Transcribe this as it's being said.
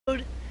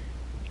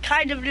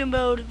kind of new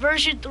mode,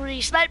 version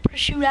 3, sniper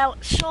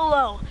shootout,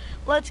 solo.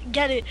 Let's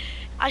get it.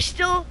 This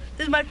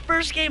is my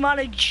first game on.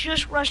 I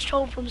just rushed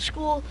home from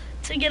school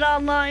to get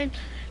online,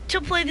 to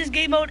play this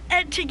game mode,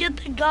 and to get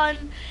the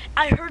gun.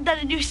 I heard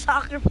that a new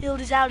soccer field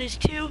is out as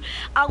too.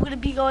 I'm going to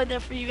be going there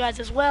for you guys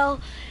as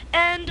well.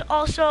 And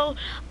also,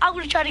 I'm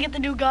going to try to get the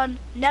new gun.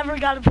 Never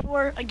got it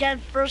before.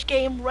 Again, first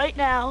game right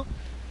now.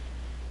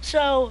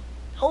 So,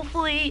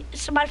 hopefully,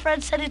 my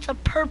friend said it's a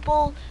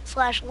purple /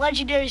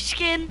 legendary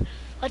skin.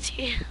 Let's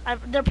see.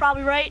 They're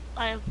probably right.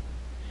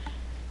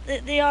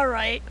 They are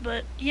right,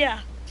 but yeah.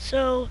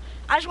 So,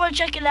 I just want to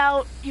check it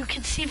out. You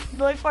can see from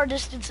really far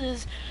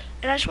distances.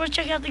 And I just want to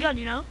check out the gun,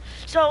 you know?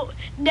 So,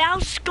 now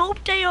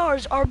scoped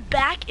ARs are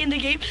back in the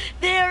game.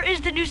 There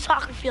is the new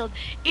soccer field.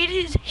 It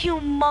is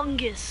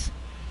humongous.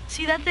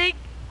 See that thing?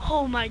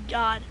 Oh my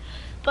god.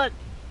 But,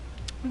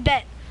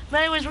 bet.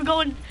 But anyways, we're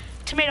going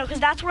Tomato, because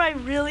that's where I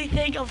really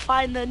think I'll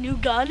find the new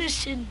gun,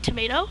 is in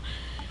Tomato.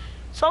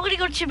 So I'm going to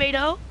go to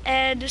Tomato,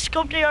 and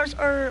scoped ARs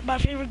are my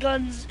favorite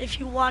guns. If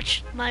you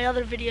watch my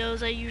other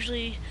videos, I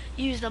usually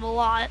use them a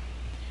lot.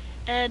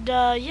 And,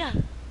 yeah.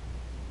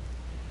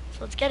 So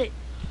let's get it.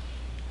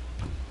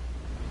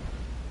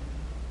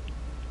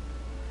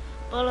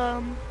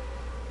 But,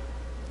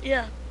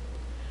 yeah.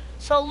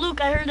 So,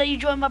 Luke, I heard that you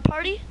joined my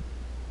party?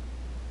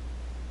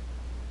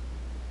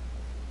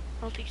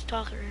 I don't think he's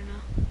talking right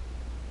now.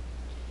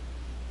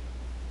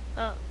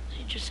 Oh,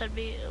 he just said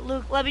me.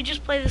 Luke, let me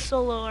just play the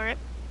solo, alright?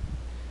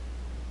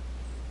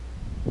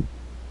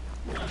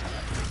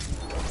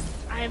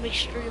 I am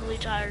extremely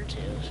tired, too,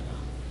 so.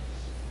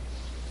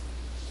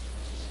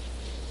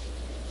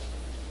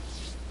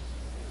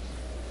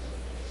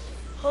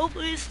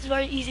 Hopefully this is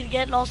very easy to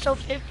get, and also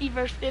 50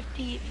 versus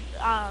 50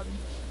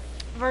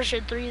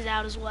 version 3 is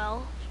out as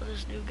well for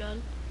this new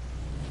gun.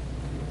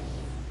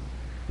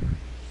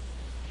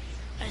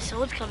 Alright,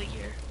 someone's coming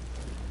here.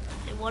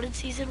 They won in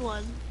season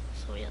 1,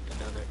 so we have to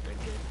know that they're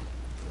good.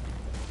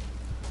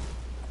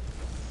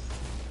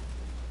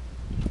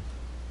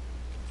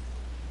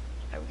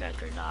 Alright, we got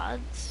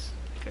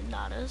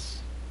granadas.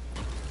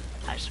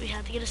 Alright, so we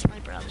have to get a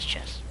sniper out of this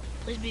chest.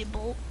 Please be a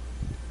bolt.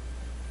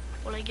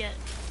 What'd I get?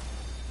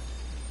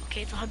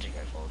 Okay, it's a hunting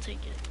rifle, I'll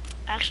take it.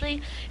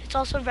 Actually, it's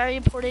also very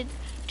important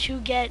to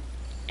get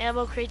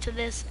ammo crates in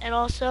this, and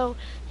also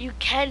you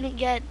can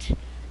get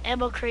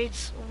ammo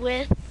crates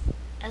with,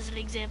 as an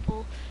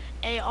example,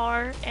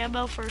 AR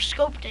ammo for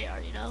scoped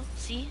AR, you know?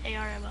 See?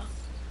 AR ammo.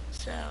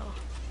 So,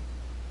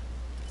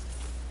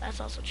 that's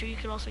also true. You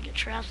can also get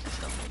traps and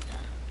stuff like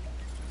that.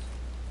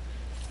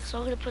 So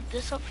I'm going to put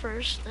this up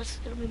first. That's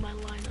going to be my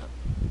lineup.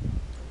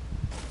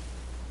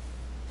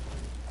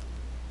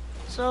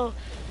 So,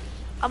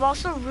 I'm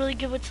also really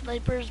good with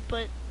snipers,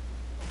 but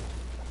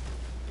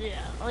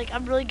yeah, like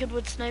I'm really good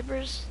with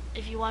snipers.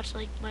 If you watch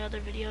like my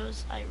other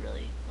videos, I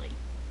really like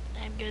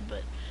am good,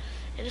 but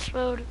in this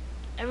mode,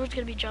 everyone's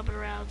gonna be jumping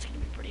around. It's gonna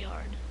be pretty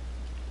hard,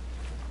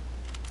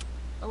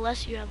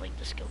 unless you have like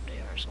the scoped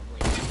AR or something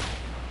like that.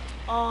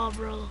 Oh,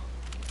 bro.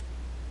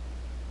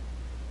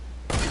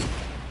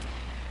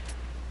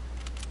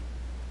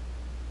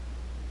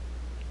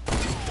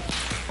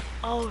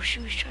 Oh, she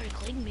was trying to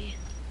cling me.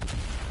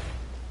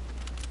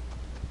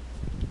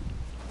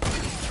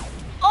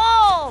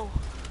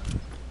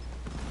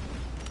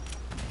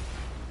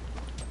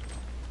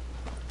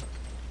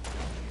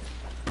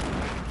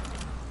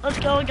 Let's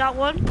go, I got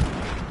one.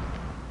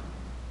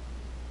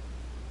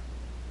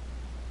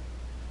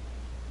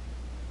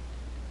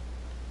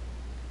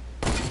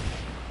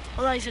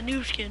 Oh, that's a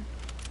new skin.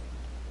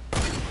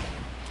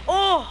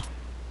 Oh!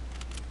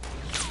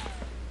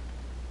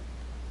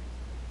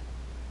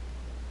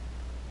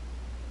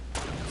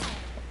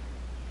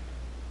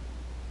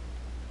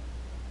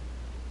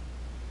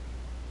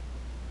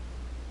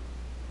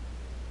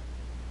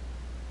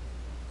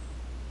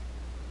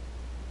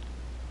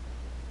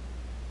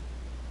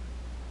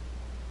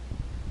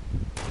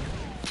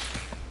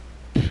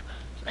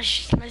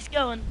 Nice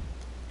going.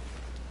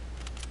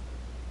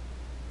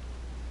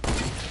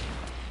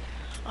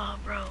 Oh,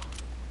 bro.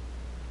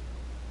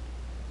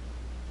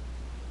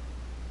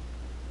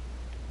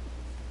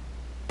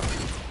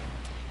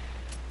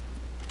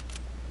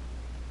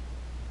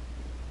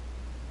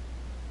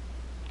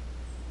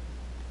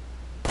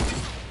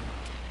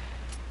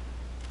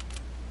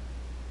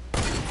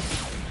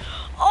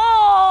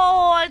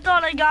 Oh, I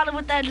thought I got him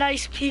with that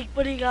nice peek,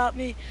 but he got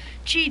me.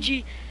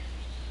 GG.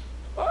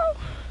 Oh.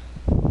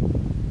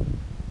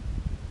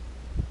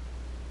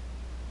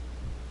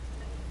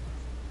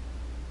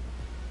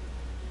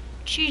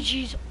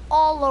 GG's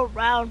all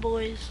around,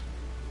 boys.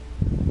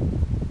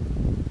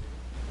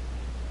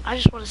 I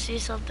just want to see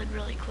something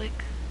really quick.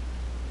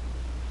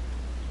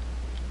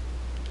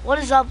 What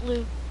is up,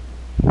 Luke?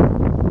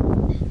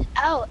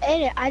 Oh,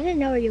 Aiden, I didn't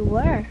know where you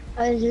were.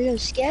 I was really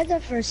scared there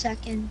for a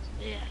second.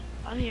 Yeah,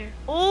 I'm here.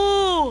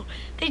 Oh,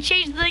 they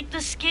changed like the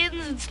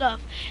skins and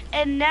stuff.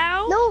 And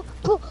now... No,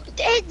 bro,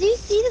 hey, do you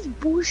see this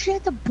bullshit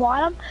at the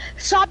bottom?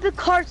 Shopping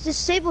carts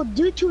disabled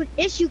due to an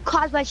issue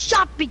caused by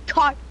shopping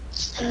cart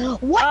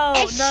What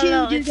Oh, issue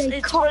no. do It's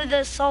they call? for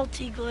the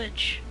salty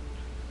glitch.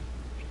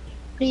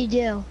 What do you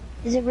do?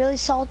 Is it really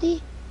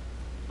salty?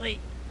 Wait.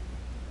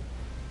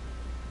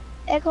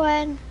 Go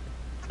ahead.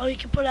 Oh, you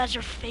can put it as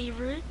your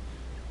favorite.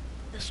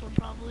 This one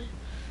probably.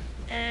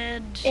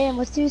 And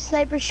Let's do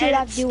sniper edit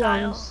shootout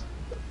style. duos.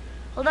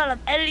 Hold on, I'm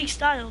editing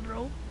style,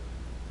 bro.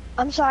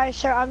 I'm sorry,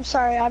 sir. I'm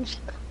sorry. I'm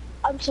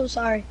so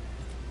sorry.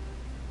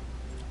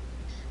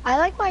 I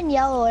like mine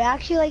yellow. It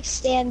actually like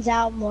stands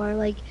out more.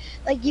 Like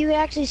you can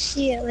actually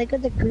see it. Like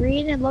with the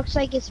green, it looks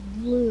like it's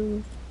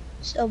blue.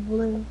 So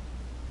blue.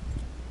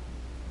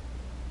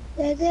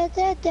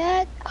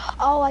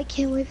 Oh, I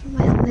can't wait for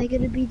my Omega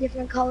to be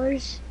different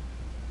colors.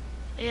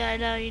 Yeah, I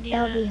know. You need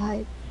That'll be to...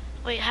 hype.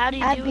 Wait, how do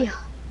you do it?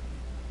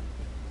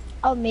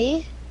 Oh,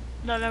 me?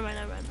 No, never mind.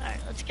 Alright,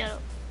 let's get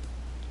up.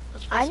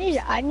 I need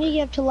to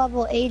get up to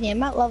level 80.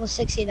 I'm at level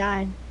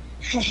 69.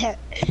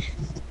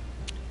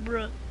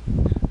 Bruh.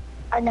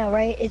 I know,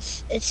 right?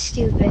 It's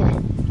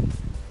stupid.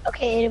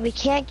 Okay, we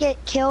can't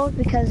get killed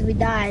because we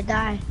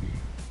die.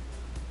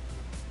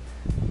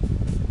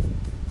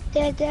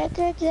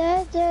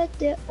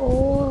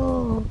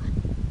 Oh,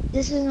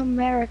 this is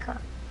America.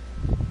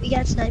 We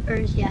got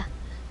snipers, yeah.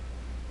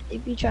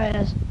 If you try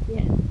us,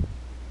 yeah.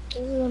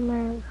 This is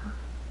America.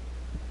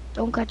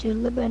 Don't got to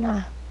live in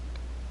a...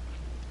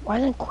 Why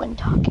isn't Quinn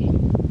talking?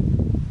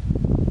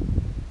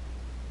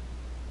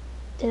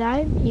 Did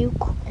I mute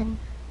Quinn?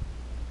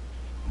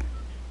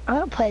 I'm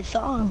gonna play a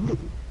song.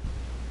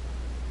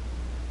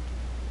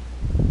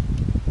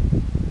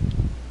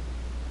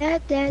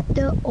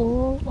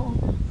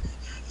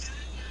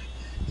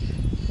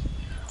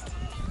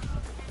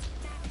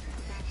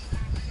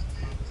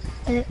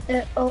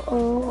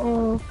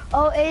 Oh.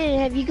 Oh, Aiden,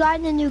 have you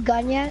gotten a new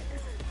gun yet?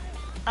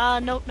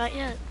 Nope, not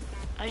yet.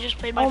 I just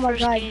played my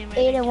first game.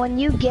 Aiden, when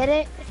you get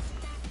it,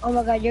 oh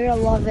my god, you're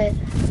gonna love it.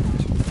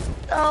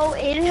 Oh,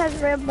 Aiden has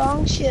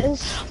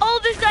rambunctious. Oh,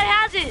 this guy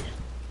has it!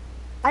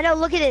 I know,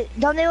 look at it.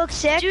 Don't they look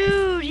sick?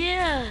 Dude,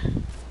 yeah.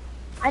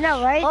 I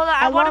know, right? Hold on,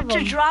 I want him love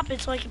to drop it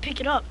so I can pick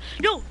it up.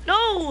 No!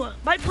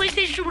 My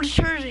PlayStation was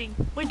charging.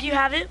 Wait, do you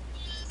have it?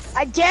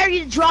 I dare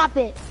you to drop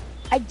it.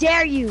 I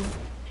dare you.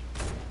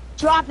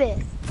 Drop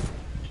it.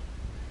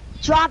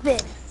 Drop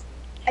it.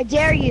 I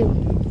dare you.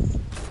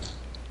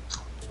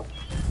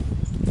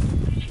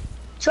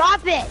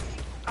 Drop it.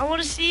 I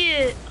want to see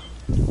it.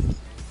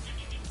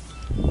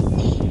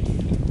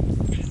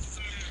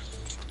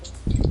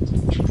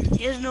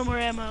 He has no more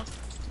ammo.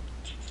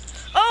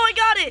 Oh, I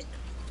got it.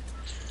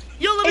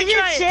 Yo, let me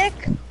try it. Isn't it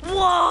sick?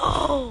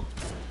 Whoa.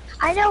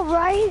 I know,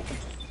 right?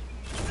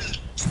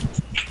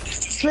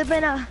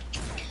 Flipping up.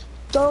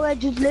 Don't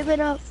just living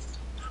up.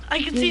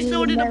 I can see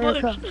someone in the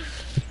bush.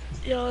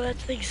 Yo, that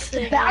thing's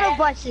sick. The battle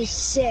bus is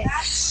sick.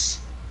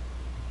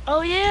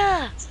 Oh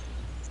yeah.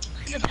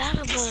 Look at the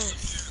battle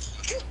bus.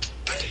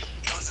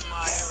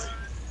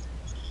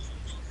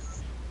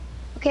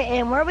 Okay,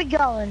 and where are we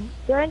going?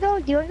 Do you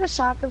wanna go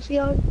soccer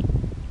field?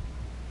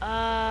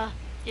 Yeah,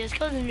 let's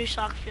go to the new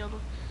soccer field.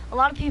 A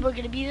lot of people are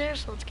gonna be there,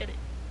 so let's get it.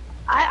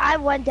 I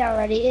went there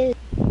already.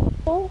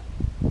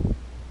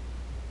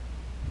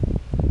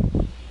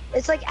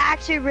 It's like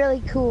actually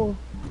really cool.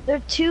 There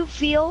are two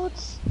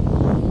fields.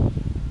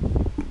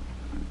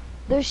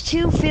 There's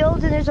two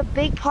fields and there's a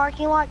big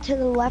parking lot to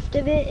the left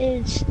of it,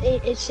 and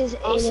it's just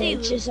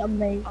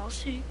amazing. I'll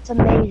see. It's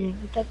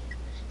amazing.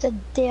 It's a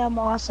damn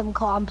awesome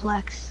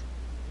complex.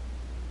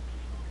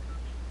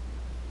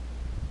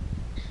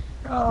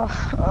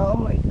 Oh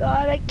my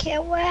god, I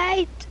can't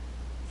wait.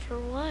 For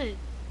what?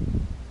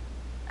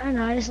 I don't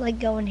know, I just like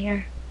going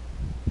here.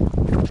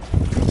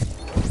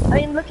 I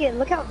mean, look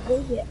how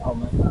big it. Oh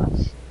my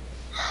gosh.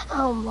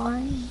 Oh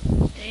my.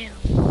 Damn.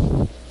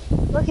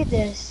 Look at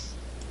this.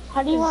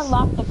 How do you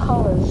unlock the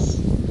colors?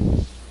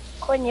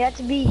 Quinn, you have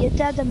to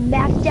have the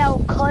maxed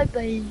out color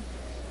button.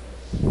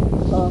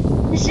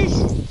 This is.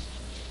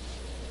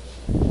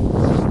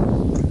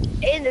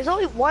 And there's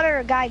only one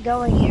other guy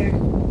going here.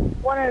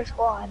 One other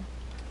squad.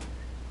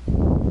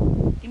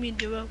 You mean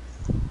duo?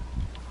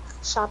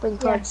 Shopping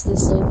carts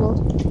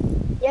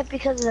disabled? Yeah,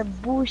 because of the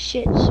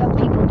bullshit some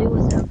people do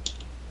with them.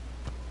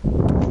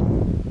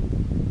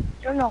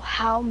 I don't know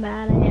how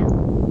mad I am.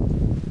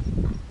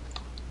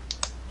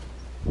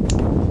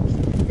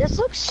 This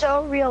looks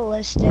so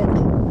realistic. I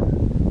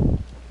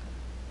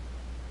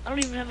don't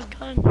even have a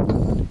gun.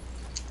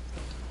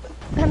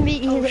 Me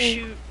either. Oh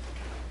shoot.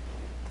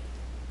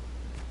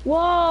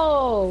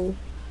 Whoa!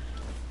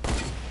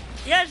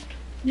 Yes!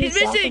 He's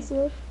You missing!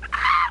 officer?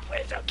 Ah!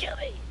 Please don't kill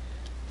me!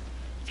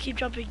 Let's keep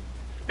jumping.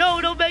 No,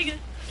 no Mega!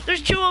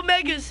 There's two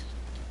Omegas!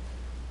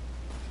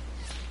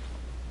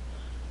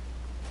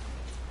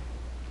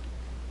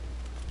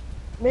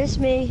 Miss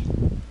me.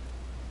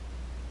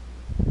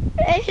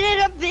 I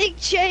hit a big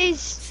chase.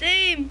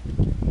 Same!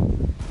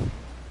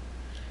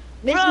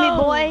 Miss Bro. me,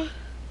 boy.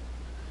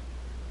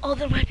 Oh,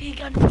 there might be a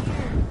gun here.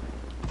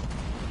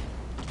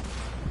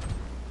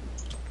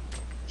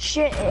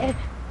 Shit,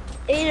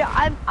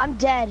 Aiden, I'm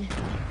dead.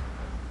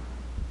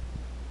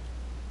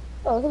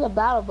 Oh, look at the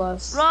battle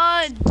bus.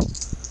 Run!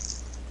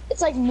 It's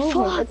It's like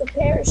moving. Fuck. It's a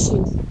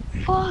parachute.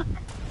 Fuck.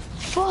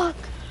 Fuck.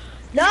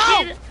 This No!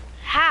 kid-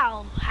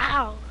 how?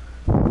 How?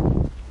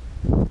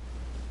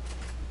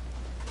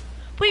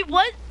 Wait,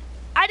 what?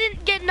 I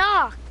didn't get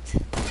knocked.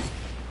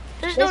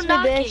 There's no Miss me,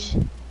 knocking.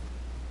 bitch.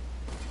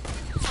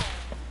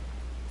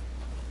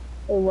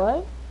 Wait,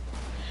 what?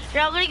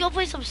 Yeah, I'm gonna go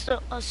play some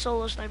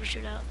solo sniper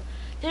shootout.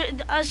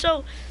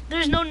 So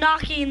there's no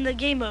knocking in the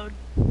game mode,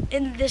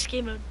 in this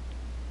game mode.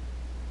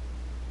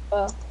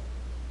 I'm So-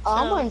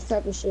 on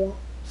sniper shootout.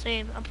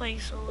 Same, I'm playing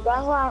solo.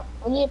 But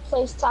we need to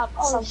place top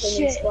Oh something in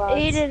shit, squads.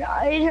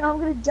 Aiden, I'm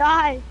gonna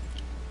die.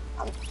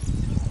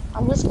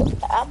 I'm just gonna,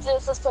 after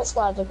this, let's play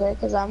squads, okay?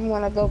 Because I'm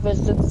gonna go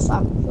visit the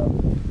soccer field.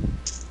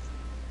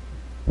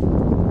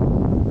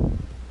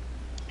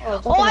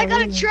 Oh, I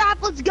got a trap.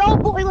 Let's go,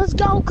 boy. Let's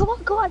go. Come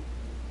on, come on.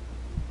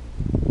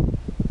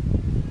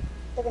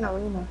 Like an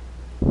arena.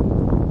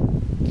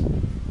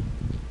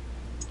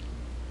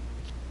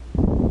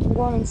 I'm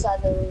going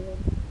inside the arena.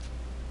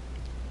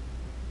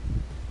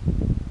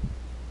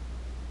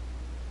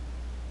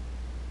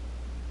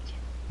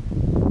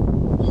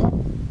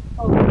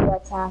 Oh, we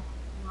got attacked.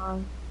 Come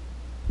on.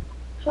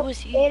 Who is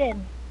he?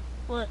 Aiden.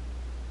 What?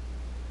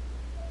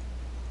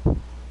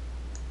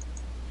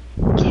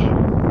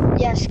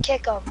 Yes,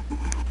 kick him.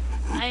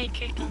 I ain't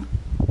kicked him.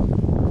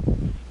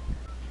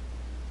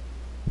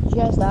 Did you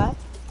guys die?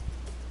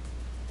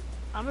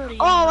 I'm already.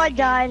 Oh, I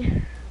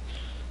died.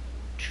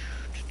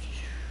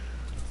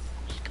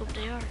 Scope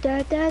they are.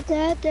 Da, da,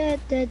 da, da,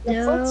 da,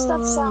 The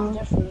footsteps sound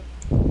different.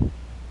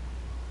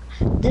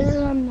 This is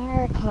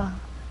America.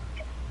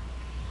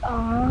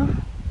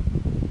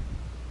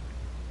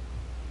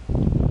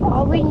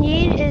 All we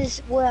need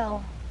is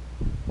Will.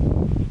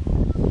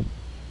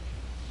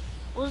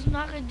 Will's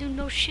not gonna do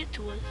no shit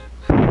to us.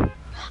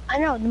 I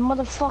know, the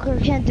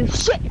motherfucker can't do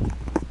shit.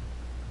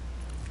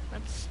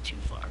 That's too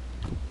far.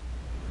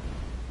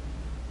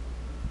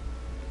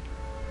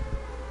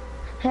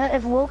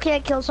 If Will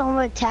can't kill someone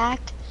with attack,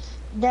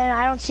 then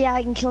I don't see how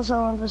I can kill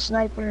someone with a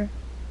sniper.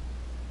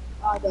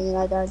 Oh, dang it,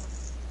 I died.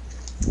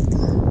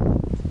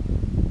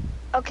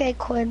 Okay,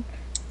 Quinn.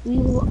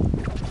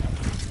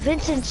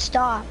 Vincent,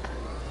 stop.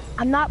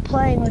 I'm not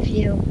playing with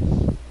you.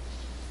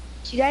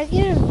 Did you guys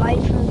get an invite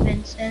from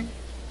Vincent?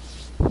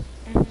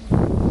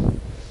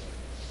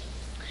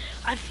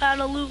 I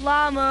found a loot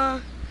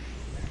llama.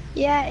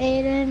 Yeah,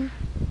 Aiden.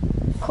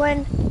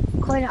 Quinn,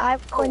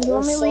 do you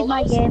want me to leave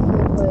my Solos?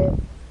 game? Wait.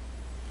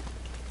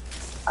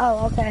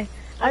 Oh, okay.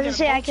 I was gonna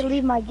say I bunch can of-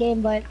 leave my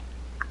game, but...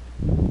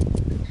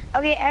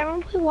 Okay,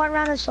 everyone play one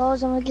round of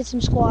solos. I'm gonna get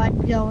some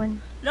squad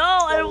going. No,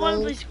 I don't want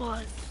to play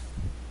squad.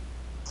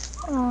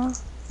 Aw.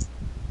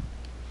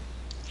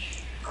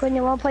 Quinn,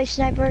 you wanna play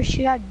sniper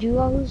shootout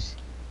duos?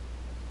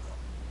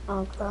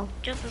 Okay.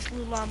 Get this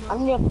loot llama.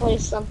 I'm gonna play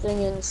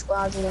something in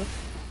squads, you know.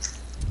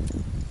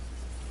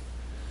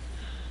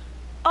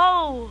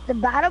 Oh, The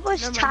battle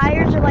bus Never mind.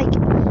 tires are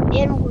like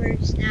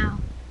inwards now.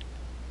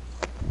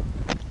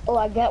 Oh,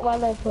 I get why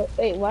they put.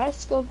 Wait, why are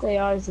scope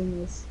ARs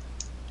in this?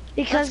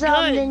 Because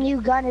That's good. the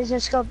new gun is a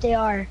scope they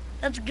are.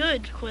 that's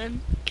good,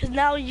 Quinn. Cause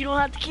now you don't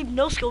have to keep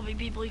no scoping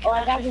people. You can Oh, I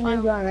got actually the new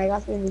find. gun. I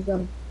got the new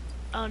gun.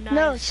 Oh, nice.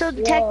 No, so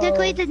Whoa.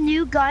 technically the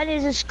new gun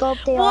is a scope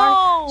they Whoa!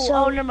 are. So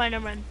Oh, never mind,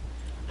 never mind.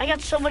 I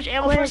got so much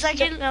ammo Quinn, for a it's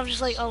second, and I was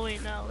just like, oh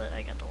wait, no,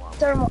 I got the llama.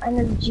 thermal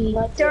energy.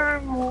 Like it.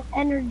 Thermal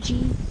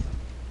energy.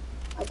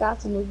 I got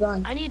the new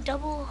gun. I need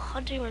double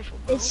hunting rifle,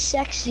 bro. It's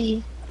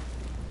sexy.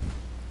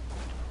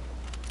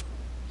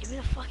 Give me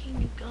the fucking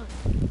new gun.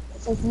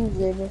 It's like you,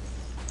 David.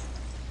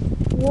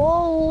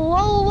 Whoa,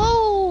 whoa,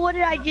 whoa! What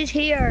did I just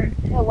hear?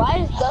 Yeah, why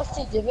is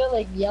Dusty Divot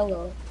like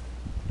yellow?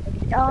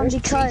 There's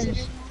Because trees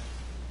in it.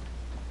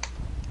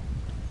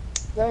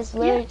 There's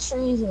literally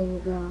trees in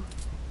it now.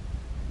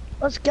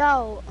 let's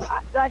go.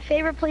 My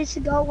favorite place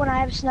to go when I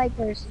have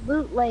snipers.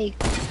 Loot Lake.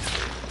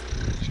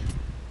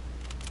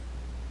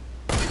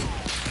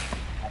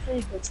 That's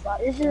a good spot.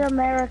 This is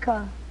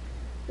America.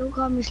 Don't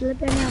call me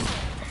slipping out.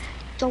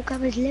 Don't call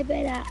me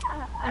slipping out.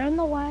 I don't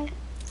know why.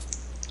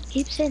 I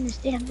keep saying this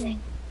damn thing.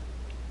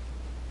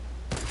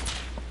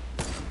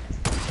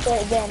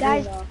 Wait, damn,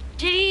 Guys, you know.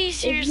 Did he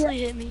seriously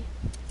hit me?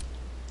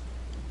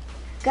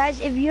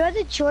 Guys, if you had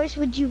the choice,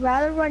 would you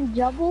rather run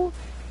double,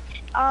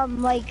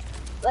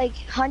 like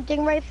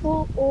hunting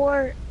rifle,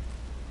 or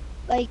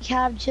like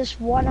have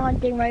just one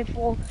hunting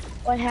rifle,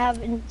 but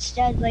have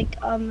instead like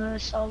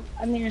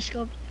a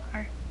scope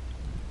bar?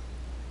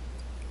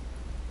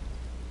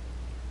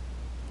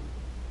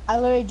 I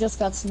literally just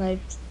got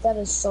sniped. That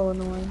is so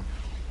annoying.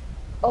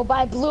 Oh,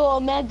 by Blue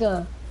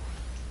Omega.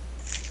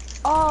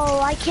 Oh,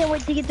 I can't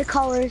wait to get the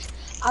colors.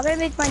 I'm gonna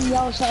make mine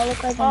yellow so I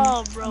look like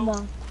Oh,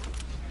 bro.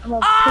 I'm a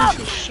Ah!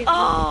 piece of shit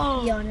Oh!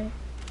 with a P on it.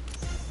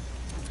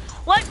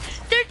 What?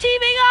 They're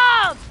teaming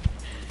up!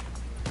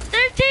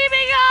 They're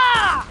teaming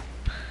up!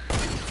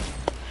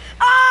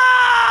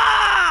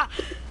 Ah!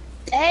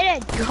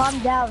 Aiden, calm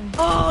down.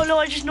 Oh no,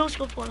 I just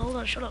no-scoped one. Hold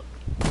on, shut up.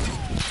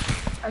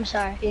 I'm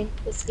sorry.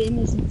 This game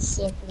isn't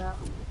sick now.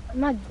 I'm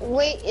not.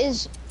 Wait,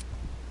 is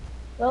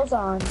Will's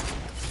on?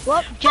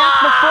 Well, Jack,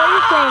 before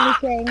you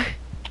say anything,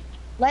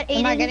 Let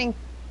Aiden.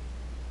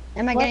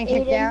 Am I let getting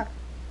kicked Aiden- out?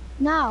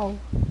 No.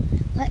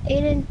 Let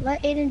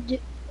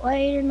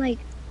Aiden like,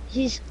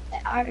 he's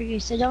argue,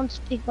 so don't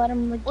speak, let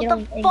him like, What get the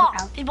his anger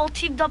fuck? out. They both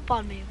teamed up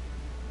on me.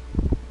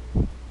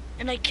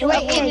 And I killed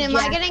Wait, them. Okay, Aiden, am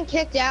I Jack. getting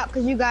kicked out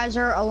because you guys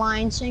are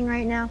alliancing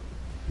right now?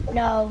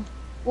 No.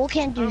 Will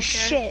can't do Okay.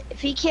 shit. If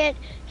he can't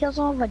kill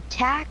someone with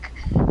attack,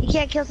 he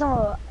can't kill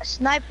someone with a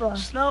sniper.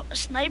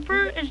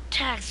 Sniper and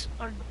attacks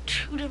are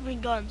two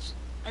different guns.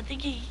 I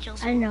think he can kill I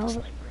someone know. with a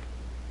sniper.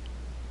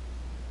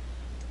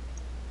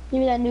 Give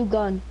me that new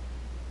gun.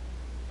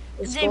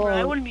 Xavier,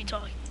 I wouldn't be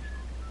talking.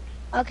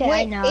 Okay,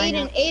 Wait, I know.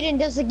 Aiden,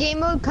 does the game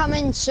mode come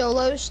in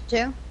solos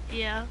too?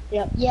 Yeah.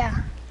 Yeah.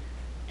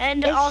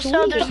 And It's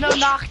also, sweet. there's no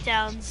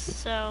knockdowns,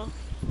 so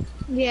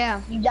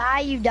Yeah. You die,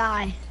 you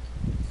die.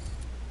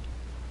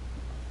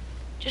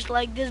 just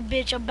like this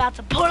bitch I'm about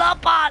to pull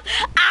up on.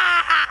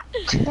 Ah!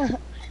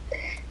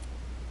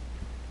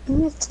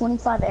 You have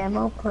 25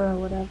 ammo per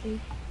whatever.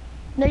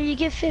 No, you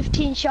get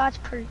 15 shots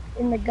per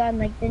in the gun,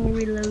 like then you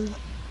reload.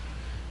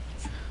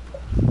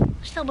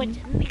 Still,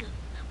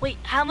 wait,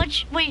 how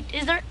much? Wait,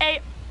 is there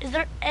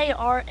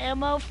AR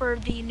ammo for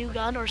the new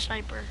gun or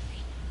sniper?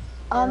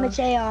 It's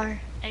AR.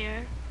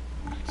 AR.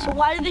 So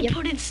why did they Yep.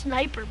 put in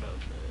sniper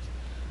mode for this?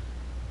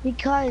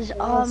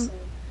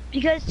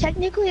 Because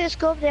technically a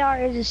scope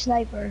AR is a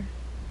sniper.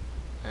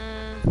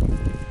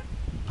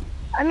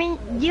 I mean,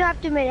 you have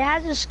to admit it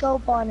has a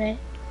scope on it.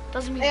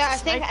 Doesn't mean Yeah, I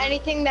it's a think sniper.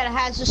 anything that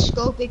has a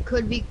scope, it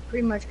could be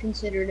pretty much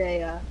considered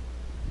a.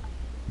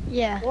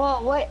 Yeah.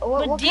 Well, what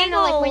But kind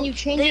of like when you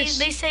change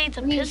they say it's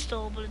a when you-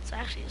 pistol, but it's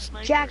actually a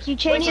sniper. Jack, you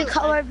change the Wait,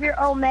 color of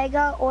your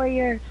Omega or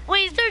your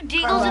Wait, is there deagles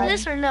in Carbine.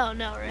 this or no?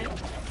 No, right?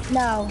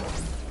 no.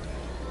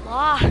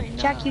 Why?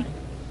 Jack, you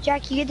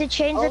get to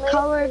change the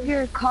color of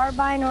your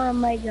Carbine or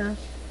Omega.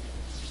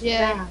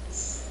 Yeah.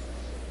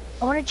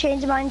 I want to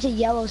change mine to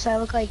yellow so I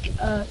look like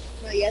No,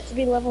 you have to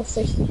be level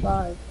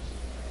 65.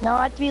 no,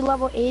 I have to be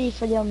level 80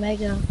 for the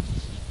Omega.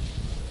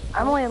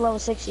 I'm only at level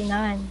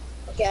 69.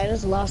 Okay, I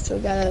just lost to a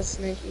guy that's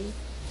sneaky.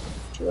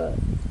 To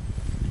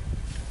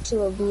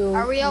a blue.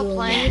 Are we all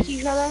playing with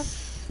each other?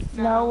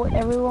 No,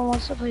 everyone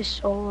wants to play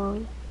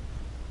solo.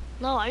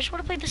 No, I just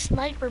want to play the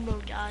sniper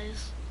mode,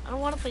 guys. I don't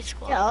want to play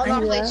squad. Yeah, I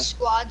want to play Yeah.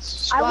 squad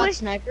wish-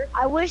 sniper.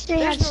 I wish they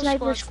There's had no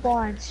sniper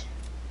squads. squads.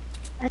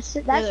 That's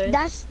there is.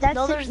 that's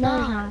No, the, there's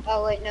not.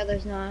 Oh wait, no,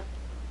 there's not.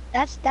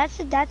 That's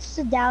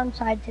the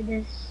downside to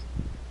this.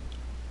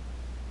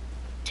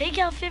 Take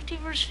out 50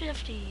 versus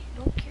 50.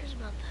 No one cares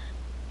about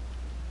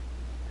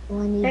that.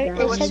 Well, I need They- that.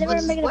 they said they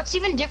were making a- What's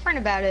even different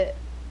about it?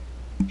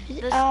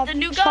 The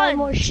new it's probably gun.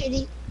 more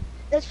shitty.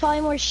 That's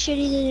probably more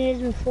shitty than it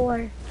is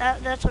before.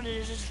 That's what it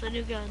is. It's the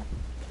new gun,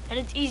 and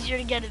it's easier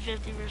to get at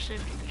 50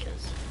 versus 50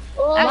 because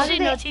Well, actually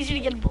no, it's easier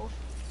to get in both.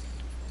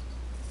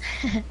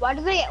 Why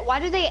do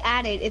they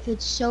add it if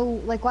it's so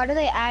like? Why do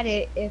they add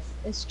it if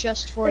it's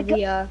just for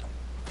The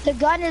The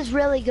gun is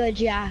really good,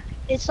 Jack.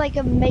 It's like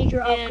a major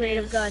Yeah, it upgrade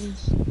of is.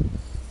 guns.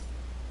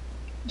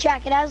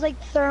 Jack, it has like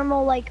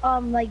thermal like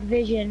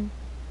vision.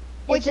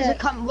 Wait, It's does a it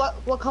come?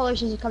 What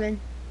colors does it come in?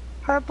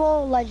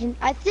 purple legend.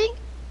 I think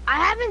I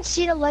haven't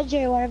seen a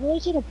legendary one. I've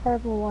only seen a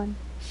purple one.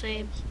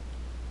 Same.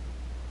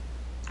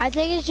 I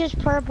think it's just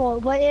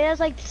purple, but it has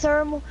like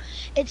thermal.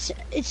 It's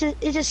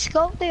a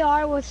scope they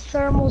are with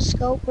thermal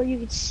scope where you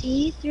can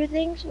see through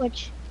things,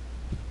 which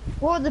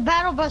Well, the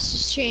battle bus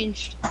has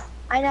changed.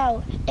 I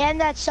know. And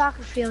that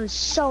soccer field is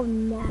so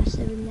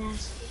massive and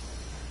nasty.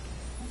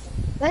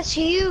 That's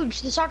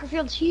huge. The soccer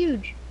field's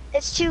huge.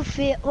 It's 2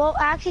 field. Well,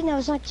 actually no,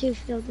 it's not 2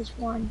 field. It's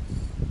 1.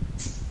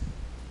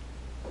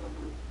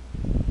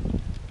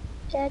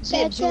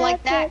 Zibs, you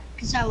like that?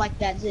 Cause I like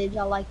that, Zibs.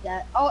 I like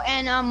that. Oh,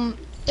 and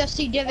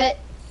Dusty Divot.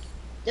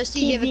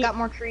 Dusty TV. Divot got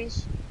more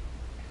trees.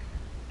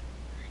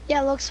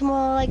 Yeah, it looks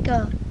more like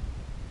a.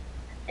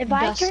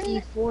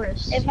 Dusty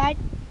Forest. If I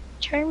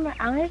turn my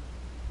on it,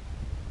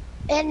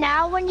 and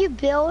now when you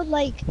build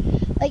like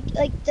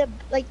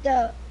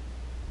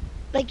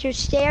your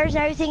stairs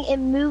and everything, it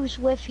moves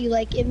with you.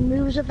 Like it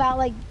moves without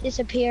like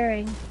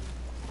disappearing.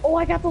 Oh,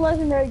 I got the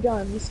legendary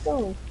gun. Let's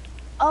go.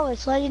 Oh,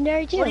 it's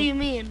legendary too. What do you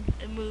mean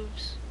it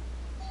moves?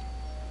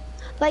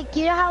 Like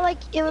you know how like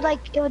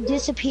it would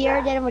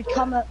disappear, then it would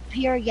come up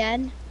here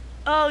again.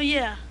 Oh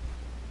yeah.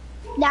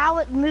 Now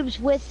it moves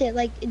with it.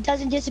 Like it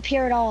doesn't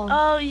disappear at all.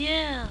 Oh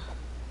yeah.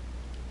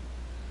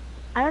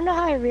 I don't know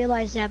how I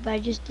realized that, but I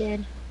just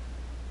did.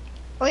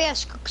 Oh yeah,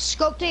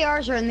 scoped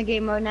ARs are in the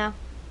game mode now.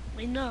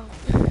 We know.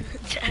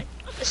 Jack.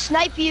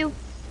 Snipe you.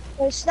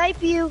 Or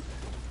snipe you.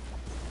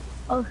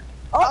 Oh,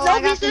 I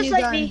no, got he's the gonna new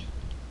snipe gun. me.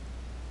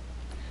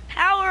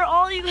 How are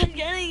all you guys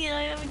getting it?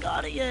 I haven't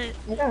got it yet.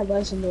 I got a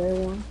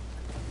legendary one.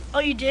 Oh,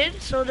 you did?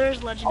 So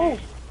there's legendary.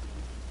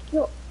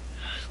 No.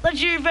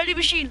 Legendary vending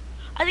machine.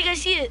 I think I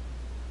see it.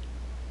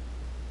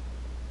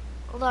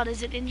 Hold on,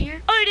 is it in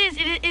here? Oh, it is.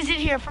 It is in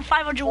here for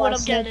 500 wood.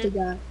 I'm getting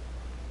it.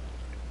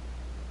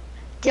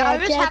 Yeah, I'm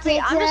just happy.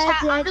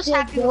 I'm just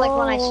happy like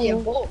when I see a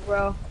bolt,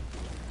 bro.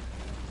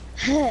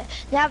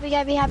 Now we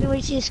gotta be happy when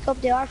you see a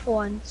scope they are for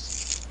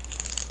once.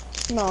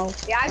 No.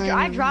 Yeah,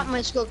 I dropped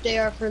my scope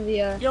there for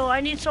the. Yo,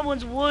 I need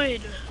someone's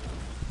wood.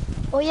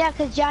 Oh yeah,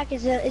 cause Jack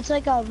is it's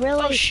like a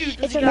really, Oh shoot,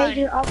 there's it's a a guy.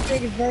 major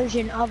upgraded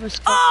version of a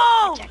scope.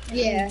 Oh!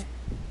 Yeah.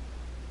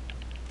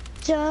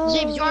 So,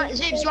 Zabes, you want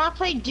to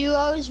play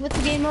duos with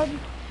the game mode?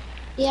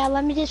 yeah,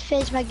 let me just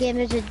finish my game.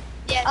 There's a.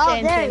 Yeah, Oh,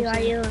 same, there same, you are,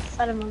 same. you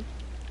son of a.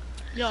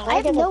 Yo, I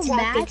have no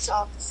tactics match.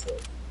 officer.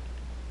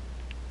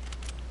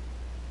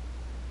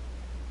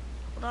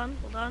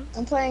 hold on.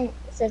 I'm playing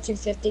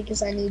 50-50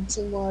 because I need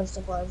 2 more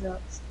supply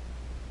drops.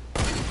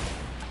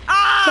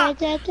 Ah!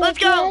 Let's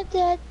go!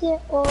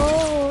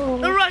 Oh,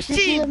 The rush this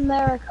team. is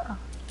America.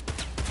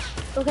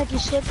 Look at you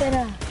slipping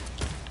up.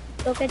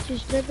 Look at you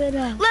slipping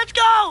up. Let's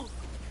go!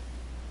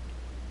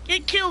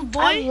 Get killed,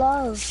 boy. I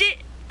love. Sit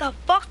the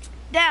fuck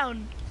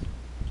down.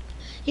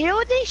 You know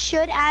what they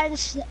should add?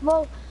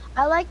 Well,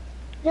 I like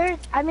there.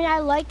 I mean, I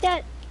like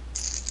that.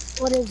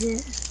 What is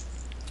it?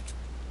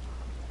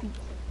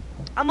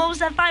 I'm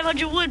almost at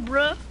 500 wood,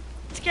 bruh.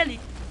 Let's get it.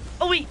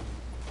 Oh wait,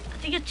 I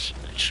think a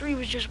tree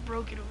was just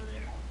broken over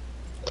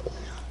there.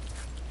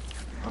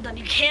 Hold on,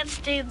 you can't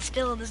stand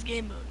still in this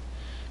game mode.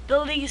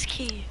 Building is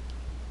key.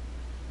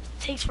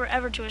 It takes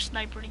forever to a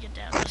sniper to get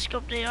down. The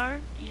scoped AR,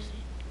 easy.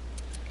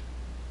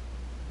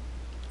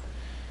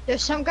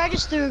 There's some guy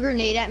just threw a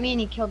grenade at me and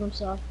he killed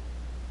himself.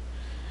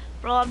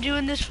 Bro, I'm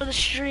doing this for the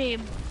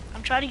stream.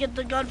 I'm trying to get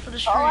the gun for the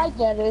stream. Oh, I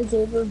get it.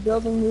 Zabra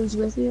building moves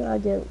with you. I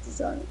get what you're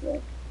trying to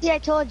do. Yeah, I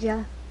told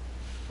you.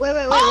 Wait,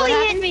 Oh, what he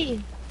happened? hit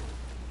me!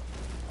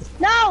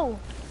 No!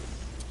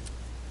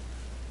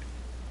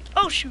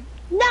 Oh shoot.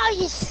 No,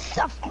 you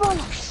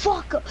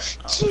motherfucker!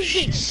 Oh,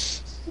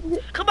 Jesus!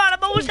 Come on,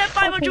 I'm almost at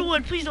 500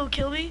 wood. Please don't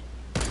kill me.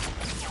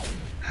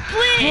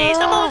 Please,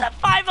 I'm almost at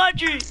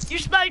 500. You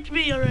sniped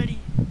me already.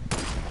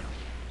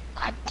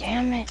 God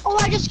damn it! Oh,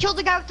 I just killed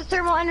the guy with the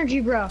thermal energy,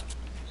 bro.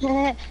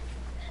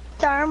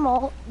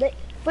 Thermal.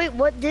 Wait,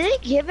 what? Did they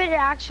give it an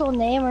actual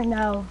name or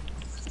no?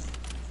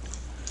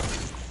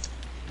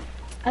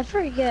 I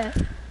forget.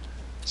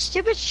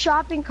 Stupid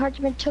shopping cart's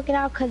been taken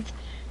out because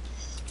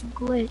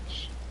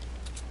glitch.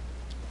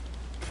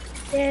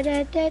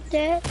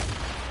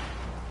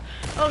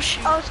 Oh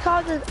shoot. Oh, it's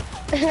called the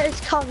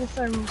it's called the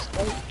thermal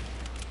scope.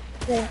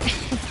 There.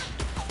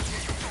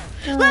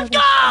 Let's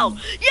go!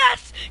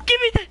 Yes! Give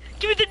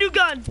me the new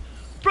gun.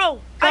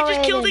 Bro, I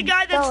just killed a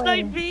guy that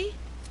sniped me.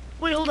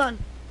 Wait, hold on.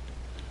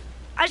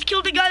 I just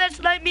killed a guy that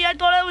sniped me. I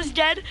thought I was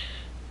dead.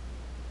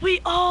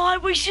 Wait, oh, I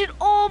wasted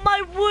all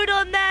my wood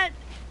on that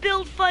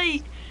build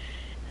fight.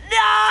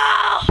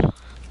 No!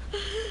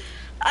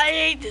 I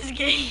hate this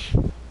game.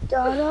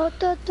 God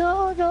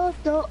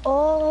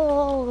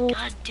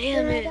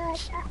damn it.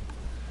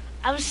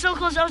 I was so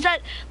close. I was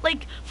at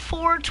like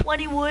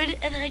 420 wood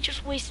and then I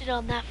just wasted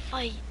on that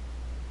fight.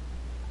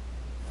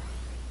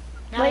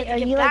 Now Wait, are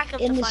you like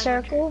in the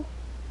circle?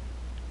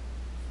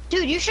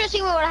 Dude, you should have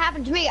seen what would have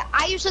happened to me.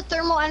 I used a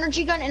thermal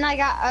energy gun and I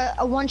got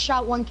a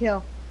 1-shot, 1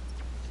 kill.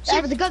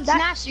 See, but the gun's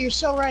nasty, you're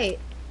so right.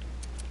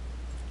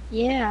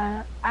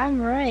 Yeah,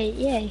 I'm right,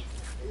 yay.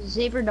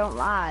 Zabra don't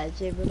lie,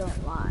 Zabra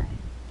don't lie.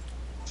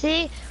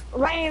 See,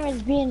 Ryan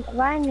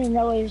didn't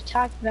know what he was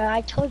talking about.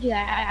 I told you,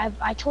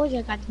 I told you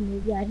I got the new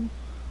gun.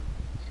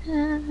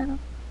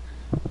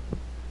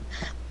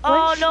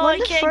 Oh no, I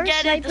can't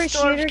get it. The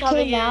storm's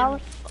coming in.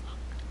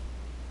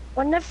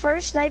 When the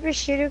first sniper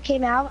shooter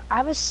came out,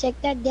 I was sick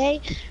that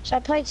day, so I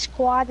played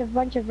squad with a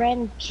bunch of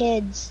random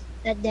kids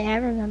that day. I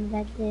remember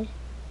that day.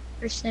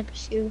 First sniper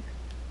shooter.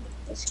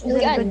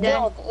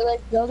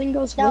 Building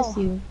goes with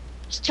you.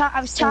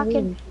 I was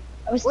talking.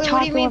 Wait, what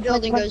do you mean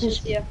building goes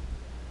with you?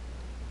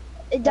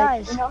 It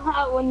does. You know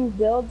how when you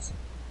build,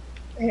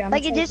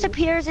 like it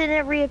disappears and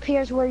it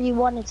reappears where you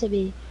want it to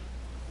be.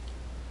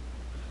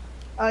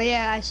 Oh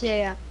yeah, I see.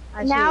 Yeah.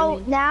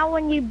 Now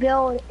when you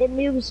build, it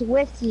moves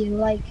with you,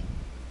 like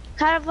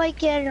kind of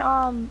like in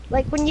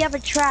like when you have a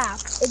trap,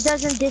 it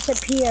doesn't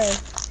disappear.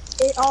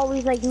 It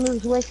always like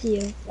moves with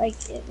you, like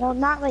well,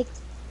 not like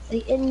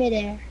in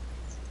midair.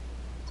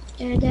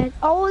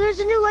 Oh, there's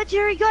a new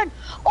legendary gun.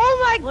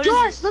 Oh my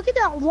gosh, look at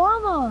that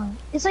llama.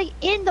 It's like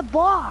in the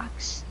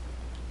box.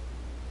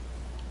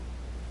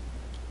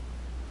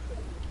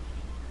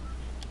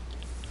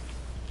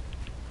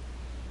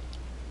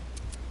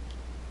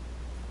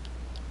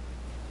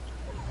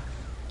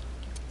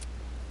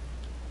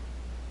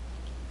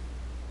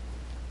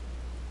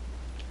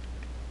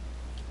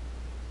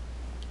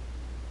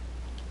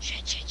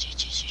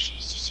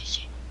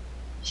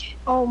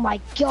 Oh my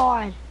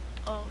god.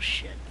 Oh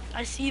shit.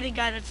 I see the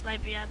guy that's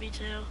sniping at me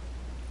too.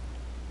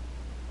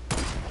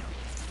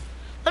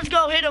 Let's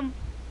go, hit him.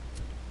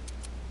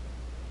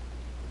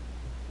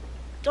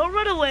 Don't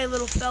run away,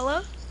 little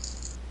fella.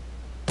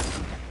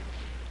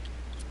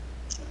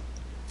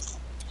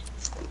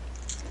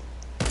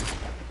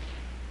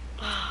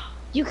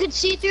 You could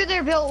see through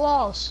their built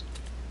walls.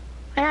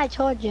 And I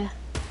told you.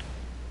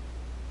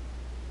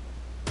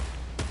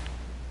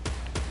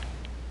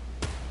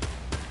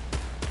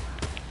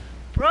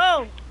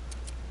 Bro.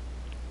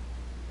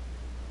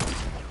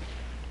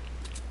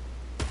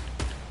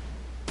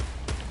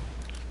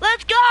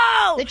 Let's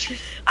go!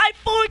 I have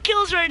 4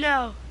 kills right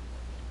now.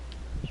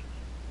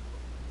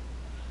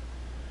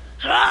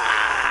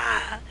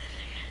 Ah!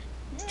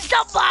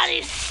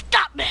 Somebody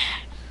stop me.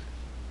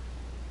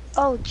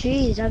 Oh,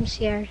 jeez, I'm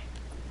scared.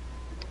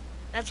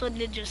 That's what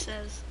Ninja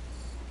says.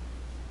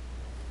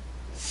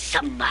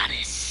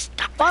 Somebody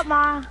stop me. What,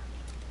 Ma?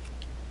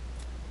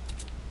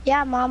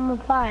 Yeah, Mom, I'm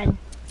fine.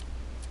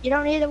 You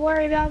don't need to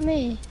worry about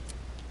me.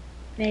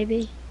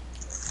 Maybe.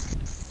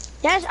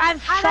 Yes, I'm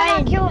How did I not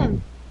fine. kill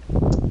him?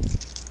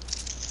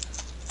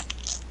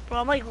 Bro,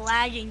 I'm like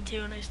lagging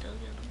too and I still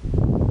get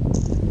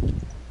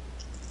them.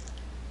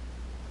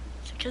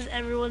 It's because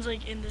everyone's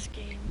like in this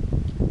game.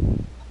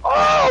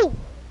 Oh!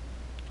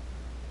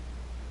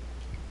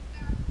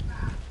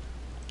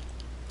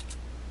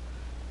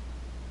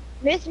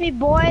 Miss me,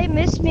 boy,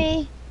 miss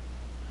me.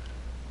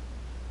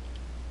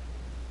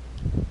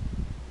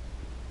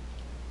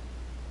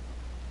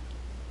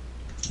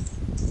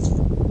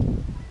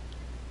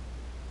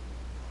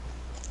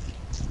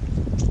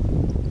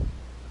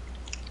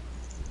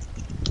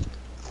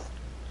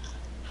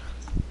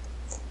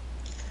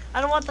 I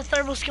don't want the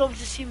thermal scope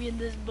to see me in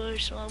this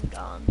bush, so I'm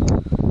gone.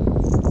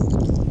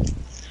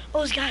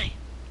 Oh, this guy.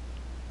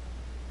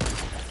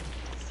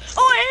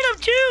 Oh, I hit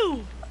him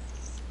too!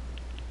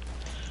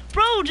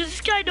 Bro, does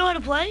this guy know how to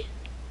play?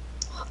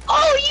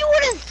 Oh, you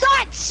would have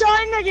thought,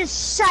 son. I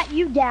just sat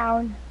you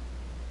down.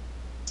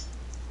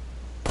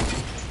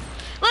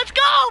 Let's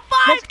go!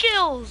 5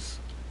 kills!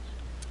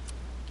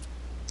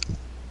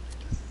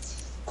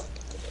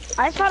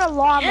 I just found a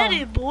llama. Get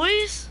it,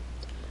 boys!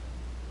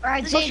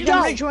 Alright, Let's Zane, go.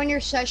 I'm gonna join your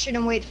session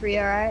and wait for you,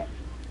 alright?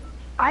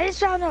 I just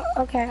found a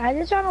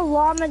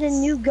llama and a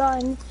new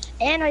gun,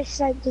 and I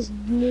sniped this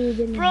noob in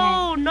the head.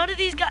 Bro, none of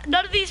these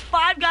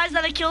 5 guys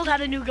that I killed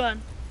had a new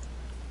gun.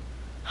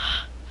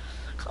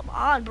 Come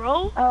on,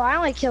 bro. Oh, I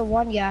only killed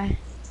one guy.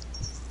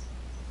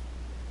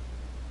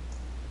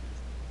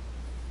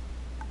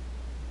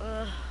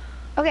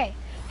 Okay,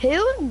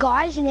 who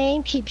guy's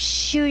name keeps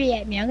shooting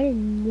at me? I'm gonna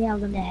nail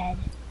him in the head.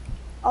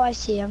 Oh, I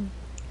see him.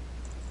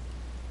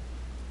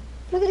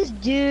 Look at this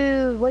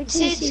dude. Wait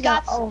till you see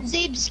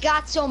Zabe's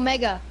got so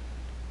mega.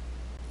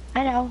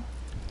 I know.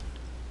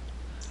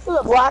 Look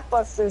at the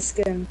Blockbuster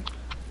skin.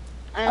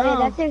 I Oh, know.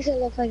 yeah, that thing's gonna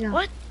look like a...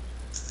 What?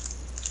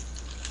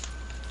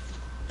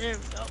 There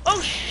we go.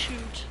 Oh,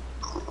 shoot.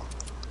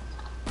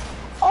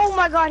 Oh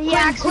my god, he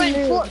actually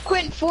moved.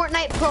 Quit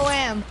Fortnite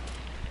Pro-Am.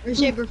 Or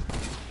Zaber.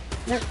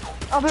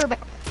 I'll be right back.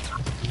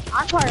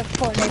 I'm part of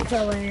Fortnite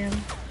Pro-Am.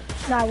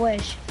 No, I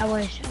wish.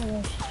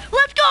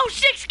 Let's go!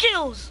 6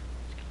 kills!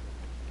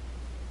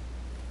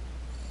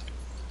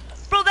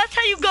 Bro, that's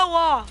how you go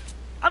off.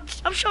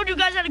 I'm showing you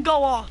guys how to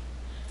go off.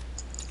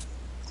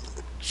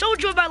 So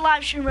enjoy my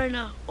live stream right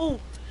now. Oh,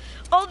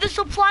 the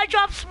supply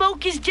drop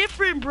smoke is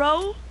different,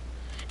 bro.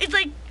 It's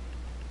like,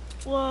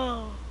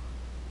 whoa.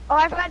 Oh,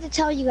 I forgot to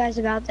tell you guys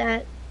about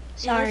that.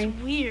 Sorry. Yeah,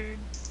 that's weird.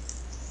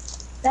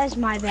 That's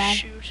my bad.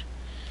 Shoot.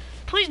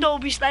 Please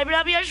don't be sniping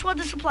at me. I just want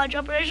the supply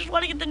drop. I just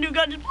want to get the new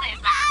gun. Just please,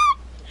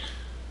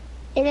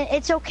 no!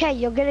 It's okay.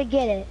 You're gonna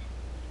get it.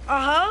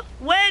 Uh-huh.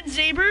 When,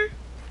 Zaber?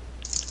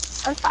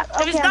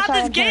 If it's not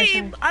this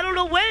game, I don't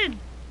know when.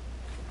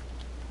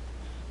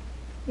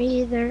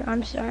 Me either.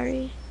 I'm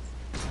sorry.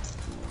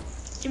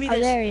 Give me Oh,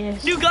 this. there he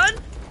is. New gun?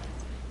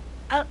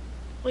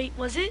 Wait,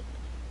 was it?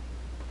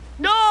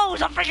 No,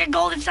 it's a freaking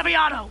golden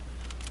semi-auto.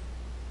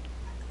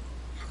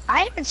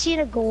 I haven't seen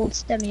a gold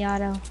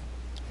semi-auto.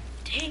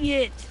 Dang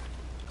it.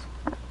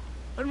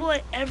 When will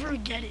I ever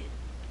get it?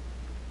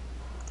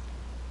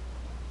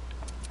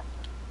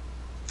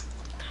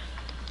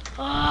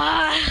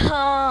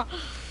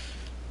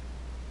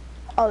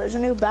 Oh, there's a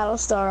new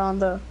Battlestar on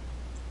the.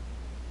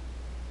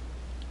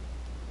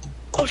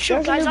 Oh shoot,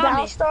 There's guys a new on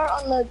me. Battlestar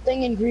on the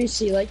thing in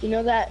Greasy. Like you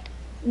know that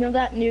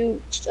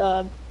new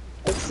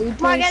like food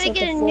Come on, I place gotta with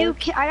get the a fork? new.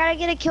 I gotta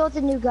get a kill with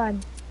a new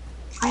gun.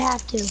 I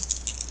have to.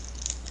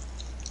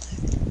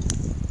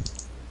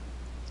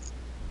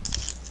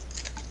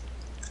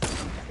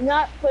 You know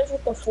that place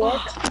with the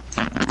fork?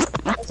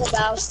 There's a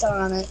Battlestar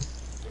on it.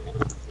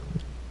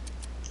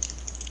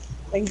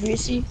 Like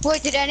Greasy.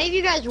 Wait, did any of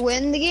you guys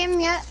win the game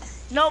yet?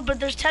 No, but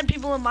there's 10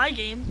 people in my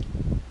game.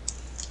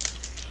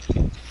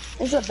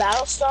 There's a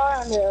Battlestar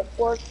on the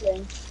fork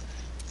thing.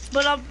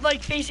 But I'm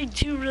like facing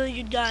 2 really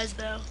good guys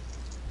though.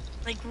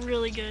 Like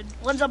really good.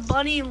 One's a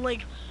bunny and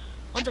like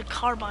one's a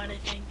carbine, I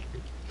think.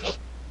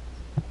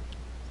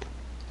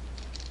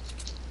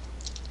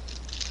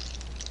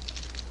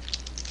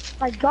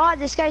 My god,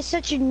 this guy's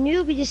such a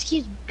noob. He just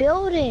keeps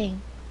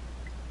building.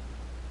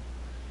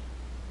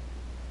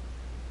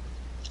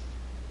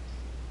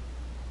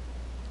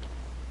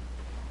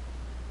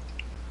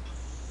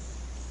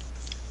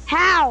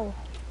 How?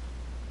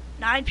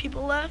 9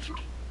 people left.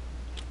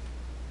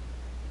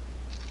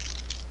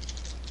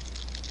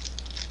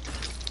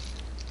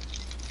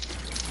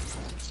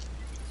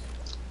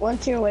 One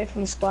tier away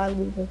from the squad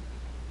leader.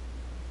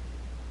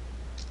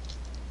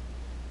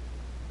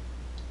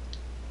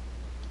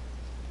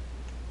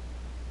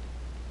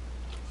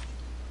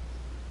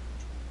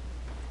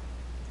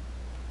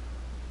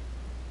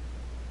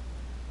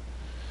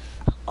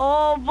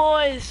 Oh,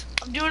 boys.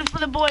 I'm doing it for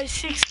the boys.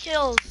 6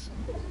 kills.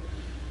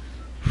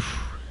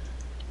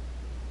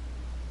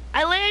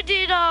 I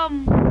landed,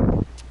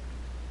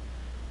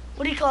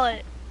 what do you call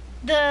it?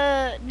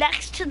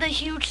 Next to the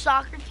huge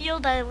soccer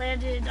field, I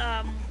landed,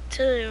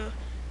 to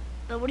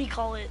the, what do you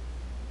call it?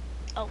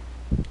 Oh.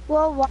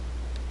 Well, why?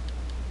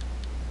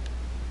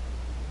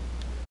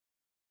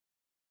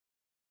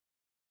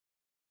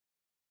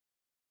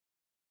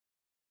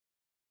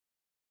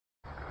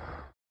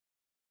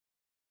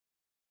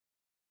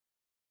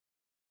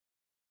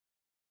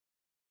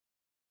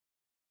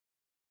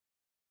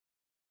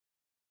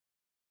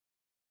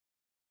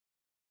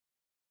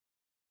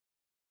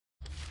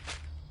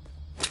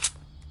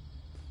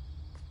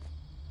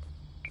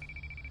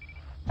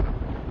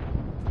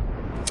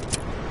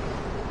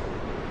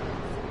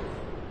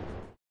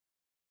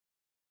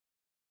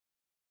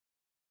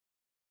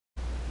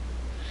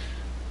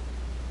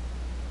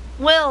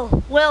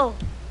 Will.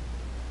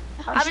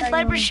 I'm I'm in starting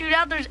sniper on-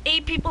 shootout. There's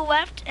 8 people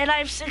left, and I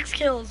have 6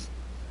 kills.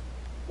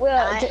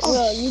 Well,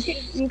 Oh,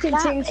 you can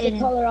stop, change the Aiden.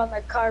 color on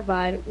the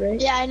carbide, right?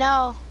 Yeah, I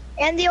know.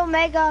 And the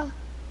Omega.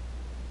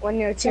 When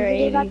you're tier Don't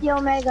forget about 80. the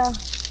Omega.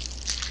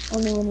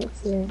 Only when it's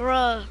tier.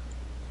 Bruh.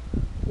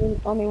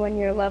 Only when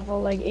you're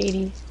level like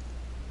 80.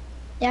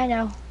 Yeah, I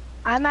know.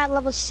 I'm at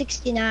level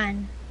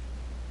 69.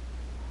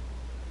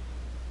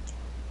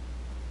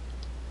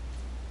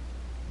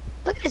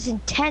 Look at this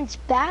intense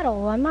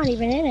battle. I'm not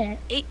even in it.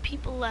 8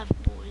 people left,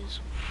 boys.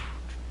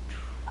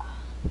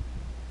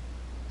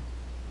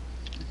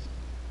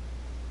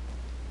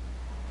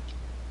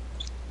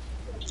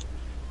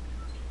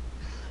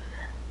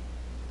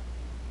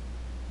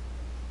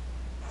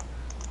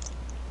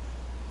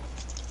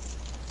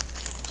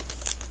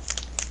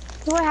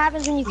 So what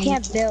happens when you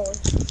can't build?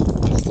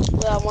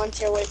 Well, I'm 1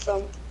 tier away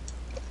from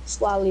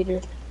SWAT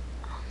leader.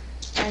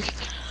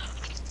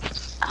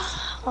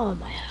 Oh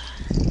my.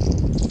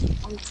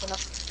 I'm gonna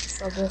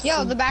struggle.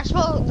 Yo, the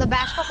basketball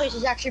place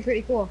is actually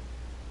pretty cool.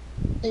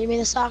 You mean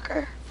the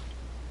soccer?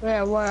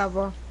 Yeah,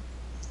 whatever.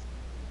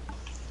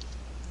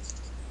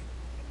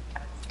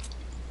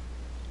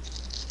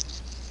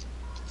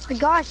 My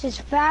gosh, this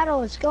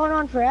battle is going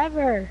on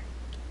forever.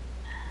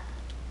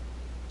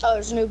 Oh,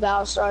 there's a new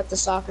battle star at the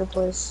soccer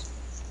place.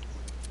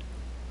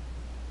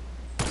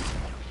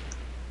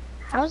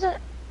 How's it?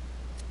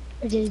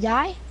 Did he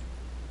die?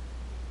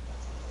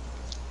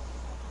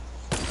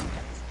 The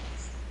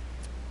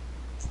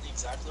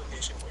exact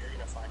location where you're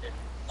gonna find it.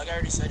 Like I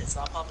already said, it's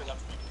not popping up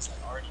for me because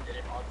I already did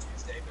it on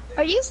Tuesday. But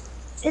Are you?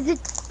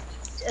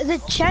 Is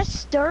it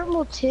chest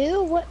thermal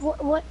too?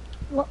 What?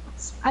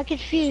 I'm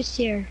confused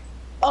here.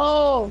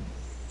 Oh!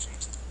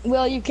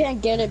 Well, you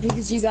can't get it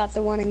because you got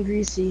the one in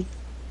Greasy.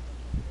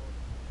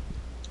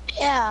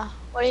 Yeah,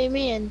 what do you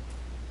mean,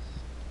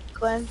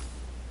 Gwen?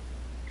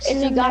 This If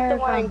is you got the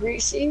one in America.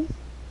 Greasy,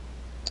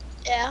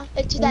 Yeah,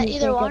 it's Then that you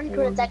either can't get one. the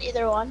Could one. it that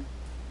either one?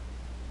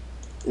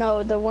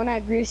 no, the one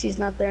at Greasy's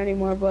not there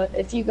anymore. But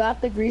if you got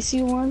the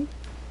Greasy one,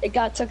 it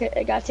got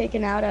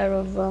taken out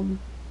of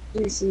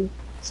Greasy,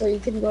 so you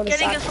can go to.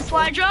 Getting a soccer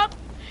supply store. drop.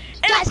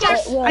 And Guys, of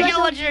course, guys, I you get a guys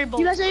legendary bolt.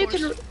 You guys know of you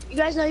course. can. You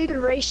guys know you can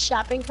race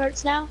shopping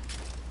carts now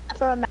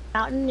from a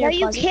mountain No, near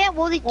you Pleasant? can't.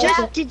 Well, they Yeah.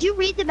 just, did you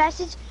read the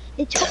message?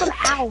 They took them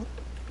out.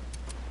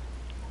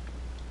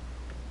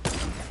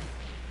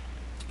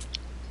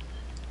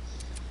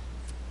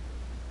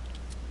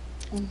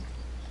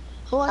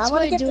 Who wants I'm to gonna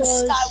play get the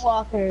duos?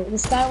 Skywalker. The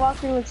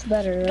Skywalker looks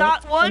better, right?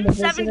 Got Than one, the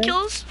 7 Visitor?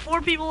 kills,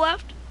 4 people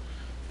left.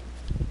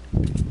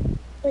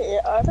 Wait,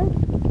 are there?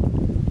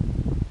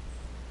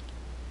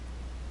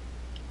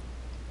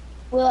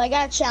 Well, I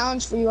got a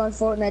challenge for you on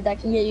Fortnite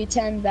that can get you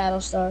 10 battle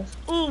stars.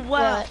 Ooh,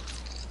 wow. What?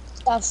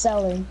 Stop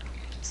selling.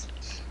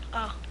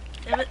 Oh,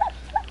 damn it.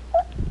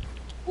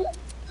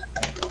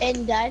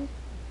 Aiden died.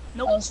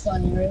 Nope. That was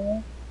funny,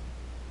 really.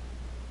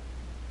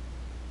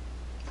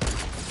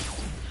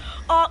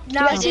 Oh,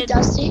 now I You guys see did.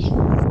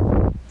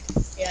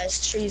 Dusty? Yeah,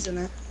 there's trees in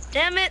it.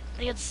 Damn it.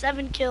 I got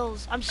 7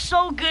 kills. I'm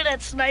so good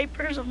at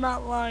snipers, I'm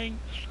not lying.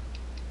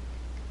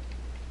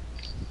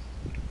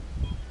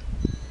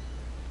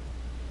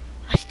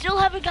 I still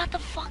haven't got the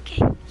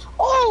fucking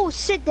Oh,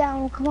 sit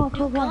down. Come on, new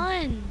come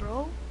on. gun,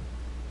 bro.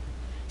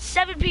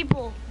 7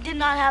 people did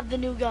not have the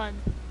new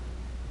gun.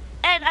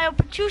 And I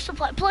opened 2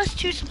 supply, plus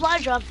 2 supply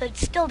drops that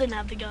still didn't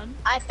have the gun.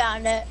 I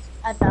found it.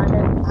 I found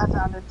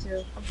it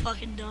too. I'm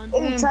fucking done.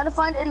 Try to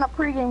find it in the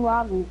pregame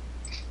lobby.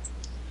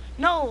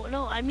 No,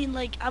 I mean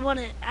like I want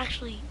to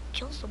actually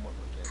kill someone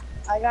with it.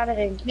 I got it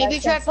in. Maybe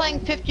that's try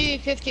definitely- playing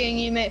 50-50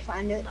 and you may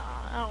find it. Nah,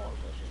 I don't want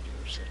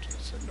to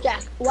do it.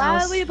 Jack,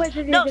 why would you play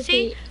 50-50 No,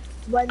 see,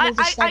 when there's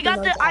a I sniper got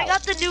mode I out?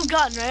 got the new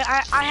gun, right?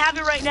 I have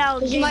it right now.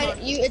 'Cause Game mode.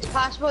 it's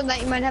possible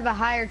that you might have a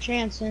higher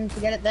chance and to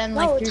get it then No,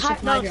 like it's through hard-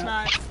 supply No, it's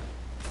drop. not.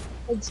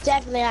 It's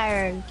definitely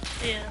iron.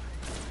 Yeah.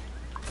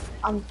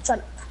 I'm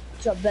trying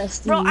to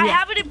best. Bro, I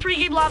have it in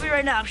pregame lobby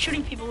right now. I'm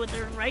shooting people with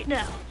it right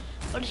now.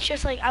 But it's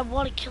just like, I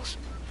want to kill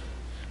someone.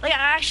 Like, I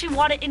actually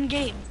want it in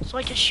game, so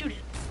I can shoot it.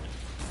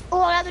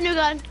 Oh, I got the new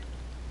gun.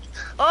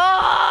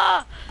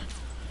 Oh!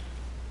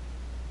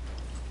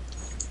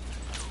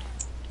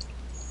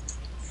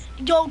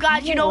 Yo,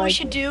 guys, you know what we like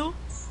should it. do?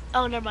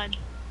 Oh, never mind.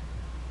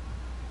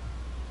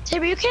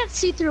 Tabor, you can't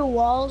see through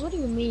walls. What do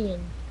you mean?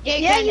 Yeah,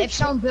 you Yeah, can you if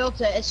someone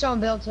built it. If someone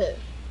built it.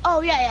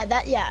 Oh yeah,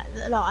 yeah.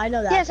 No, I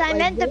know that. Yes, but, I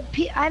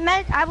like,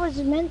 meant I was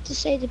meant to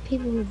say the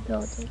people who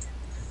built it.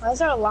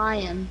 Where's our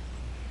lion?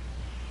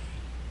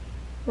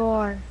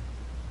 Or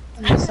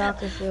In the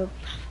soccer field.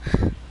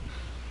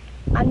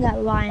 I'm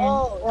that lion.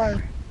 Oh.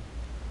 Or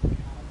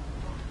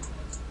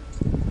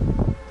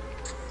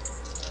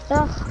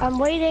ugh, I'm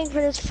waiting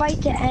for this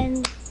fight to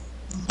end.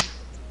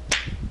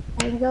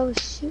 And go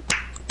shoot.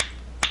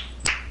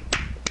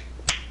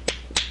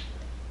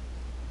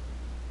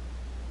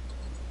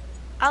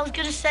 I was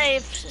gonna say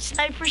if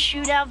Sniper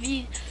Shootout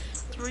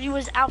V3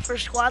 was out for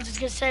squads, I was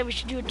gonna say we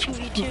should do a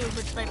 2v2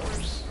 with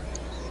snipers.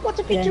 What's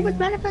a picture with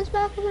benefits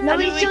back in there? No, I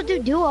mean, we still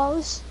do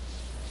duos.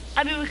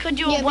 I mean, we could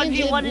do a Yeah,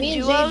 1v1 in me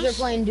and Zabes are duos.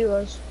 playing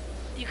duos.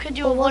 You could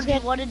do a Well, we'll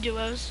 1v1 in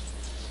duos.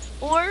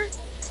 Or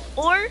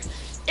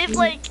if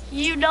like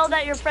you know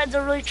that your friends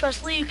are really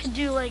trustworthy, you could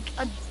do like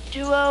a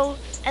duo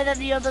and then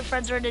the other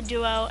friends are in a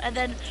duo and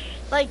then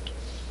like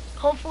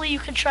hopefully you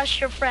can trust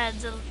your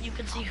friends and you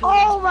can see who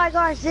Oh wins. my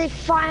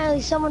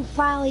gosh, someone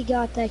finally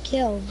got that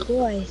kill.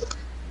 Boy.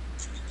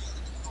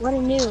 What a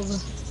noob.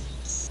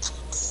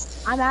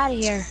 I'm out of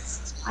here.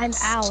 I'm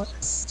out.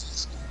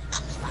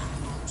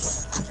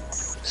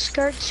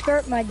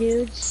 Skirt, my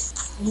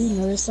dudes. You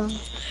know this song?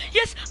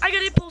 Yes, I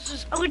got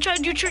impulses. I'm gonna try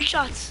and do trick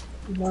shots.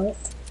 You know it?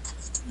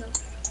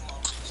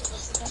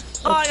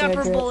 Oh, I got Okay,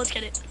 purple. good. Let's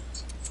get it.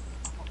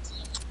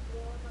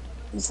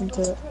 Listen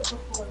to it.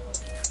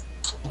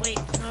 Wait,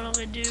 what am I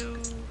gonna do?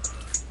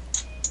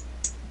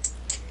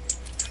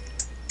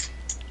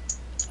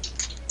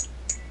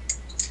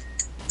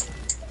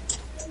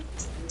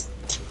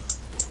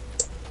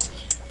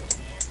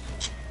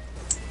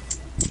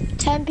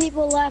 Ten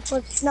people left.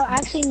 No,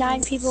 actually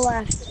 9 people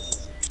left.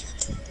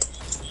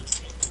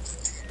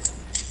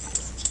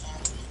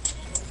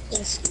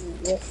 Yes,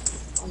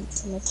 if I'm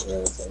gonna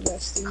throw the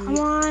rest of Come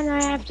on,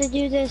 I have to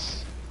do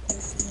this.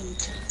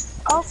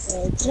 Oh,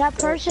 that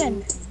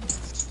person.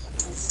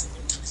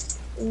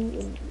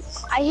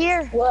 I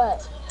hear.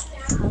 What?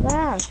 Come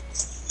on.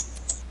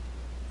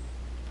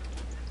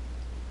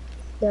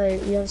 Yeah,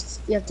 you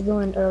have to go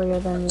in earlier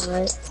than me,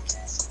 right?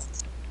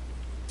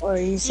 Or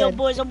you Yo, said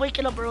boys, I'm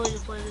waking up early to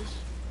play this.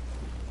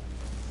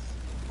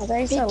 I thought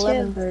you said too.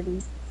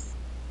 11:30.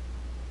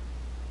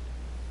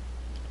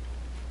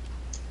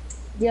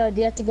 Yo, do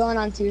you have to go in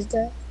on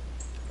Tuesday?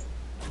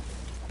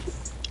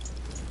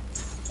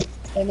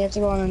 And you have to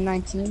go on the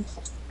 19th.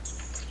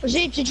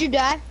 Zabes, did you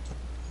die?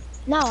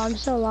 No, I'm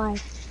still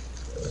alive.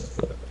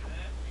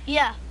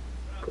 Yeah.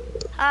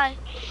 Hi.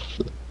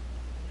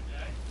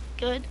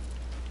 Good.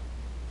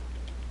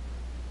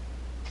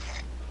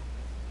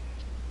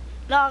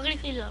 No, I'm gonna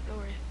clean it up. Don't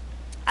worry.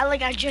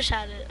 I just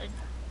had it. I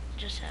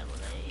just had what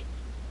I ate.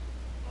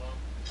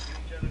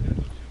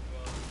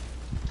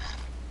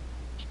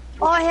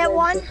 Oh, I hit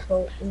one.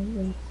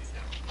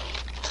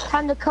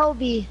 Time to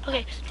Kobe.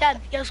 Okay, Dad,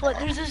 guess what?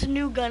 There's this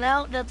new gun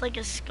out that's like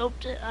a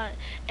scoped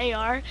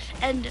AR,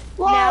 and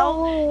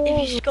now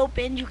if you scope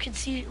in, you can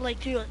see like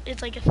through.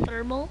 It's like a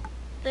thermal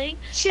thing.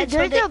 Shit, And so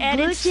there's they a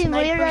added blue team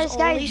leader. snipers This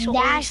guy's only, so only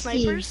nasty.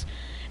 snipers.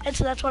 And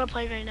so that's what I'm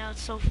playing right now.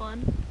 It's so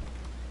fun.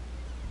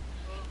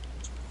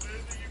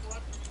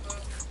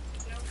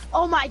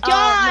 Oh my No,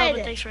 god!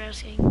 but thanks for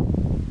asking.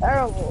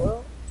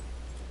 Terrible.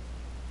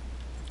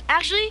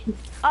 Actually,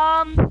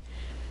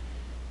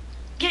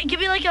 give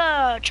me like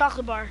a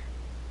chocolate bar.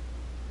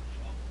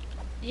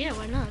 Yeah,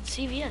 why not?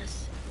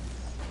 CVS.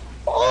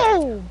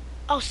 Oh,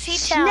 Oh,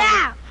 C-Town.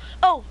 snap!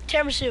 Oh,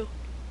 tiramisu.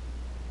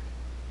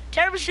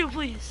 Tiramisu,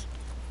 please.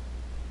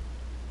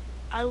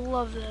 I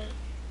love that.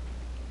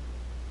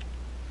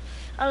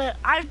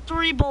 I have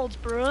 3 bolts,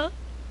 bruh.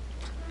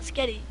 Let's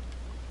get it.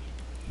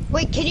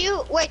 Wait,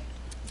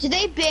 did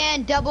they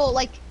ban double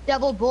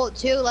bullet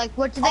too? Like,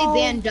 what did they Oh.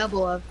 ban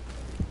double of?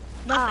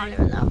 Nothing. I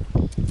don't know.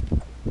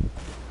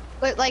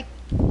 But like,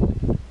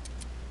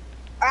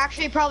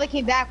 actually, it probably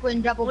came back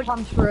when double What-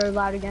 pumps were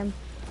allowed again.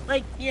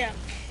 Like, yeah.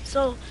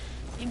 So,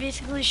 you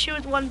basically shoot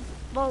with 1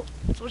 bolt,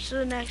 switch to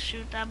the next,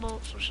 shoot that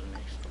bolt, switch to the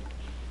next.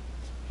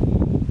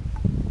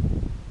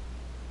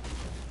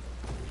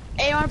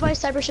 Hey, you wanna play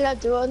Cyber Shootout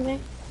Duo with me?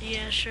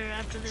 Yeah, sure,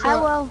 after this. I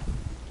will.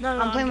 No,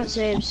 I'm playing with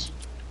Zabes.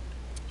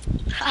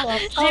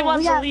 She wants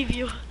we to got- leave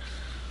you.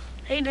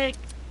 Hey, Nick.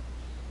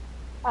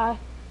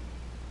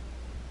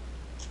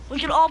 We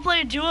can all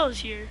play duos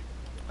here.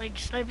 Like,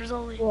 snipers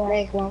only.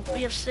 Nick, won't.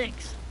 We have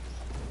 6.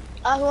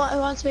 Who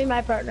wants to be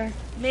my partner?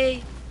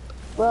 Me.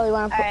 Well, you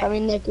want to play? Alright. I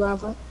mean, Nick, you want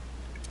to play?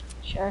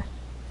 Sure.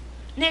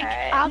 Nick,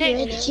 Alright.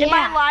 Nick, do it, in my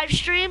yeah. live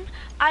stream,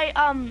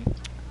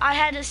 I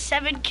had a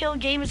 7-kill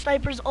game of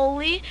snipers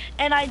only,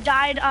 and I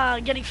died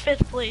getting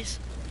 5th place.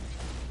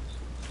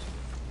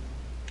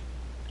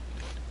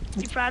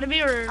 You proud of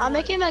me or? I'm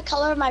making the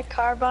color of my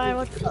carbine.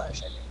 What color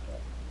is it?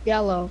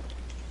 Yellow.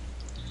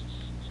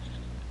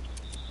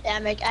 Yeah,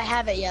 I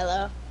have it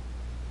yellow.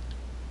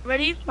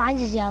 Ready?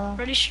 Mine's is yellow.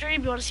 Ready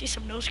stream? You want to see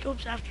some no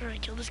scopes after I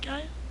kill this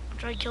guy?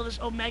 After I kill this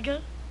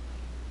Omega?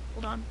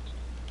 Hold on.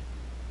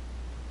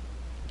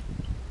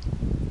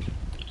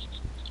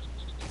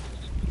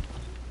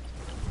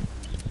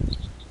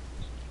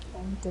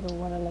 I didn't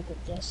want to look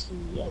at Jesse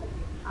yet.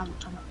 I'm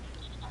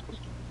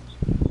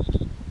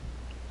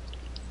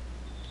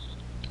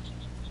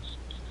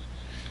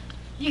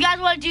You guys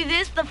want to do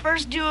this? The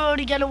first duo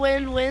to get a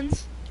win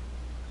wins.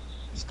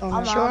 just going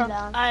I'm to down.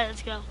 All right,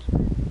 let's go.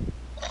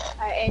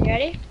 Alright, and you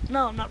ready?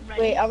 No, I'm not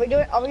ready. Wait, are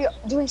we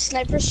doing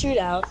sniper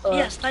shootout? Or?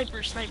 Yeah, sniper.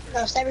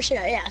 No, sniper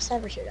shootout. Yeah,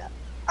 sniper shootout.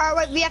 All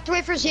right, wait, we have to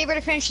wait for Xavier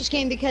to finish this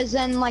game because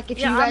then, like, if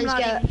Yeah, you I'm guys not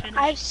get, even finished.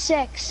 I have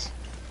 6.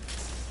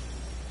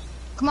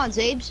 come on,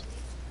 Zabes.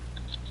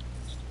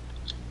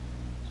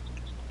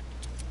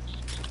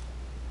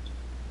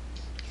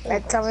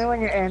 Like, tell me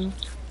when you're in.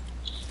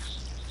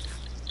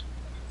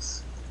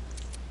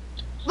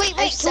 Wait,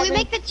 can we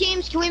make the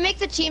teams? Can we make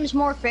the teams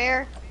more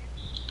fair?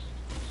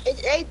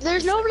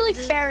 There's no really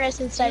fairness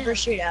in sniper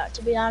shootout,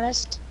 to be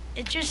honest.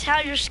 It's just how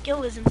your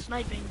skill is in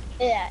sniping.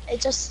 Yeah,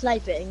 it's just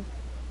sniping.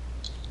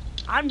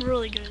 I'm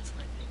really good at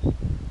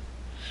sniping.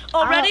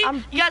 Oh, ready?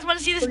 I'm You guys want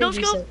to see this pretty no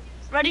scope? decent.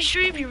 Ready,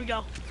 stream? Here we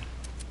go.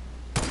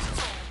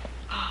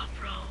 Oh,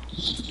 bro.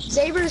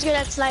 Saber's good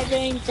at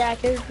sniping.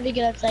 Jack is pretty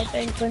good at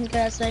sniping. Quinn's good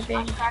at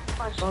sniping. How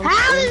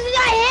did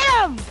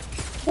I hit him?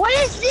 What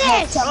is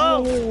this?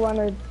 Tell me when you want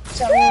to.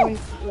 Tell me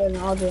when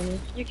I'll join you.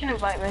 You can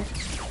invite me.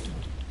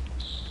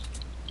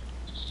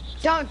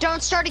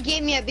 Don't start a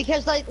game yet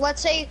because, like,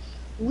 let's say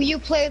you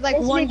played like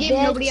This one is game,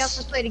 bitch. nobody else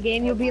has played a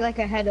game, you'll be like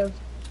ahead of.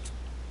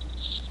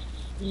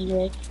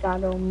 Nick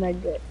got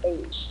Omega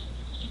 8.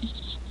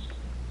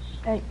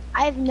 I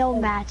have no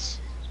match.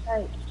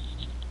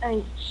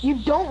 Hey, you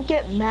don't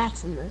get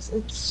mats in this.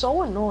 It's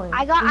so annoying.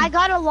 I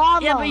got a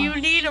llama. Yeah, but you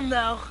need them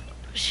though.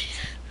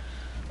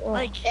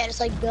 Like, Yeah, just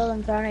like build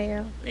in front of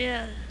you.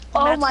 yeah.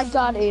 Oh That's my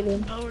god, Aiden.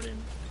 important.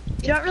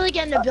 You don't really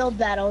get into build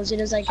battles. You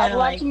just like I kind was of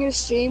like. watching your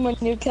stream when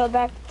you killed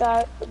that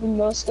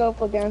no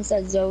scope against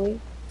that Zoe.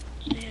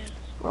 Yeah.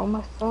 Bro,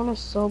 my phone is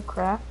so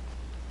cracked.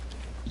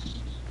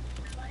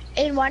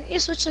 And why don't you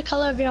switch the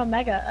color of your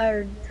Omega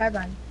or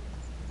carbine?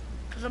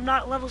 Because I'm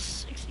not level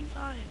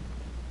 65.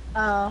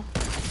 Oh.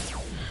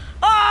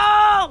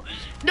 Oh!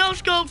 No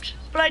scoped,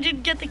 but I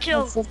didn't get the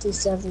kill.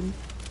 57.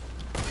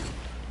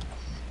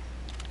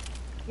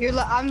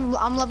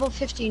 I'm level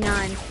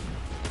 59.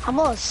 I'm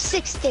on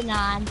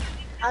 69.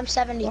 I'm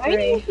 73. Why are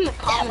you even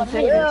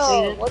commentating,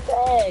 Yo, Aiden? what the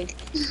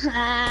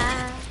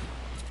heck?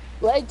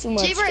 Way too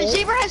much.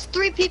 Xavier has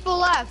 3 people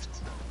left.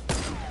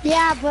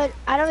 Yeah, but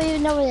I don't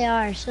even know where they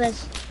are. So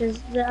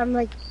I'm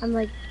like,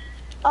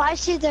 oh, I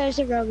see there's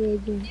a rogue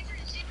agent.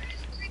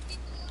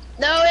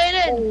 No,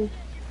 Aiden.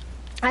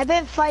 I've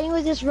been fighting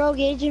with this rogue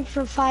agent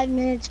for 5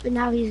 minutes, but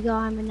now he's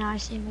gone, but now I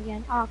see him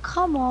again. Oh,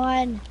 come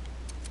on.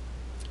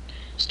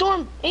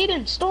 Storm!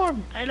 Aiden,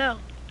 Storm! I know.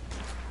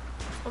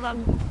 Hold on.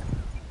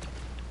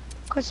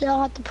 Of course, they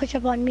all have to push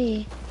up on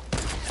me.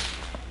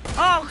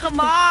 Oh, come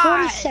on!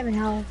 47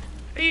 health.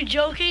 Are you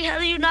joking? How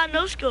do you not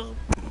no scope?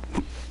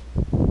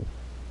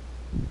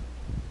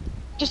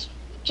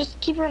 Just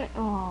keep running.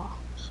 Oh.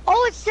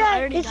 Oh, it's I that.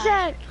 already It's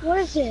died. that. What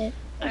is it?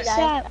 It's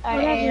that.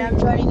 Alright, Whatever. I'm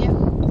joining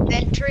you.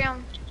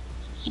 Ventrium.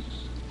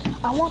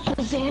 I want the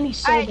Zanny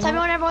so Alright, tell me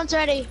bad. when everyone's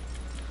ready.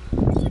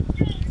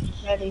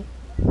 Ready.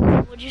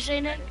 What'd you say,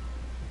 Nick?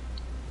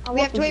 We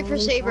have to wait for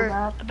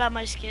Saber. About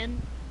my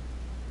skin?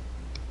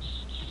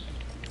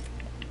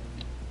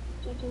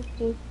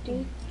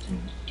 Okay.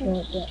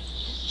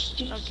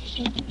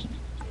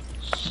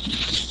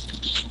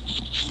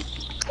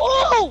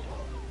 Oh!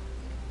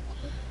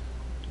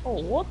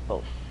 Oh, what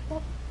the?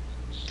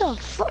 The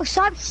fuck?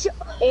 Stop.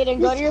 Aiden,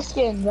 go to your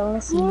skins. I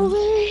want to see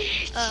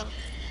you. Oh.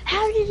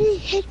 How did he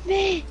hit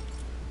me?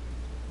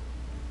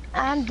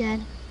 I'm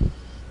dead.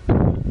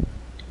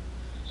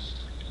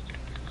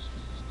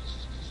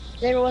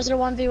 There wasn't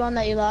a 1v1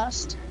 that you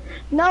lost.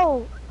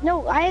 No,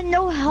 I had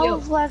no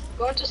health left.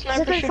 Go to I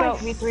Sniper was Shootout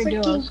V3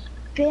 freaking duos.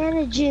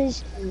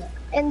 bandages,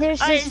 and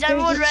there's Alright, this, is there's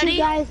everyone the two ready?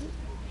 guys.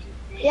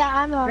 Yeah,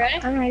 I'm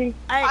Ready? I'm ready.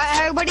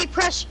 Everybody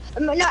press.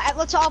 No,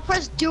 let's all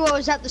press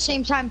duos at the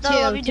same time too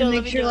No, let me do to it, make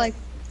let me sure do it. like.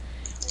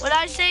 When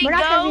I say We're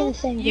not gonna be go, the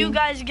same you team.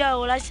 guys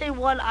go. When I say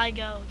one, I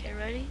go. Okay,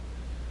 ready?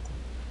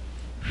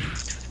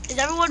 Is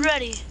everyone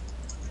ready?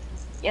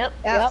 Yep.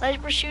 Yeah.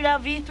 Sniper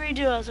shootout V3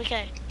 duos.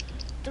 Okay.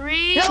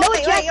 3. No,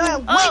 wait,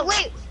 Oh.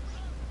 wait.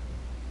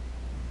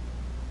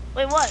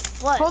 Wait, what?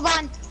 What? Hold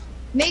on.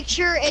 Make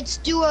sure it's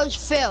duos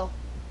fill.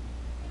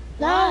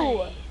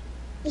 No.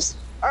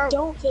 Or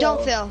Don't fill.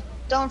 Don't fill.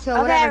 Don't fill.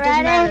 Okay, Whatever.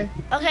 Doesn't ready?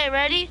 matter. Okay,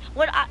 ready?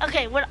 When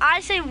I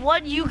say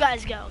one, you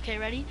guys go. Okay,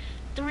 ready?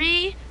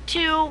 3,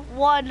 2,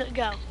 1,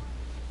 go.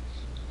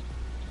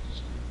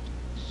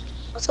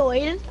 Let's go,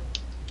 Aiden.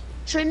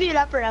 Should we meet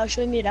up or now?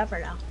 Should we meet up or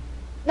now?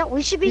 No,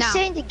 we should be No.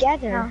 staying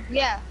together.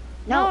 Yeah.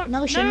 No,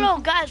 no,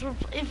 guys.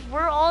 If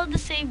we're all in the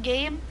same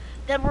game,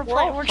 then we're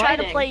all trying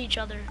to fighting. play each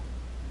other.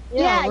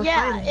 Yeah, we're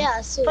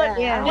fighting. so But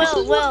Yeah.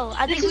 Will,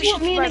 I think This we is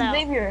should what me spread and out.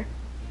 Xavier.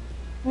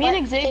 Me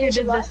and What? Xavier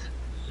did What? this.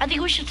 I think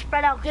we should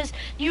spread out because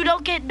you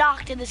don't get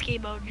knocked in this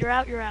game mode. You're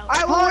out. You're out. All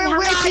right, well, Hold on, how where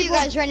many are you people-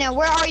 guys right now?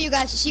 Where are you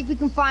guys to see if we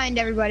can find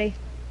everybody?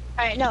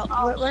 Alright, no,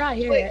 we're not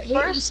here Wait,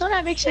 yet. We still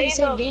not make sure the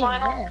say same game.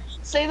 Yeah.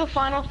 say the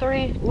final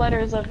 3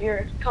 letters of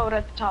your code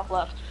at the top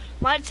left.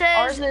 Mine Ours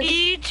says is-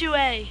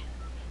 E2A.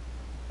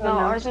 No,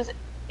 ours is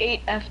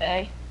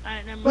 8FA. All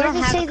right, never Where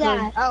mind. does it say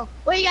that? Oh,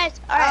 Wait, guys.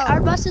 Alright, Oh.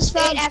 our bus is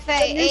from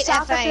 8FA, the new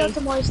soccer 8FA. field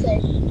to Moy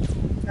State.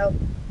 Nope.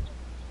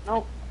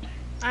 All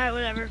right,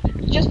 whatever.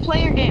 Just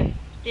play your game.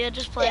 Yeah,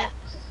 just play Yeah. it.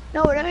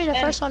 No, we're gonna be the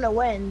first one to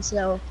win,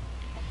 so.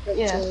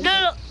 Yeah.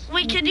 No.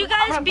 Wait, can you I'm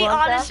guys gonna be blow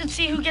honest that. and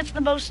see who gets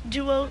the most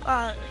duo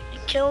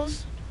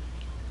kills?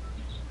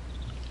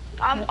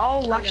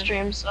 I'll live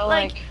stream, so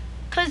Like- like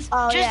Cause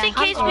Oh, just yeah, in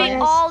case I'm we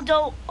honest. all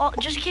don't,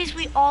 just in case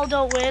we all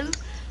don't win,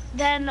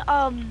 then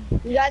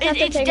You guys have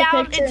to it's take a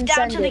down. picture It's and down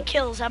send to the it.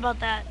 kills. How about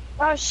that?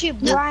 Oh shoot,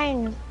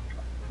 Brian.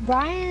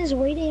 Brian is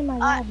waiting in my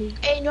lobby.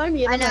 Hey, you want to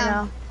mute I him or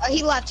know. no?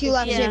 He left. He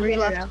left. Yeah. Xavier, he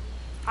left.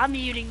 I'm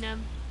muting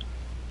them.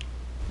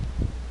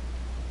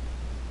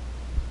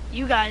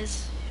 You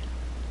guys.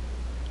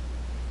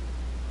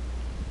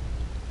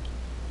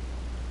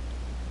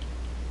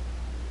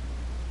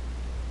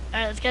 All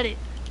right, let's get it.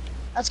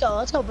 Let's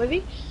go,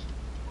 baby.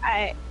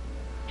 Alright,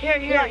 Here,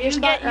 Yeah, your you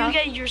spot get now. you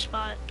get your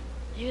spot.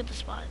 You get the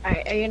spot.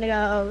 alright, are you gonna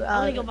go,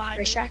 I'm gonna go behind you.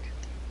 racetrack?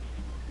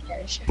 Yeah,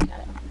 racetrack, got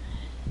it.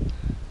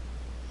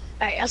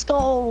 Alright, let's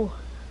go.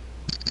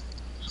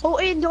 Oh,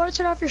 Aiden, do you want to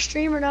turn off your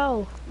stream or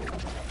no?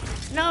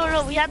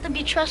 No, we have to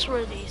be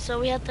trustworthy, so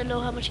we have to know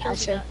how much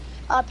kills we Gotcha.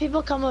 got.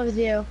 People come with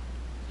you.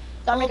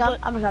 I'm Oh, coming, but-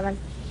 I'm coming.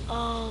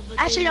 Oh, but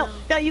Actually, they no, know.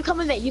 no, you come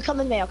with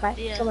me, okay?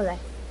 Yeah. Come with me.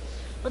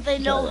 But they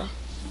know,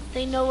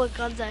 they know what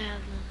guns I have.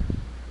 Then.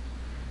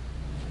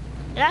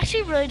 It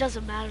actually really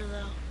doesn't matter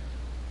though.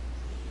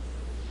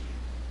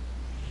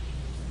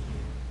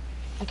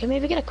 I can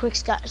maybe get a quick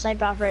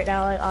snipe off right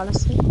now, like,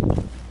 honestly.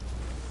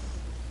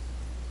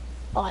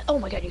 Oh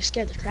my god, you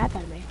scared the crap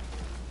out of me.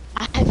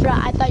 I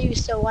forgot, I thought you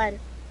still won.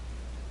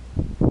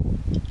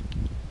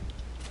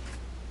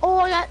 Oh,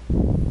 I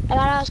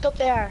got a scope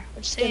there.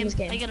 Which is in this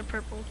game. I get a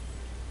purple.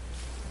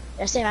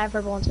 Yeah, same, I have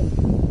purple one too.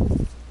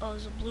 Oh,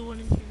 there's a blue one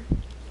in here.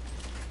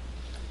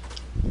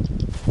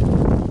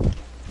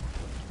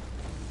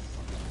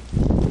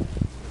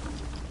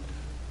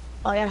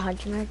 Oh, I got a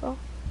hunting rifle.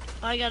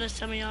 Oh, I got a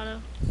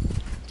semi-auto.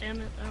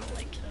 Damn it, I don't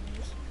like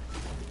semis.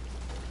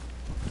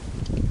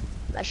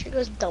 That shit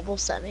goes double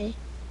semi.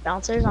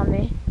 Bouncers on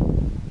me. Do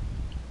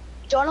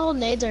you want to hold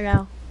nades or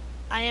no?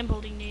 I am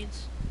holding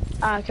nades.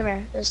 Come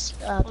here. There's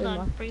Hold three on,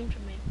 more. bring them to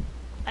me.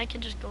 I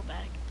can just go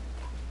back.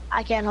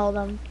 I can't hold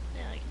them.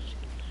 Yeah, I can just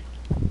go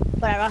back.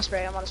 But I'm gonna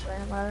spray.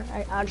 Whatever.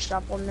 I'll just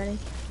drop one mini.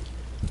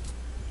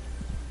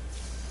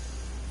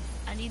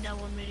 I need that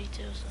one midi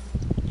too, so.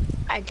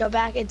 Alright, go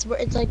back. It's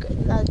like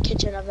in the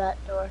kitchen of that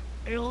door.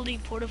 Are you holding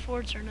porta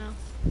forts or no?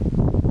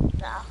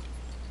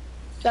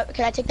 No.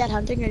 Can I take that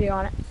hunting or do you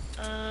want it?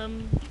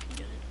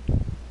 Get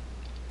it.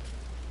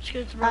 Just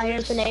gonna throw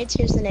Here's the this. nades.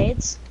 Here's the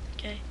nades.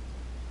 Okay.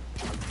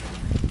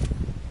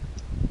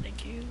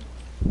 Thank you.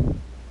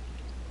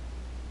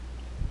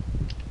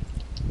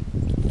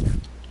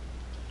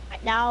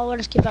 Right, now we'll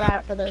just keep an eye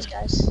out for those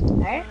guys.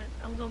 Alright? Alright,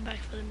 I'm going back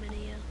for the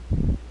mini,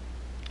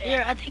 yeah.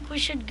 Here, I think we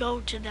should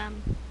go to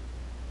them. You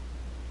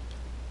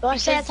want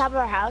to stay on Because- top of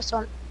our house?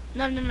 No.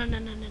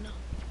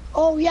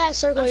 Oh yeah,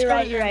 circle. Let's You're go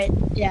right. to You're them.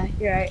 right. Yeah,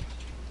 you're right.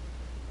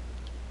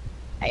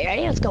 Alright, you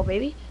ready? Let's go,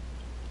 baby.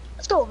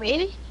 Let's go,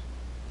 baby.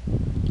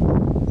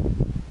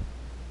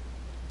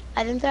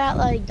 I think they're at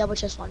like double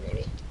chest one,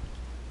 maybe.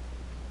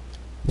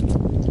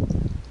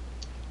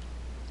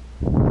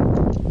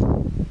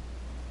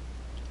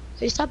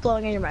 So you stop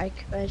blowing in your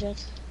mic, by any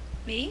chance?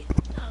 Me?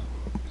 Oh,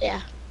 Yeah.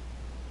 is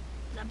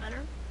that better?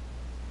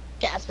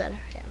 Yeah, that's better.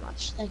 Yeah,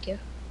 much. Thank you.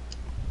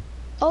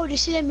 Oh, do you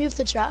see they moved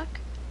the truck?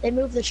 They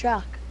moved the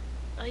truck.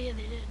 Oh yeah,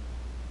 they did.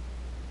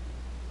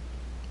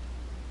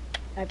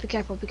 Alright, be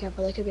careful, be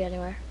careful. They could be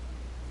anywhere.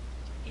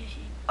 Yeah,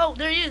 oh,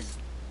 there he is.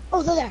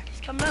 Oh, they're there.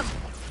 He's coming up.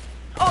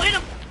 Oh, hit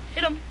him.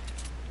 Hit him.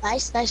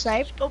 Nice, nice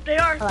snipe. Oh, they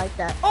are. I like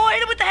that. Oh, I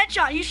hit him with the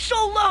headshot. He's so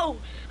low.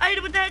 I hit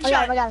him with the I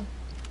got him, I headshot. got him.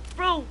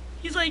 Bro,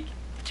 he's like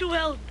 2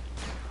 health.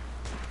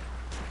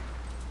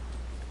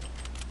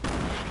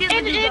 He has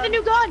And the they new have a gun.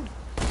 new gun.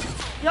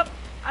 Yep,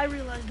 I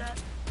realized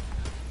that.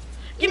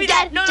 Give me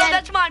Dead, that. No, dead.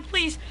 that's mine.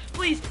 Please,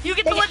 please. You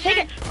get the Take it, take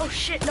legendary. Oh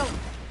shit, no.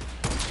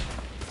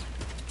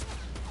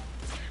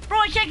 Bro,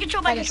 I can't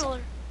control my I guess-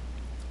 controller.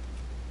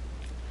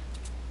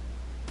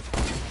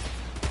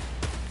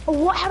 Oh,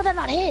 what? How did that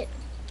not hit?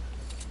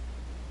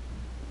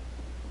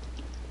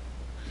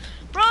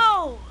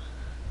 Bro.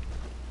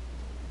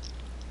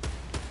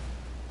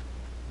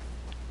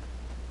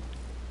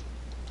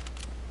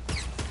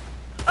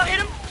 Oh, hit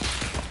him.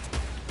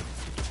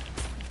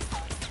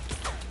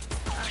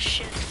 Oh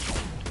shit.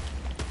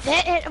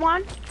 Hit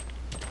one.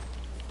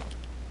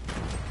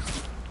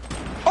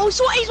 Oh,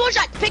 he's one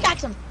shot.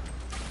 Pickaxe him.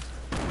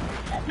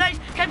 Nice.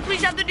 Can I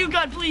please have the new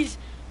gun, please?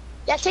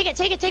 Yeah, take it,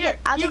 take it, take it.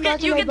 I'll You take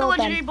get the bolt then.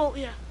 legendary bolt,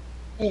 yeah.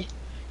 Yeah.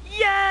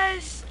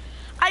 Yes!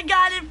 I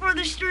got it for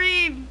the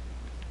stream.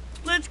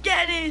 Let's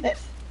get it.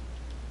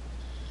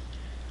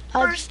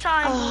 Uh, First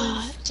time,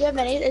 boys. Do you have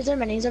minis? Is there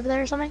minis over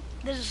there or something?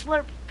 There's a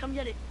slurp. Come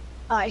get it.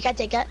 Oh, you can't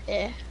take it?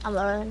 Yeah, I'm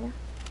lower than you.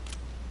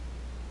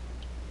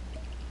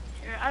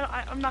 Here,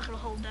 I'm not gonna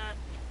hold that,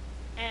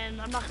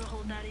 and I'm not gonna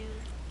hold that either.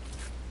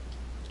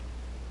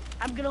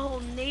 I'm gonna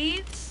hold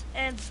nades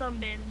and some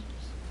bandages.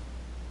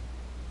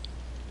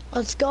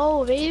 Let's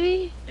go,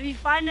 baby. If you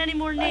find any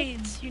more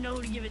nades, you know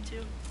who to give it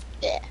to.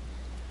 Yeah.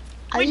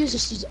 I Wait,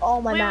 just use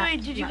all my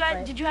mats.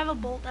 Wait, did you have a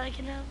bolt that I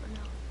can have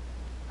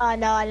or no?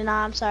 No, I did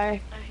not. I'm sorry.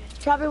 Okay,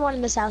 There's probably one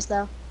in this house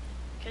though.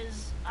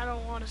 because I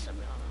don't want to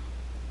semi-auto.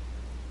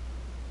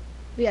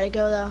 We gotta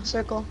go though.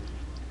 Circle.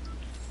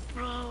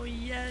 Bro,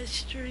 yes,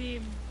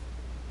 stream.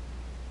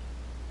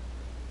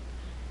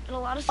 And a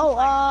lot of Oh,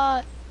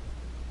 supply.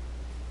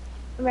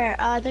 come here.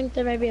 I think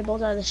there may be a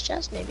bolt out of this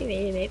chest.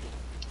 Maybe.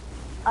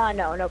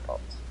 No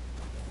bolt.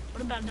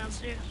 What about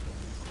downstairs?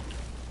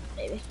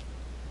 Maybe.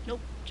 Nope,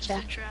 just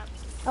Check. a trap.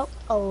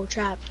 Oh,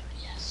 trap.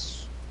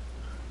 Yes.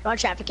 You want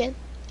to trap again?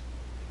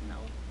 No.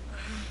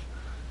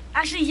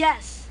 Actually,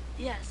 yes.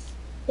 Yes.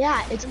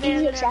 Yeah, it's Man,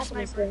 easy to they trap have in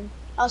this sniper. thing.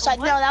 Oh, sorry.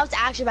 what? No, that was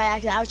actually by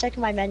accident. I was checking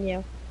my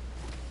menu.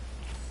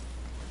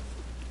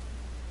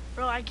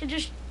 Bro, I can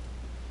just...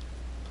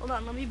 Hold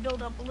on, let me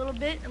build up a little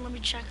bit and let me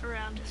check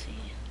around to see.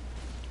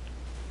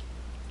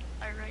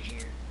 Alright, right here.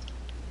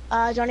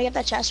 Do you want to get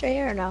that chest right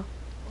here or no?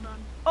 Hold on.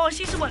 Oh, I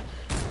see someone.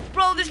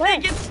 Bro, this Where?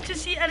 thing gets to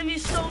see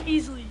enemies so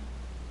easily.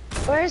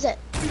 Where is it?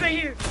 He's right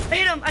here. I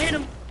hit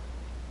him.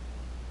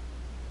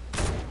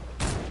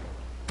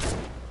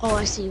 Oh,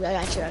 I see you. I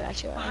got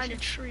you. Behind a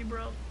tree,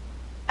 bro.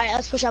 Alright,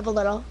 let's push up a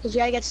little, because we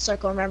gotta get to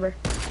circle, remember.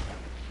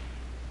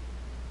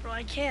 Bro,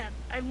 I can't.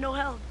 I have no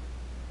health.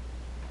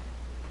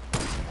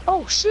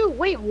 Oh, shoot,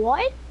 wait,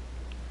 what?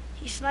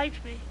 He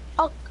sniped me.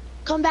 Oh,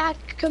 come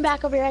back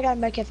over here, I got a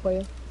medkit for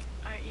you.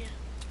 Alright, yeah.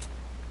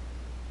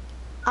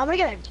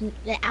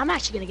 I'm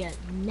actually gonna get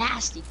a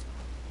nasty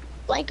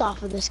blank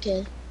off of this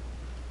kid.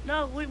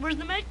 No, wait, where's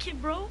the med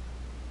kit, bro?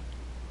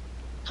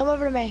 Come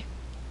over to me.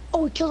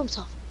 Oh, he killed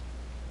himself.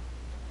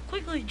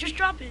 Quickly, just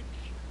drop it.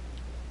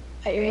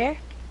 Alright, you're here?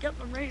 Yep,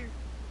 I'm right here.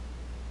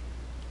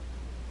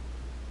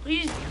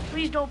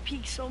 Please don't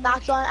peek so much.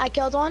 Knocked one, I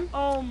killed one.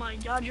 Oh my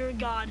god, you're a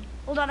god.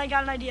 Hold on, I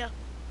got an idea.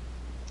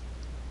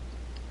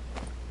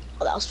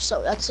 Oh, that's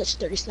such a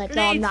dirty snipe.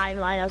 No, I'm Grenades. not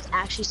even lying, that was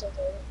actually so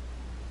dirty.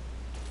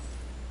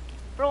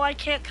 Bro, I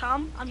can't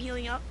come. I'm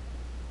healing up.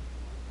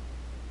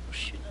 Oh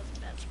shoot, that's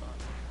a bad spot.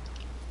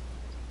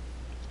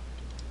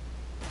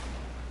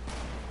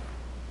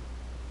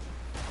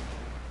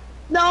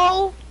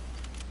 No!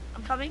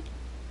 I'm coming.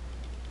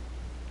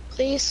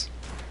 Please.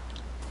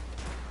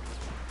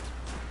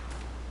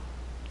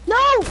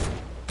 No!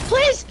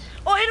 Please!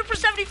 Oh, hit him for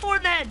 74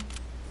 in the head.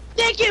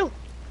 Thank you!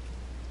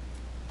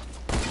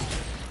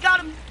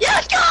 Got him. Yeah,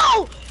 let's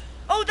go!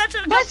 Oh, that's a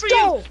gun Let's for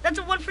go. you. That's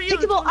a one for you.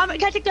 Take the ball. Can I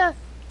take the...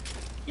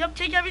 Yep,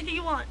 take everything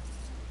you want.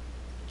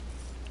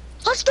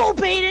 Let's go,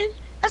 Baden!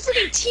 That's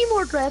like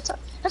teamwork, man.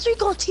 That's what you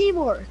call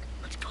teamwork.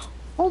 Let's go.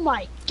 Oh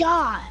my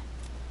god.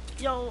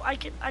 Yo, I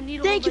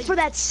need a Thank you for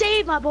that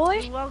save, my boy.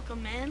 You're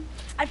welcome, man.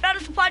 I found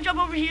a supply drop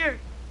over here,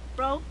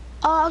 bro.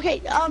 Okay,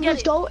 Get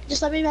let's it. go.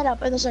 Just let me met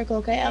up in the circle,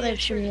 okay? Yeah, I'm at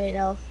sure. 28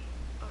 health.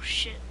 Oh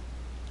shit.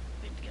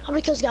 Wait, go. How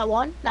many kills you got?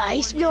 One?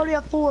 Nice. One, We yeah. already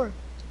have 4.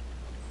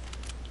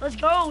 Let's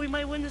go. We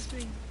might win this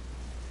thing.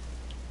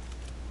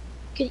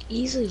 We can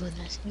easily win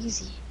this.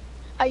 Easy.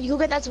 Alright, you go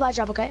get that supply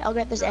drop, okay? I'll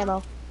get this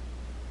ammo.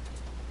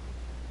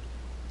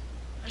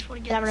 I just want to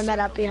And get. I'm gonna this met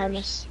up circle behind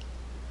first. this.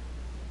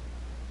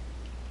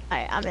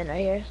 Alright, I'm in right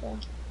here, so.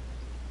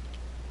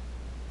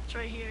 It's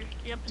right here.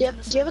 Yep. Do you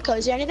it's in the have a circle.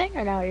 cozy or anything?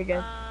 Or no, you're good?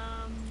 No.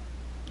 I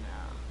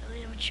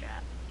only have a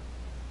trap.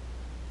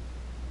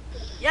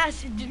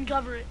 Yes, it didn't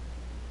cover it.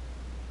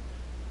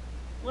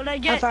 What did I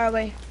How get? far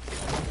away?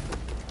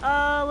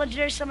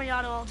 Legendary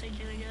semi-auto. I'll take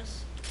it, I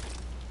guess.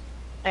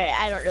 Alright,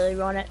 I don't really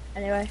want it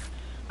anyway.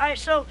 Alright,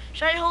 so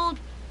should I hold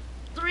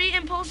 3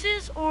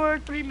 impulses or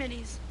 3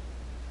 minis?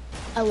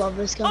 I love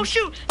this gun. Oh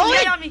shoot! Oh,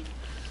 He's wait! on me.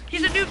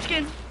 He's a noob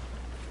skin.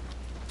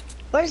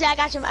 Where's he? I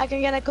got you. I can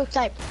get a quick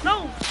type.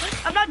 No,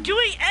 I'm not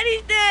doing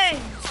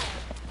anything.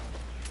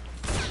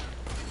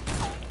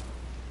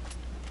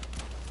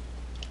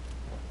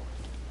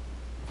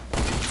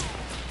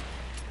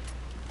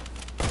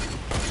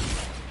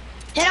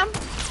 Hit him.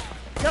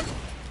 Yep.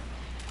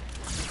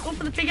 Go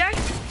for the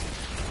pickaxe.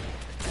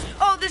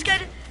 Oh, this guy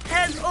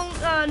has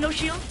no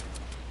shield.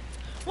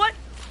 What?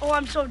 Oh,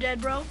 I'm so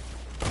dead, bro.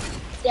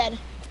 Dead.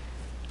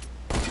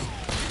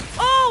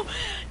 Oh,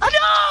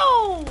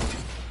 no!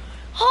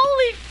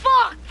 Holy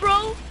fuck,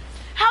 bro.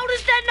 How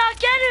does that not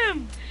get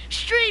him?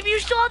 Stream, you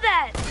saw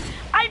that.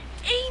 I'm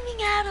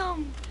aiming at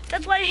him.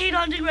 That's why I hate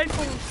hunting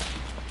rifles.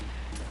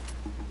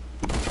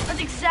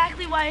 That's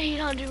exactly why I hate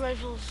hunting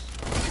rifles.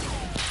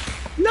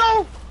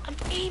 No! I'm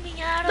aiming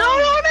at him. No,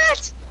 no,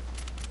 Matt!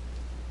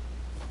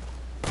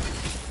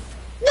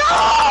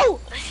 No!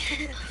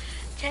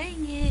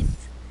 Dang it.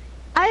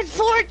 I had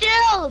 4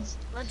 kills!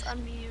 Let's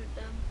unmute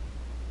them.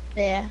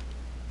 Yeah.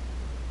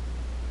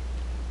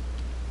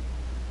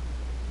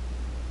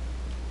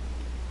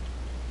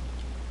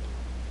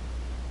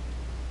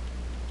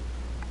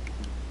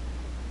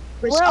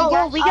 We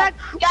got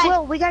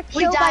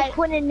killed by died.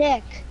 Quinn and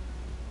Nick.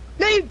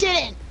 No, you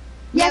didn't.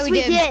 Yes, we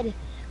we did. did.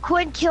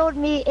 Quinn killed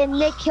me and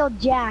Nick killed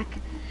Jack.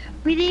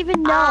 We didn't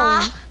even know.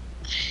 Ah.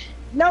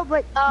 No,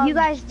 but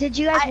did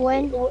you guys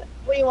win?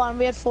 We won.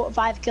 We had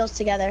 5 kills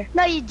together.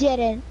 No, you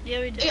didn't.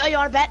 Yeah, we did. You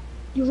want to bet?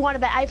 You want to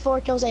bet? I had 4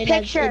 kills.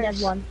 Aiden had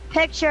 1.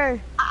 Picture.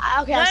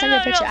 Okay, I'll send you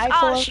a picture. I had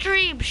 4.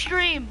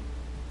 Stream.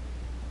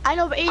 I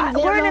know, but Aiden,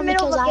 they we're don't in know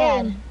the how middle many of kills a I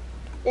had. game.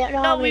 They don't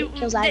know how many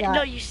kills I got.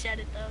 No, you said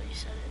it though. You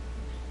said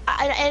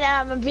it. And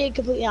I'm being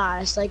completely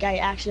honest. Like, I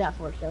actually got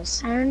 4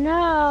 kills. I don't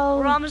know.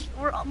 We're honest.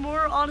 We're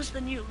more honest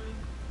than you, Luke.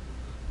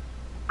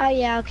 Oh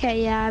yeah,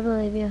 okay, yeah, I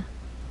believe you.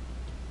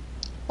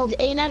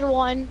 Aiden had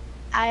 1.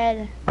 I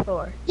had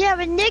 4. Yeah,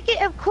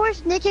 but of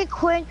course, Nick and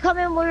Quinn come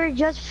in. We were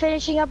just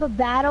finishing up a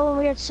battle, and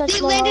we had such.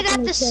 They low landed health at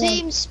and the we killed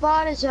same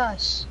spot as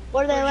us.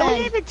 Where did they them. We land?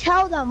 didn't even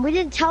tell them. We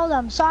didn't tell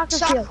them. Soccer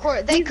Soccer field.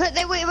 court.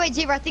 Wait,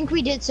 Zebra. I think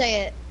we did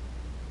say it.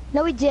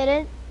 No, we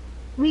didn't.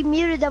 We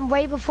muted them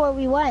way before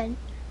we went.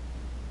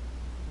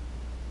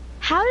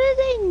 How did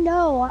they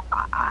know?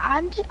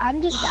 I'm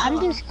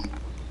just.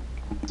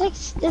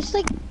 It's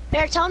like.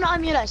 Here, tell them to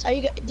unmute us.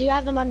 Do you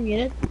have them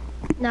unmuted?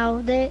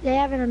 No, they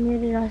haven't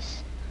unmuted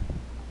us.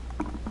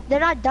 They're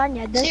not done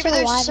yet. They're Zebra,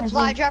 still there's a alive. I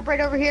supply think. drop right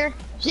over here.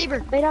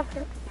 Zebra. Wait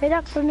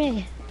up for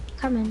me.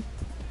 Coming.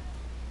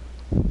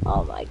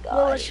 Oh my god.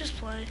 Well, let's just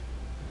play.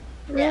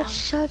 We have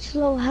such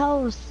low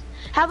health.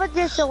 How about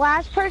this? The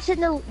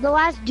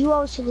last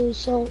duo to lose.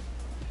 So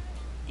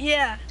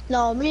Yeah.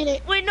 No, me and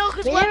it. Wait, no,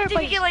 because Me one and did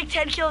everybody- get like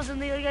 10 kills and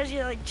the other guys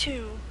get like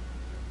 2.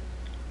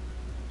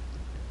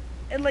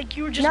 And like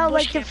you were just no, bush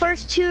like the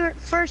camping.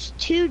 first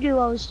two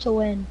duos to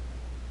win.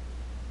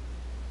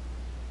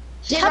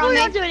 How about we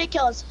don't do any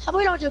kills? How about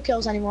we don't do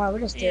kills anymore? We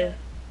just do. Yeah.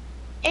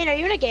 Aiden, are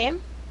you in a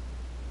game?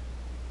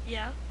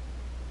 Yeah.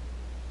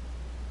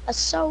 That's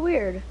so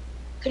weird.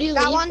 Could you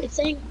Got leave? one? It's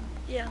saying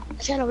Yeah.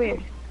 it's kind of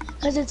weird.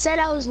 Because it said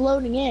I was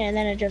loading in and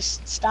then it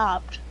just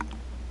stopped.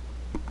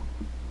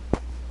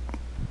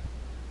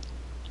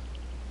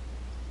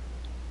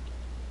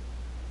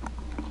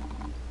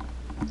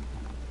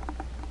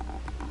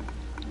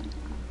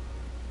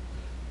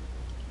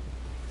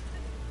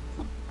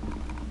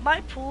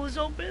 My pool is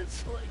open,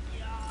 so like,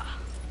 yeah.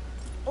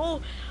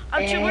 Oh,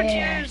 I'm 2 more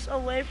tiers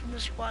away from the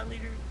squad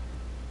leader.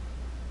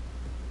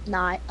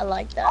 Nah, I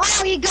like that.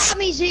 Oh, you got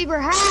me,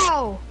 Zebra.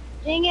 How?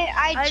 Dang it!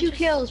 I had 2 just-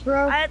 kills,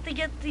 bro. I have to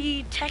get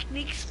the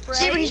technique spray,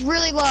 Zebra, he's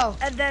really low.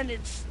 and then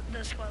it's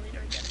the squad leader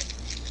again.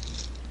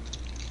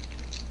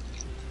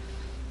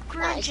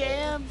 Crew Nice.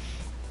 jam.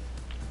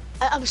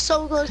 I'm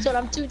so close to it.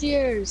 I'm 2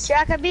 tiers.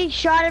 Jack, I'm being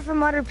shot at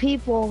from other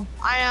people.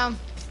 I am.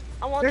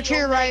 I want You're the to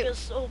your right. Omega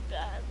so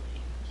badly.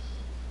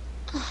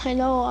 I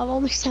know. I'm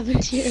only 7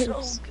 tiers.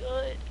 So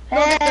good. Go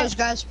get those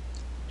guys.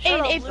 Shut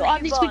up, If Lou, on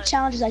you these bought week it.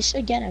 challenges, I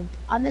should get him.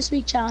 On this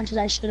week challenges,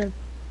 I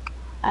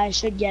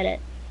should get it.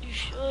 You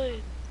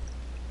should.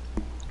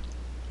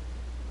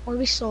 I'll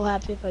be so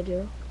happy if I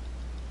do.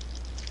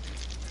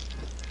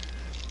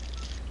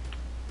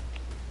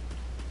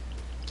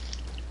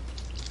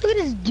 Look at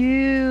this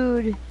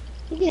dude.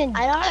 He getting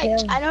I know how killed.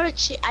 to, I know how to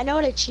cheat. I know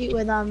how to cheat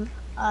with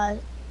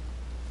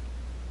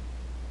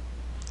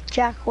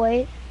Jack,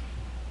 wait.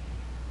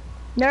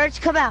 Nerds,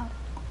 come out.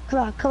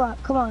 Come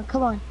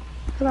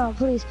on,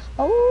 please.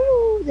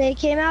 Oh, they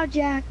came out,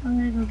 Jack. I'm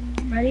gonna go get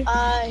them. Ready?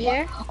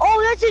 here.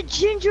 Oh, that's a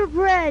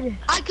gingerbread.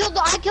 I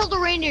killed the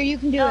reindeer. You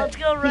can do No, it. let's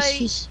go right.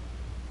 He's-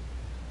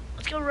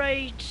 Let's go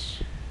right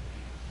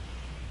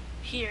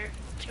here.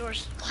 It's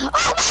yours. Oh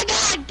my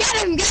God! Get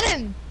him! Get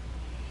him!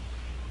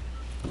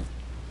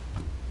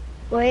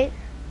 Wait.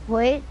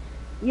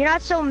 You're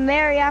not so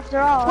merry after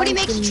all. When he are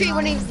makes a you? tree,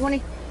 when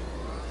he.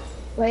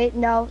 Wait,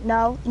 no.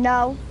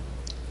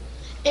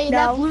 Hey, No.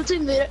 that blue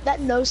team leader, that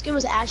no skin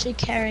was actually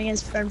carrying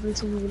his friend blue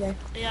team leader.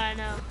 Yeah, I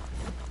know.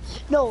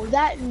 No,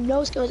 that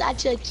no skin was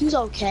actually like he was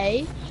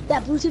okay.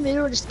 That blue team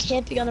leader was just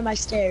camping under my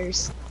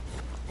stairs.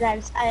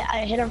 And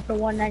I hit him for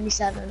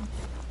 197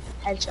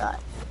 headshot.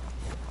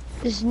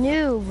 This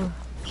noob.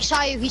 He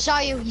saw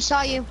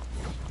you.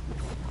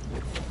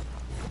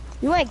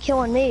 You ain't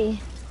killing me.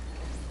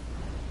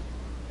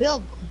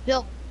 Build.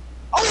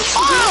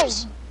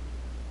 Oh!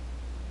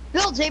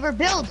 Build, Zebra,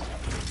 build!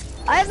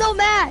 I have no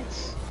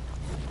mats.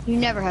 You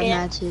never have Yeah.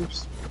 mad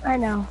tubes. I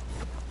know.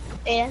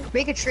 And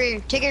Make a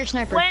tree. Take out your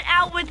sniper. Went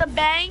out with a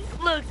bang.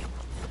 Look.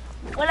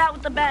 Went out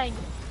with a bang.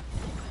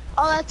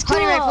 oh, that's cool.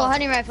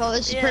 Honey rifle.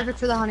 This is Yeah. perfect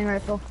for the honey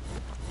rifle.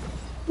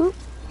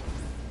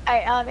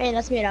 Alright, hey,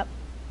 let's meet up.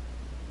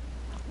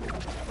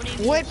 What do you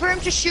mean? Wait for him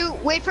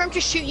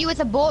to shoot you with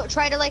a bullet.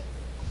 Try to like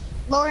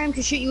lower him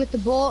to shoot you with the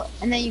bullet,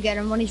 and then you get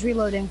him when he's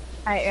reloading.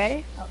 Alright,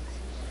 ready?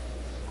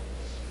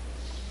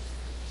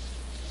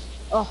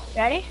 Oh,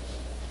 ready?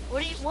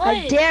 What do you? I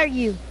What? dare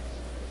you.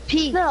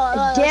 Pete, No, I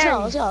let's dare go,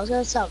 you.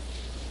 let's go.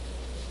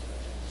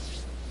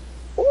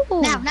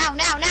 Ooh.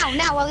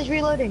 Now, while he's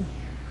reloading.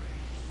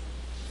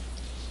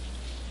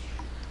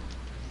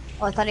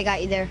 Oh, I thought I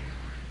got you there.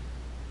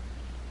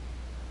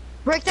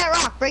 Break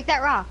that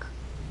rock.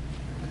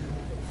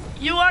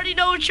 You already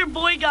know what your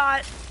boy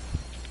got.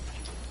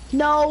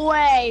 No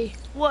way.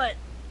 What?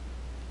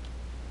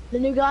 The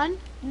new gun?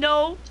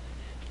 No.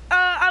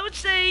 I would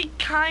say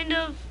kind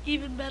of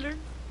even better.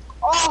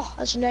 Oh,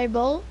 that's a nade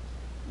bullet.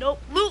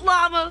 Nope. Loot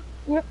llama.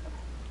 You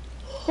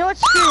know what?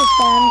 Screw this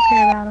guy. I don't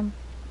care about him.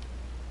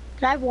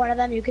 Can I have one of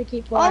them? You could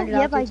keep Oh, 400.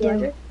 yep, I'll I keep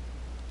 200. do.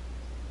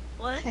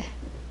 What?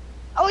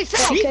 Oh, he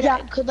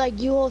fell. Could like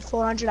you hold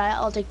 400?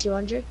 I'll take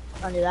 200.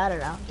 I'll do that or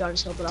no? Do you want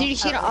to just hold it all? Did you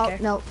see I it? don't really Oh, care.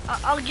 no.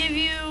 I'll give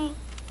you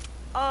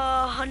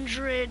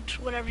 100,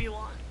 whatever you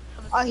want.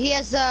 Oh, he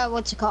has,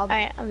 what's it called?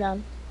 Alright, I'm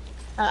done.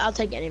 I'll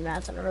take any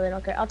mats. I really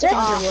don't care. I'll take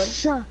 100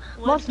 wood.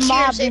 Most Cheers,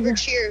 mobs. Saber,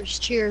 cheers,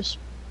 cheers.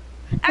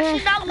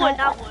 Actually, not wood,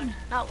 not wood,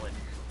 not wood.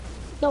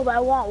 No, but I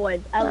want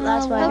wood.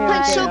 That's why I I'm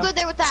played here. so good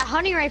there with that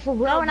hunting rifle,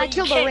 bro, No, and I but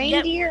you killed a can't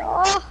get reindeer.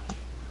 Oh,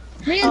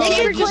 Me Oh, and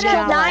Saber yeah, just yeah,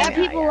 have 9 yeah,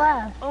 people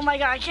left. Oh my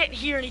god, I can't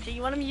hear anything.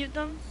 You want to mute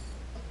them?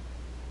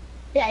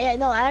 Yeah,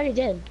 no, I already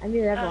did. I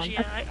muted Oh, everyone.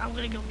 yeah, I'm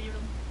gonna go mute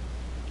them.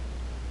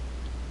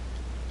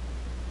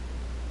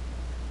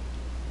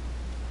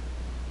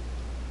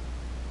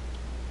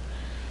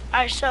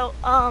 Alright, so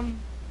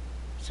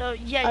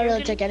yeah, I you're really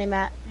gonna, take any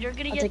mat. you're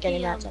gonna I'll get take any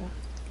the, mats.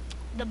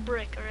 the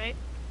brick, alright?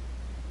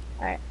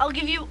 Alright. I'll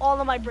give you all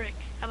of my brick.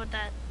 How about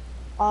that?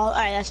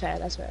 Alright, that's fair.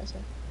 That's fair. That's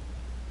fair.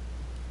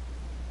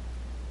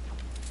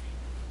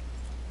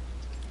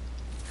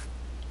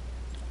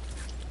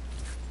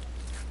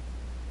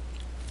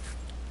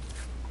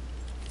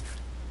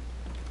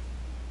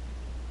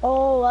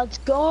 Oh, let's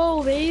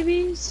go,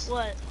 babies.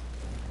 What?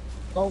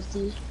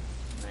 Bolty.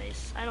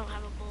 Nice. I don't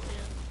have a bolt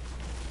yet.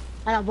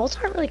 I know bolts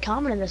aren't really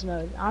common in this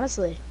mode,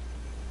 honestly.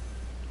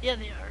 Yeah,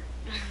 they are.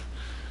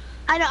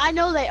 I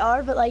know they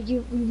are, but like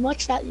you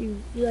much that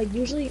you like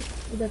usually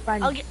either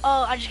find. I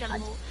just got a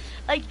bolt.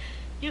 Like,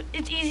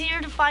 it's easier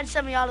to find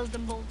semi-autos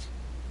than bolts.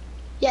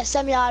 Yeah,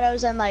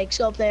 semi-autos and like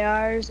scope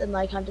ARs and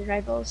like hunting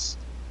rifles.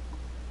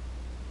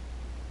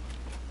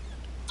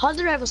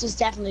 Hunting rifles is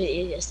definitely the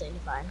easiest thing to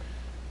find.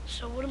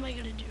 So what am I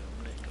gonna do?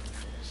 I'm gonna go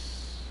to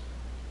this.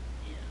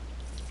 Yeah.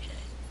 Okay.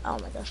 Oh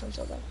my gosh, I'm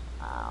so bad.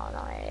 Oh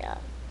no,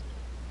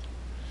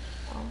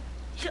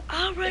 You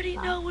already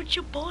know what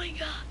your boy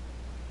got.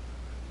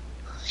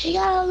 he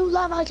got a loot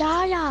llama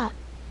guy.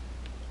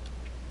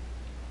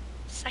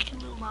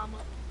 Second loot llama.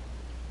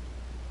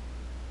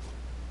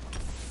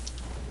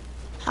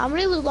 How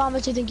many loot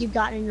llamas do you think you've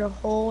gotten in your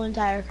whole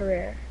entire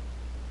career?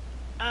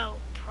 Oh,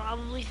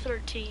 probably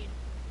 13.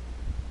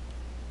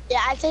 Yeah,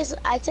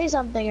 I'd say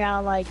something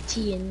around like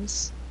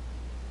teens.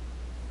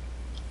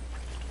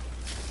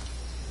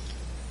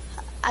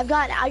 I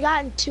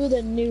gotten 2 of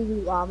the new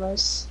loot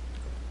llamas.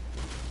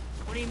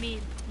 What do you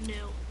mean,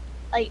 new?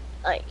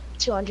 Like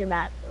 200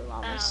 mat loot Oh,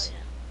 llamas. yeah.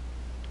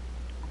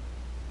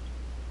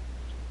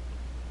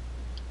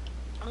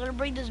 I'm gonna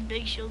bring this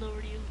big shield over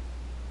to you.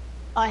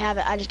 Oh, I have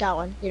it. I just got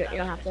one. You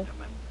don't have Okay, to. never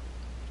mind.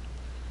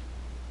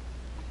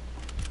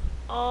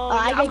 Oh, I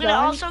yeah, get I'm gonna going.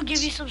 also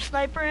give you some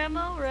sniper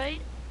ammo,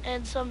 right?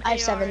 And some I have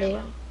AR 70.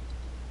 ammo.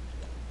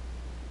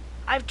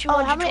 I have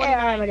Oh, how many AR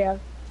ammo 229. do you have?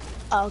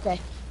 Oh, okay.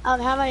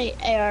 How many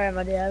AR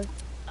ammo do you have?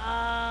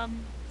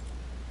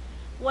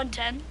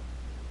 110.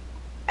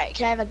 Alright,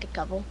 can I have like a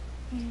couple?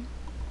 Mhm.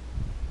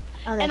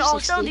 I only And have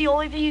also, 60. the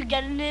only thing you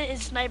get in it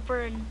is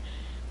sniper and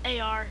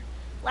AR.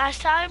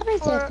 Last time How many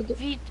things for to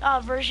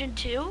get? version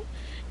 2,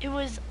 it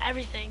was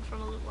everything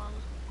from a loot llama.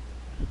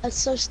 That's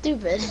so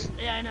stupid.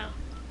 Yeah, I know.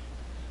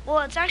 Well,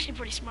 it's actually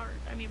pretty smart.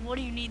 I mean, what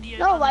do you need the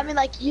No, I other- mean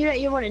like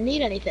you wouldn't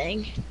need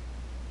anything.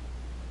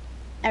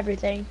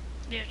 Everything.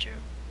 Yeah, true.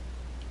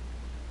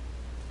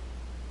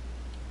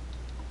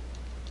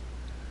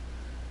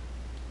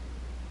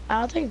 I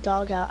don't think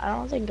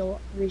the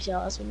resale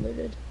has been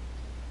looted.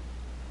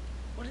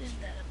 What is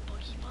that, a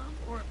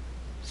Pokemon? Or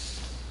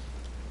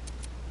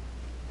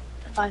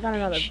That's Oh, I a found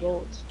big another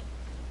shield. gold.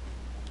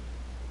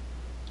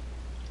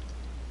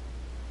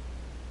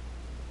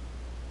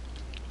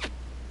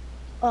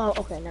 Oh,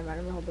 okay, never mind.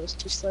 I'm gonna hold those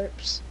 2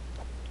 slurps.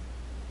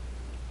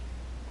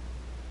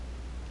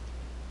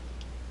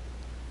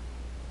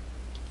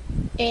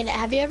 And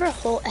have you ever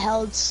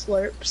held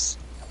slurps?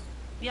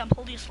 Yeah, I'm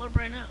holding a slurp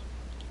right now.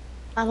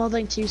 I'm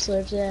holding 2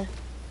 slurps, yeah.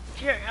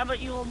 Here, how about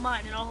you hold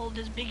mine and I'll hold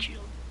this big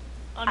shield.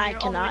 On I here,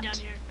 all the way cannot. down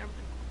here. Never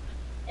mind.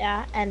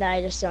 Yeah, and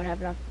I just don't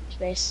have enough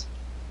space.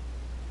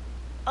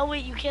 Oh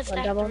wait, you can't One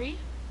stack double. 3?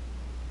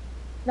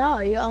 No,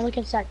 you only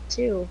can stack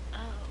 2. Oh.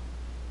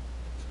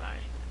 Sorry.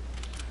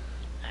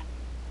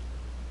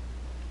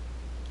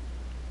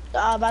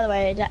 By the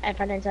way,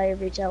 if I didn't tell you,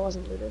 retail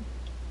wasn't looted.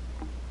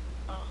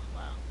 Oh,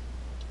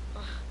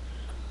 wow.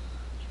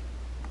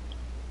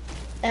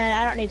 And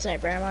I don't need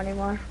sniper ammo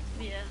anymore.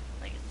 Yeah,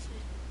 I can see.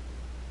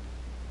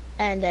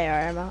 And AR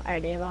ammo. I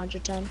already have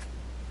 110.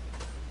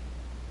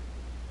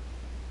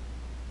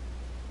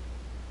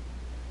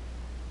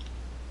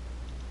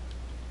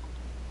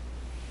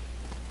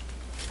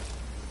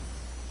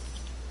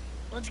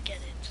 Let's get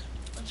it.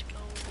 Let's go.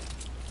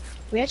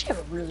 We actually have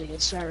a really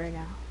good start right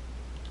now.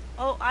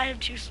 Oh, I have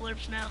 2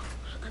 slurps now.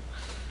 I'm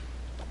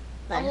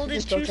Nice, holding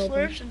just 2 both open.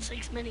 slurps and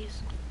 6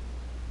 minis.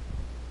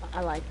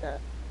 I like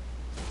that.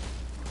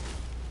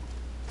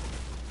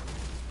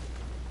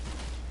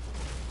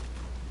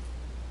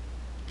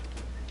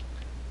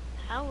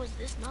 How was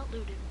this not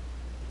looted?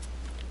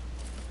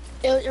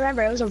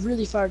 Remember, it was a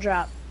really far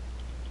drop.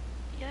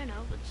 Yeah, I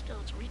know, but still,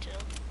 it's retail.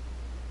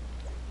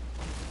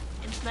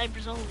 And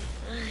snipers only.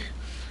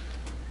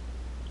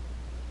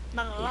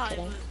 Not gonna Are you lie,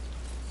 kidding?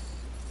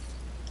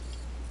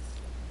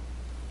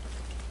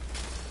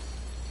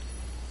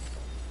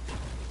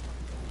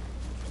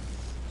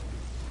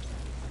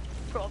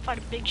 but... Bro, I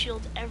find big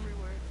shields everywhere.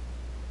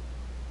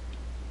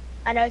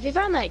 I know, if you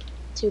found like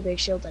 2 big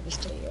shields, I'd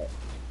just take it.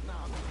 No,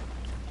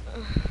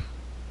 no.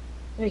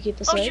 Let me keep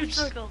the Oh, shoot, slaves.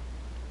 circle.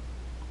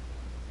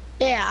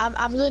 Yeah,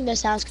 I'm looting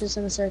this house because it's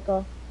in the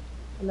circle.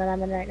 And then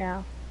I'm in right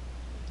now.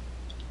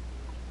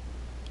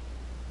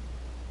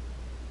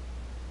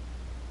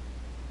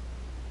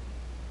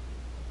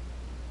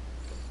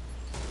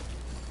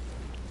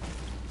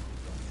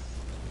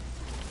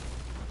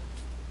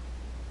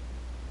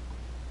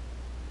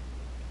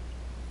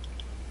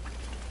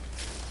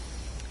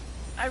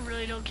 I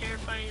really don't care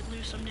if I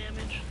lose some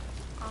damage,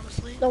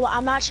 honestly. No,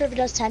 I'm not sure if it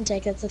does 10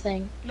 tick, that's the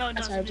thing. No, it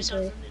That's doesn't, what I it just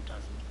doesn't, heard. it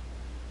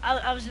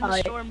doesn't. I was in the Oh,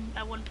 yeah. storm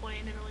at one point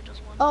and it only does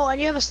 1. Oh, and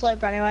you have a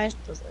sniper anyways.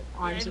 Yeah,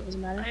 Honestly, it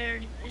doesn't matter. I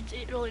already,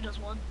 it only does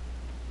 1.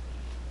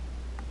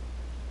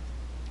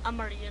 I'm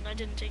already in, I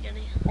didn't take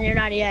any. And you're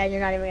not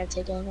even gonna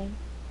take anything.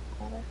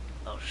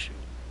 Oh shoot.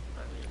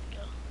 Alright, we have to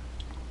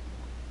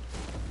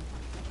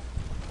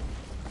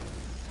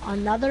go.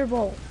 Another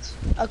bolt.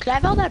 Oh, could I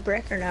have all that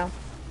brick or no?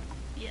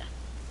 Yeah.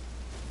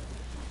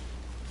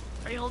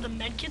 Are you holding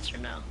medkits or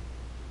no?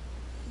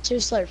 2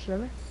 slurps,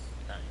 remember?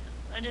 Oh,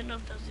 yeah. I didn't know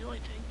if that was the only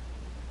thing.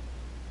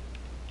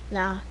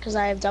 Nah, because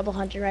I have double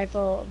hunting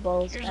rifle,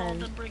 bolts, Here's all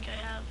and... the brick I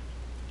have.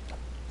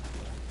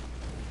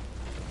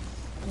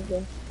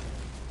 Okay.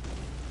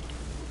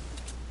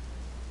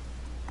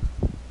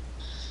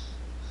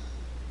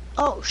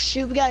 Oh,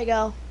 shoot, we gotta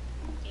go.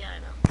 Yeah, I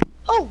know.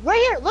 Oh, right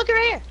here, look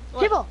right here.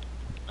 What? People.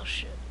 Oh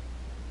shit.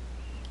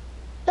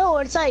 No,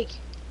 it's like,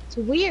 it's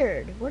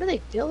weird. What are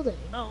they building?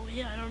 Oh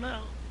yeah, I don't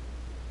know.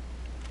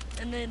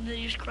 And then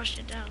they just crushed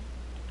it down.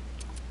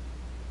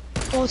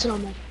 Oh, it's an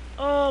Omega.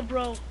 Oh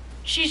bro.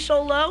 She's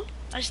so low.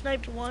 I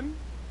sniped 1.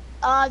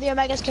 The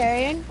Omega's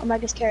carrying.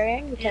 Omega's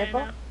carrying. Be Yeah, I careful.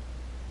 know.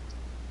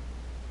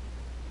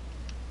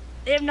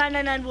 They have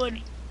 999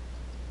 wood.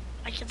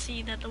 I can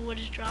see that the wood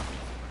is dropped.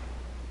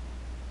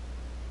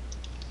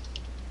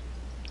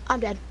 I'm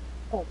dead.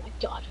 Oh my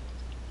god.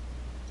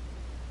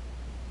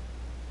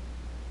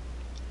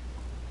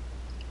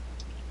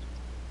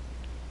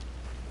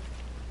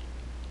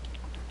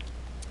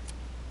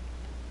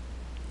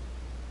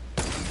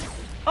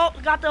 Oh,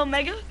 got the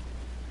Omega.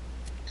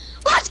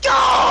 Let's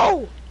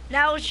go!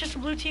 Now it's just a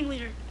blue team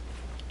leader.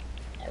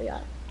 There we go.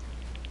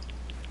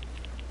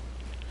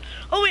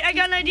 Oh wait, I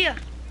got an idea.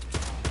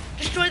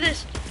 Destroy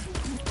this.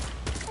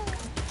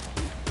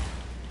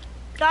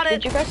 Got Did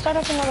it. you guys start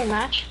up another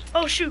match?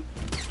 Oh shoot.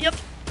 Yep.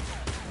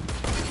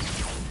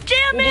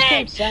 Damn We just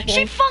came it! second.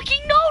 She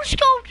fucking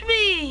no-scoped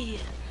me!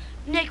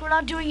 Nick, we're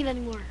not doing it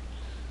anymore.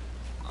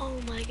 Oh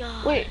my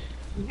god. Wait,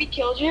 we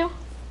killed you?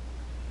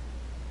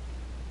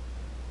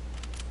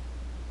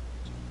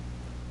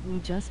 We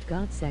just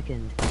got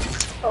second.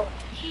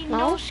 He No?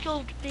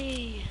 no-scoped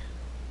me.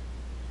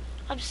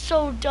 I'm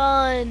so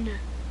done.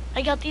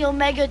 I got the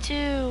Omega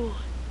too.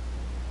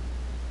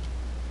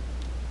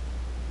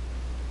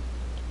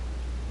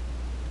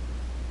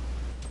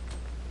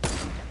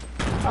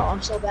 Oh,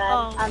 I'm so bad.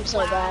 Oh, I'm so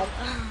wow. bad.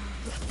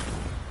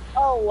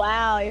 Oh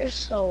wow, you're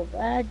so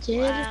bad,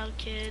 dude. Wow,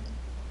 kid.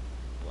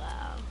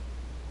 Wow.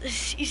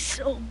 She's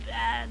so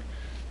bad.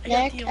 I got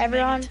Nick, the Omega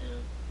everyone. too.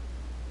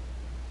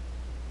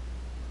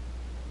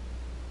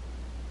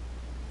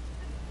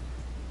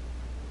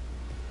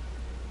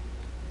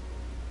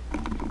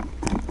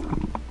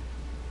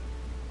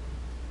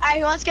 Alright,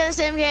 who wants to get the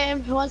same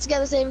game? Who wants to get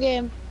the same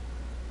game?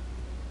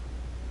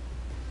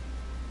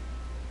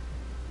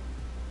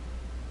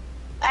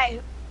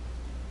 Alright.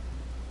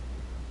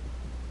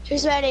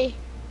 Who's ready?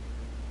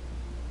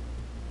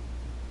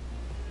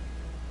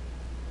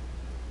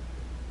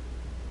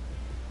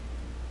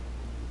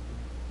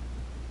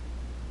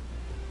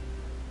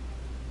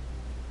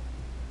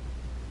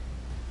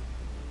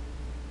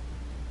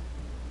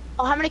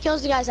 Oh, how many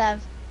kills do you guys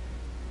have?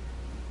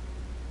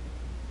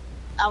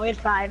 Oh, we had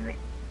 5.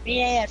 Me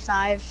had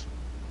 5.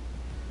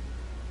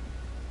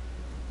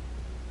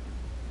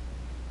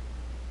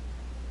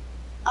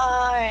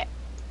 Alright.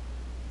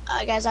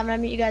 Guys, I'm gonna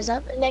meet you guys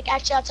up. Nick,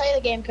 actually, I'll tell you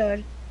the game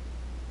code.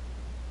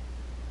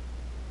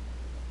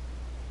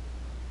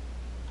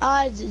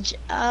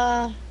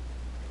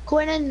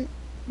 Quinn and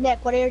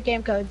Nick, what are your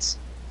game codes?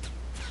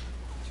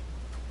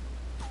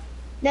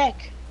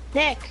 Nick.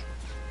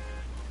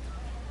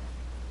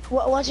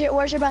 Where's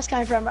your best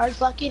coming from? Are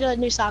Lucky to the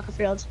new soccer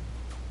field?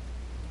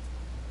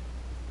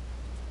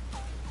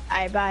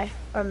 Alright, bye.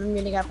 I'm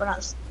meeting up. We're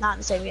not in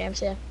the same games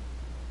here.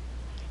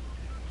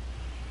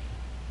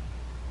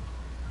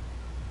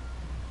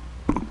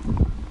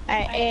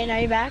 Alright, Aiden,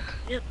 are you back?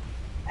 Yep.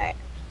 Alright.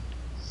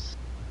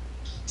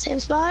 Same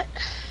spot?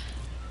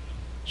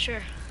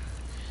 Sure.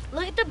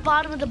 Look at the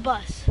bottom of the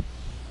bus.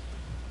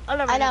 Oh,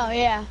 no, I know,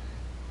 yeah.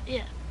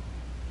 Yeah.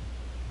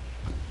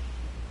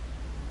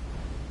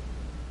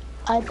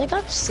 I think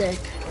I'm sick.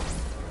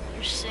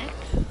 You're sick?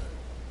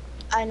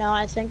 I know,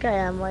 I think I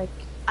am. Like,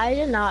 I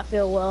did not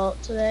feel well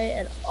today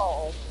at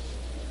all.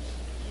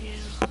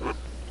 Yeah.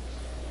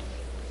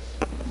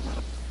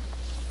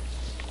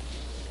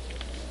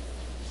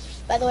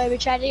 By the way, we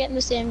tried to get in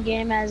the same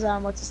game as,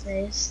 what's his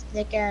name?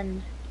 Nick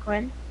and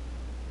Quinn,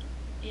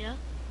 Yeah?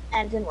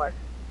 and it didn't work.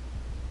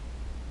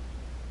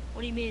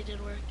 What do you mean it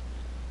didn't work?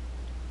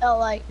 Oh,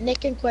 like,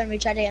 Nick and Quinn, we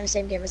tried to get in the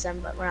same game as them,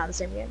 but we're not in the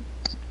same game.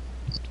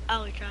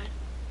 Oh, we tried.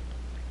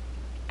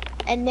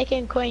 And Nick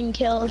and Quinn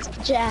killed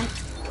Jack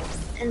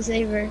and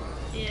Saber.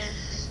 Yeah.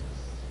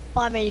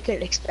 Well, I mean, you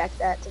couldn't expect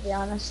that, to be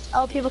honest.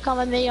 Oh, people come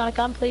with me. You wanna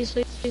come? Please,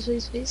 please, please,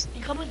 please, please.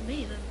 You come with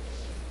me then.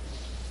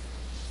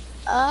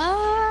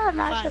 I'm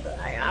not Fine. sure.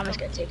 I'm just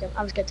gonna take him.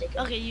 I'm just gonna take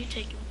him. Okay, you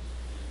take him.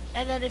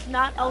 And then if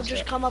not, I'll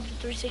just Okay. come up to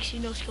 360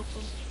 no scope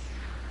him.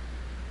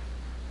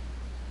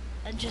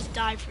 And just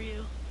die for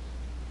you.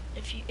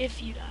 If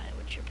you die,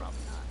 which you're probably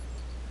not.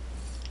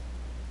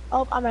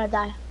 Oh, I'm gonna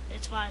die.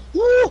 It's fine.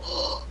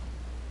 Oh,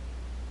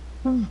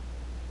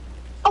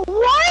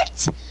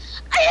 what?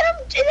 I hit him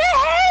in the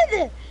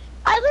head!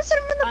 I at least hit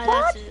him in the Alright,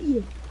 that's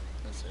body!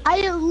 That's it.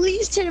 I at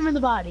least hit him in the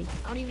body.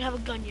 I don't even have a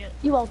gun yet.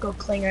 You won't go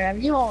clinger him.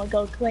 You won't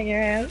go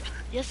clinger him.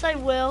 Yes, I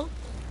will.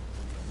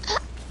 I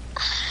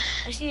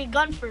just need a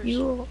gun first.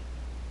 You.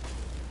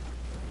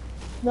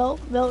 No,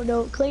 no,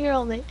 no. Clinger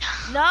only.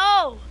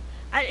 No!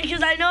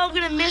 Because I know I'm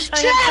gonna miss. I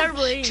have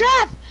terrible aim.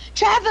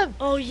 Trap him!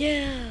 Oh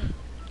yeah.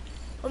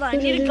 Hold on, I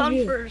need a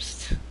gun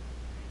first.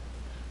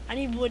 I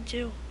need wood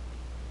too.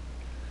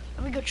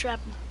 Let me go trap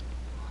him.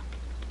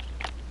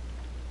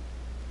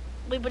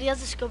 Wait, but he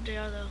has a scope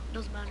there though.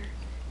 Doesn't matter.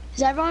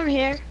 Is everyone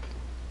here?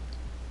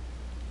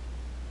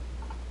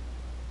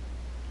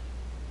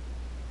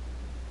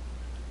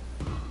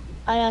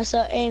 I know,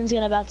 so Aim's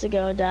about to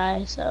go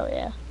die, so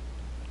yeah.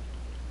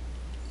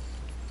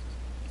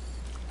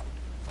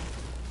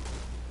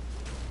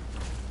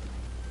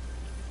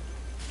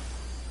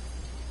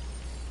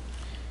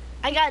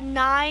 I got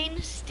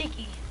 9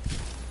 sticky.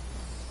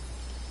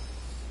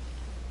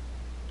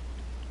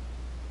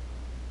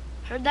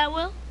 Heard that,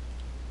 Will?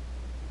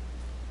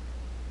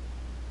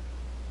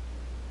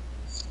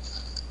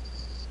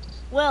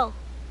 Will.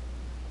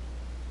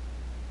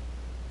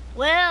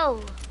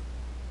 Will.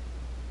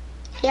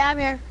 Yeah, I'm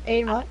here.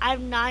 Aim what? I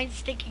have 9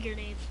 sticky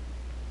grenades.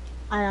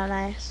 I know,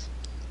 nice.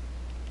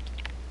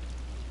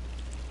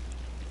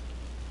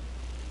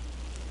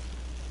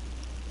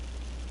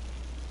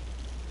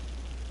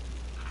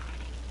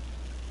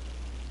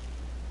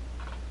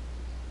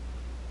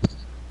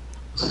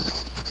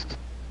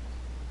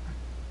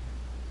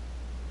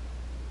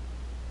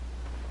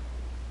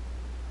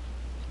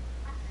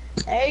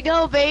 There you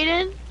go,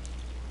 Baden.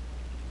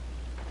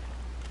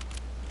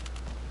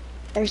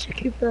 There's your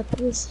cube for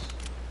this.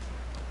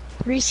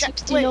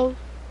 360 Wait. no.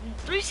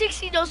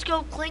 360 no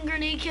scope, cling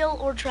grenade kill,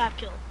 or trap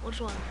kill. Which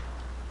one?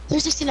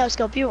 360 no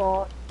scope. You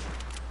won't.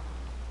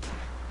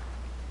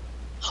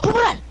 Oh my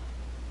God!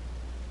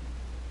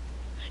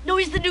 No,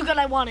 he's the new gun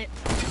I wanted.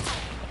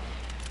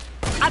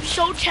 I'm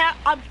so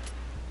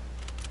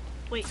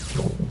Wait.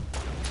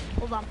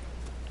 Hold on.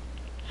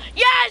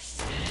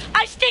 Yes!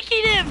 I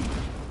stickied him!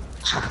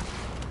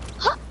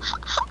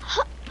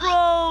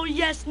 Bro,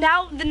 yes.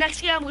 Now, the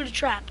next game I'm gonna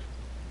trap.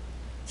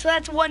 So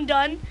that's 1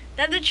 done.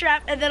 Then the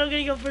trap, and then I'm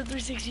gonna go for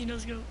 360 no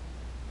scope.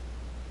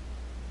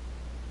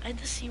 I had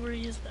to see where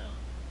he is, though.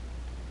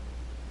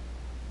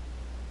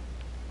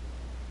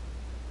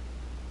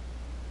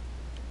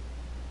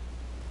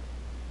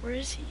 Where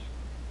is he?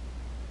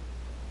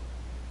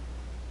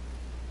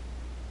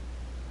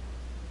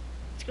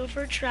 Let's go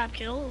for a trap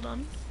kill. Hold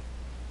on.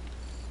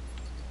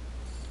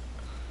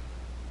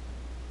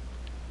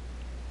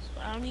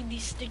 So I don't need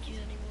these stickies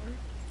anymore.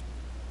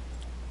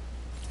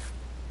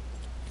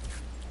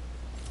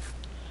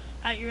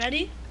 Alright, you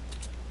ready?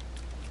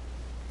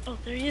 Oh,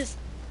 there he is.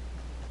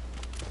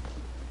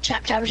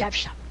 Trap, trap, trap,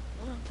 trap.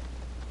 Hold on.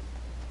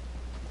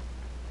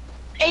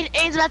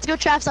 Aiden's about to go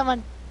trap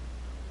someone.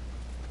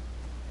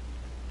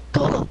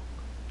 Go, go.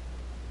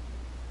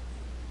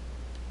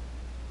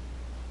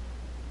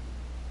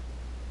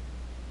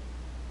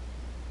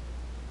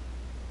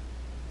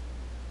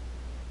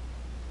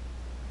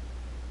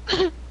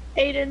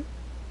 Aiden.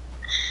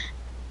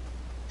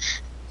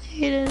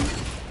 Aiden.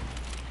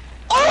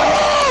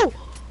 Oh!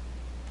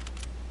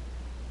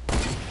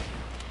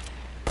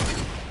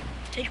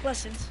 Take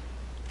lessons.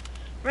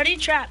 Ready?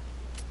 Trap.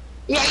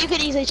 Yeah, you could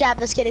easily trap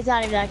this kid. He's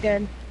not even that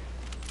good.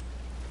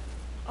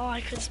 Oh, I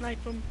could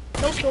snipe him.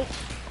 No scope.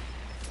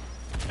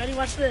 Ready?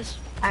 Watch this.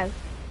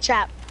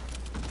 Trap.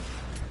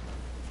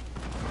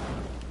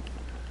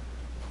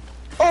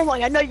 Oh my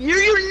God! No,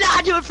 you're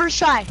not doing first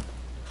try.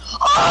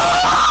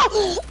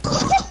 Oh!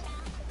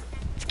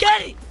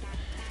 Sketty!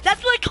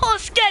 That's what I call a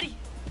sketty!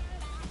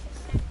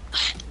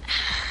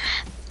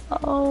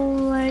 Oh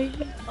my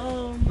God.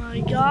 Oh my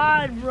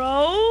god,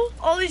 bro!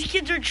 All these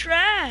kids are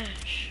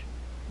trash!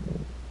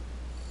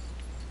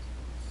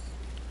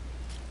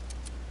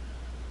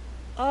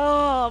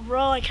 Oh,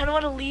 bro, I kinda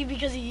wanna leave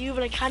because of you,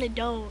 but I kinda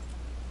don't.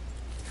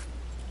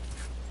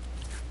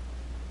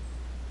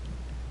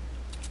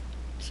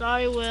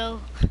 Sorry,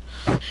 Will.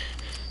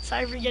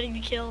 Sorry for getting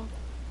the kill.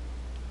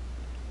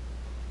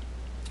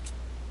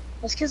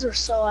 Those kids were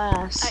so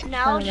ass. Alright,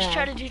 now Kinda just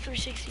try mad. to do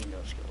 360 no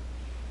scope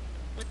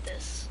with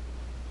this.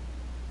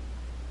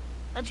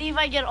 Let's see if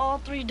I get all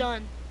 3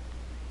 done.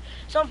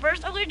 So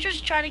first I'm gonna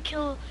just try to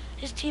kill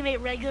his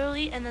teammate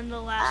regularly, and then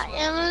the last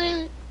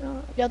one.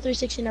 Got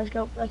 360 no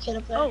scope. That kid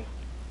up there. Oh.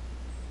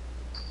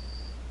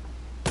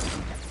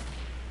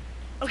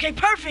 Okay,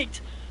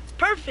 perfect.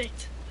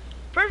 Perfect.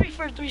 Perfect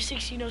for a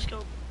 360 no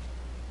scope.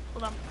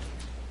 Hold on.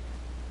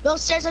 Build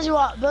stairs as you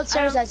walk. Build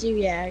stairs as you.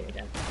 Yeah.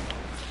 Okay.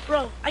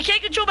 Bro, I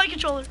can't control my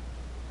controller.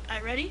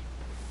 Alright, ready?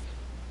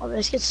 Oh,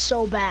 this kid's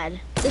so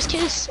bad. This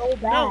kid is so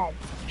bad. No.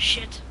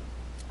 Shit.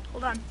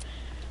 Hold on.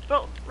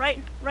 Bro,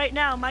 right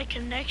now, my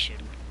connection.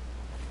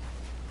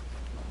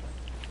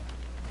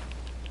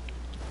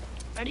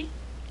 Ready?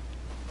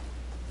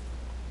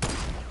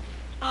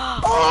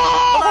 Oh.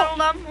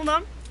 Hold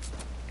on.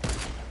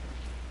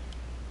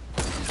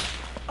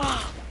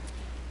 Oh.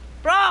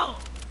 Bro!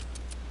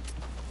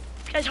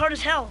 This guy's hard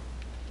as hell.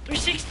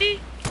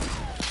 360?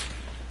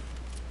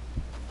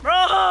 Bro,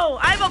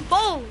 I have a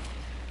bow!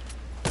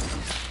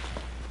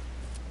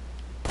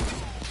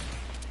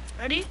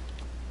 Ready?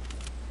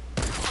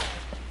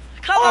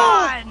 Come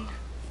on!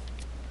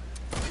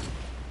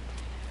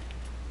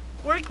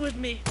 Work with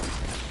me.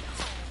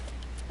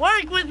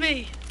 Work with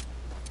me!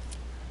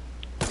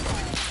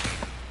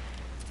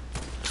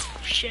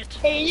 Shit.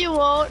 Hey, you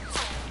won't.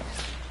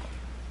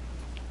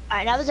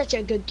 Alright, now there's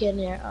actually a good kid in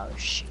here. Oh,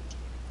 shoot.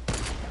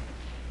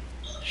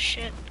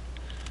 Shit.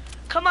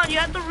 Come on, you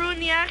have to ruin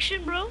the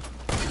action, bro.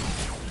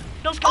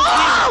 Don't come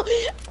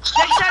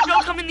Next time,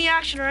 don't come in the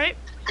action, alright?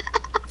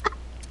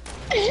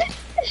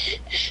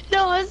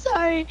 No, I'm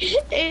sorry.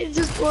 It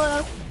just blew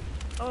up.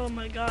 Oh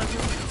my god,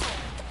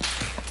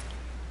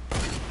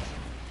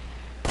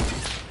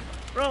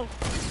 bro.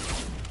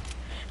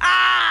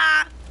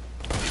 Ah!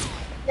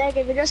 Nick,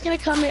 if you're just gonna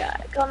come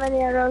in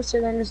here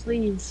roaster, then just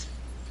leave.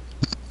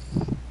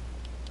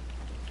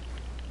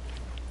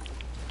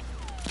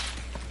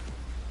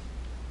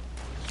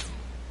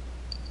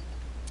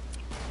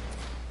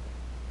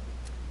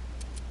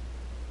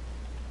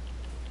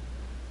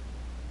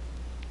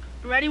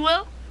 You ready,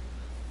 Will?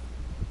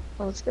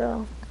 Let's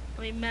go.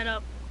 Let me met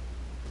up.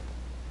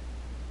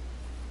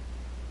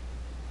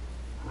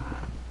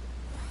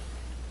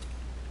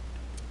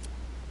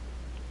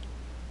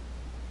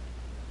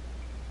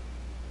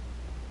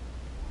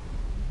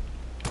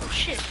 Oh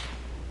shit.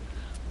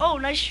 Oh,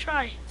 nice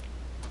try.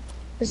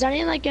 It's not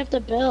even like you have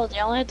to build.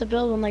 You only have to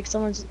build when like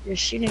you're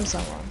shooting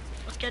someone.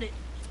 Let's get it.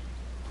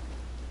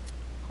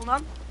 Hold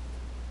on.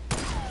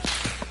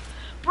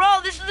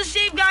 Bro, this is the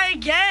same guy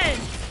again.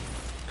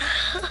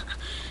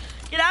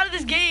 Get out of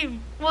this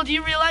game. Well, do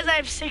you realize I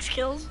have 6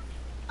 kills?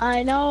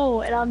 I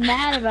know, and I'm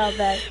mad about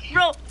that.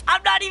 Bro,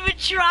 I'm not even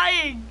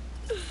trying.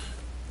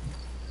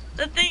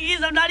 The thing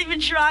is, I'm not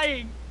even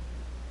trying.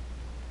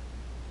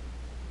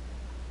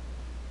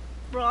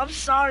 Bro, I'm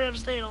sorry I'm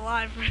staying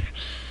alive.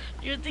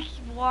 You have to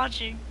keep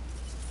watching.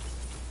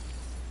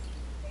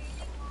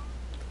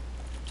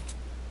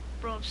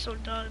 Bro, I'm so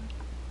done.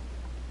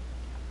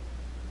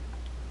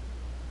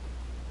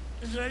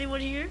 Is there anyone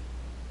here?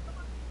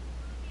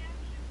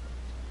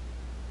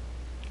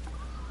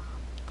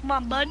 Come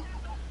on, bud.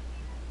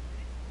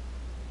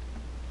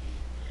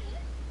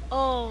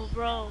 Oh,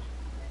 bro.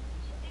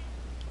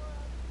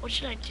 What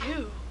should I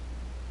do?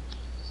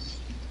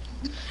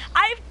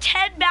 I have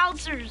 10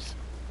 bouncers.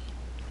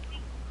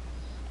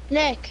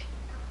 Nick.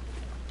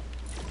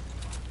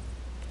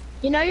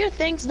 You know your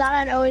thing's not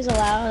on always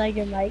allow, like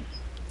your mic?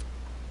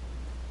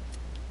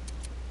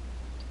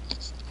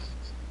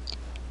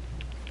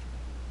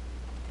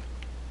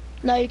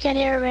 No, you can't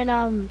hear him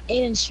in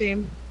Aiden's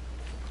stream.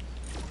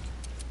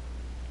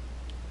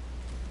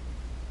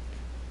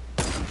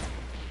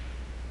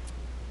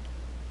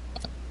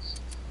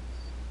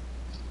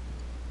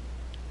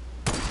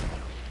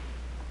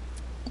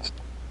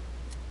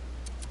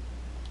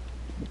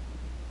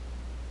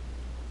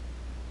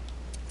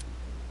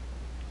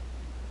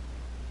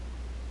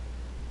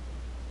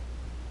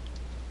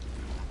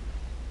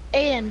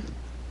 Aiden,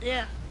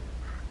 Yeah.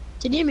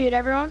 did you mute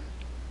everyone?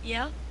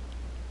 Yeah?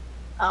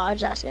 Oh, I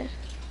was asking.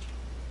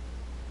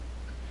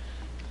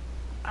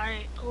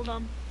 Alright, hold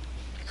on.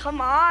 Come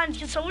on,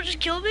 can someone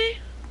just kill me?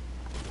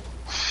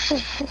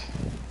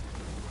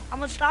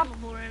 I'm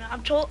unstoppable right now.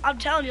 I'm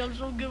telling you, I'm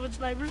so good with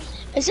snipers.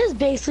 This is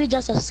basically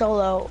just a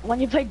solo.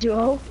 When you play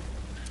duo.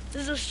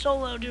 This is a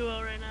solo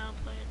duo right now I'm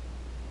playing.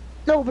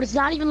 No, but it's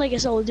not even like a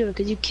solo duo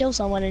because you kill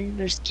someone and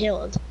you're just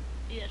killed.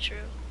 Yeah, true.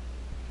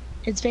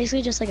 It's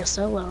basically just like a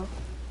solo.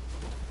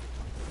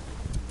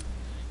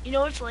 You know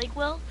what it's like,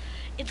 Will?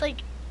 It's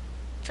like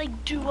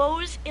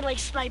duos and like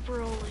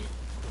sniper only.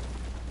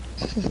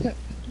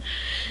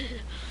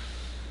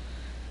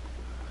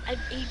 I have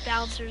 8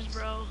 bouncers,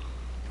 bro.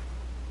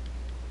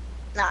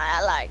 Nah,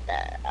 I like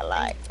that. I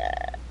like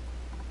that.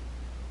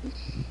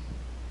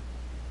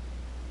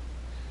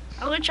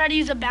 I'm gonna try to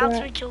use a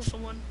bouncer and kill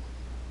someone.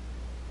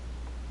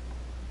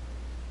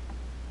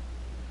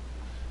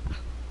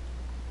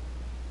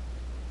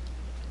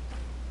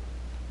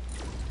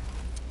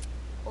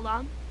 Hold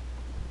on.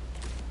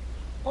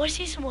 Oh, I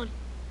see someone.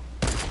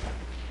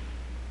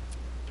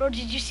 Bro,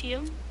 did you see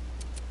him?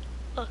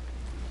 Look.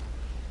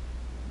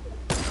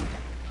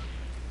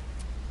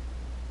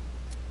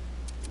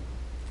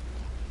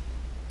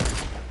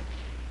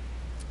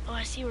 Oh,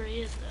 I see where he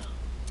is,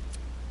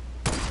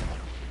 though.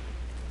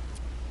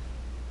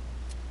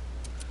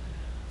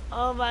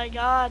 Oh my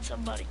god,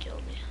 somebody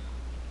killed me.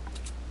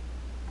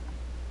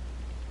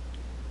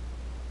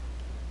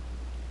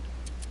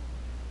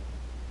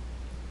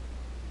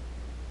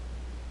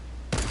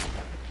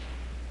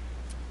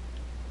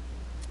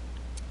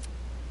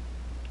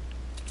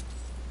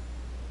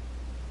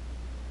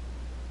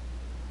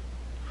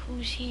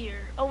 Who's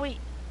here? Oh wait,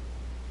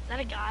 is that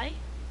a guy?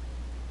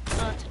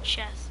 Oh, it's a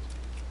chest.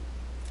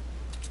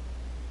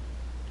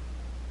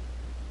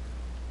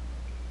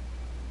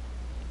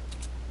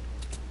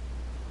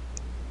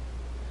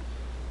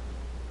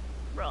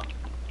 Bro.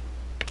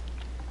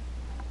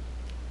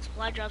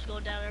 Supply drops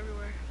going down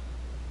everywhere.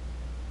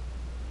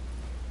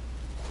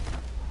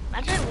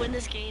 Imagine I win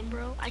this game,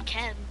 bro. I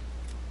can.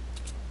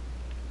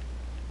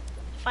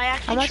 If I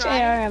actually How much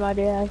try. AR ammo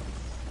do you have?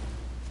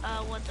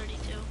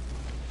 132.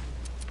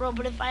 Bro,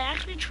 but if I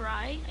actually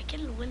try, I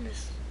can win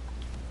this.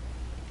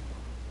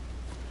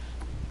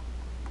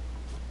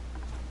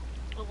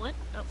 Oh, what?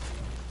 Oh.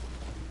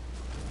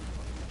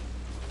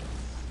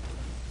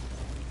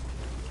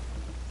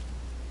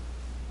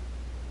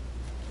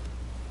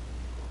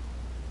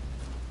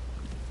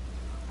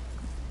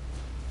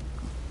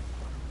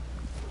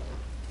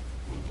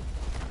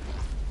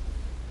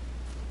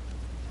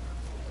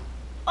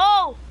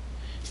 Oh!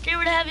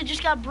 Stairway to Heaven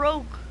just got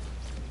broke.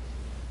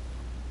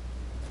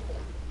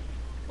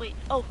 Wait,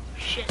 oh,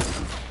 shit.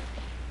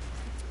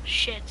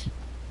 Shit.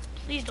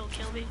 Please don't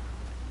kill me.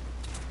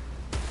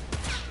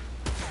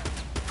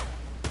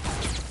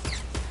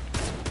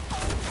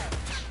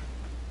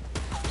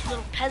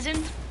 Little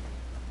peasant.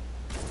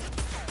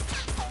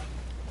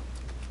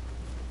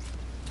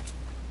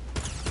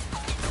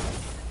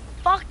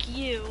 Fuck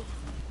you.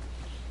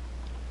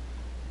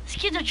 This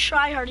kid's a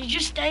tryhard. He's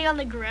just staying on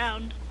the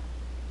ground.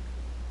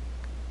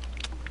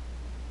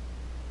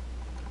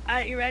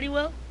 Alright, you ready,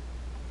 Will?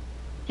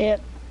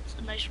 Yep. It's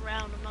a nice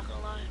round, I'm not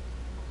gonna lie.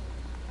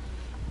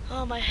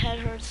 Oh, my head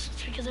hurts.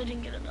 It's because I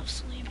didn't get enough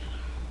sleep.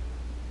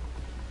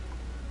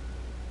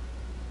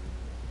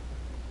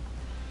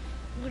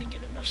 I'm gonna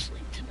get enough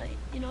sleep tonight.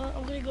 You know what?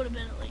 I'm gonna go to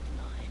bed at like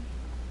 9.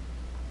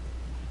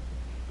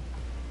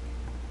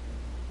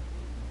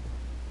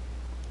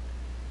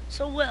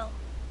 So, Will,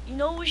 you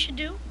know what we should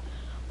do?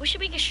 We should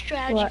make a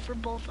strategy What? for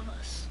both of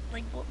us.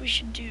 Like, what we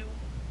should do.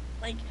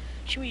 Like,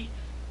 should we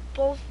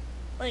both,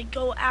 like,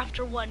 go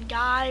after one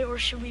guy, or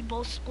should we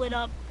both split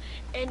up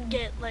and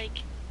get,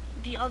 like,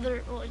 the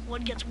other, like,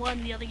 one gets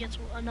one, the other gets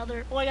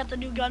another. Oh, I got the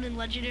new gun in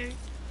Legendary.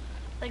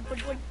 Like,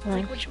 which one,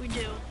 like, what should we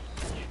do?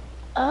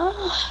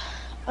 I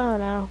don't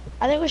know.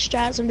 I think we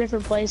strat some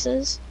different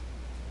places.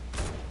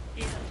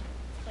 Yeah,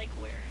 like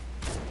where?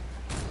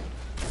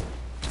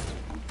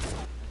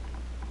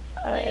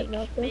 I have Like,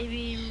 no clue.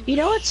 maybe, You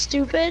know what's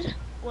stupid?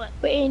 what?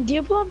 Wait, Ian, do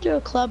you belong to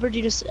a club or do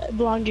you just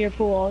belong to your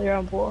pool, your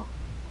own pool?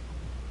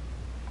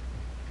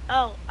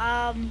 Oh,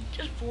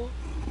 just pool.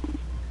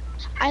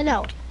 I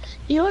know.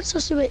 You know what's so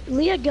stupid?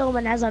 Leah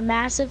Gilman has a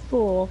massive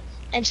pool,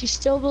 and she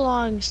still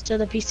belongs to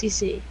the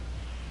PCC.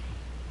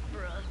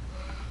 Bruh.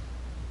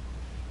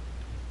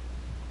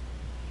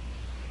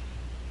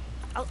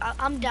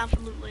 I'm down for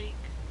Loot Lake.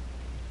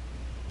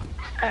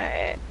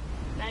 Alright.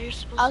 Now you're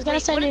supposed I was to gonna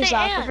wait, send what you did they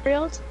soccer add?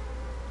 fields.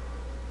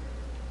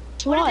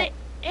 To What what? did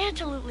they add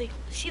to Loot Lake?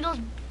 See those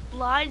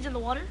lines in the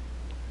water?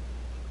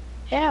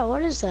 Yeah,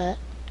 what is that?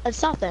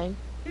 It's nothing.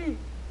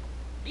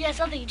 Yeah, it's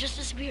nothing. It just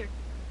disappeared.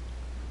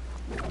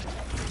 I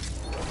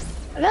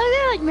feel like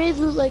they like made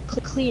Loot Lake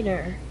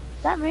cleaner.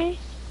 Is that me?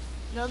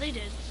 No, they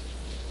did.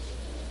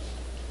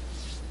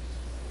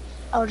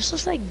 Oh, this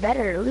looks like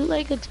better. Loot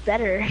Lake looks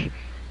better.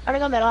 Wanna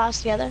go middle house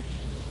together?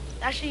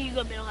 Actually, you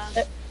go middle house.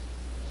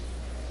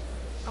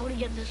 I want to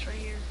get this right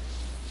here.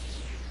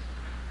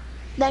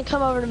 Then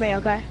come over to me,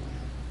 okay?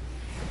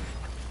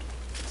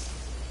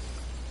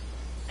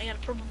 I got a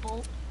purple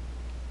bolt.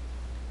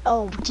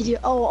 Oh, did you?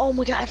 Oh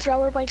my god! I forgot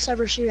we're playing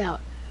Cyber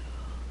Shootout.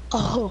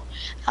 Oh,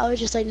 I was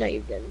just like, no, you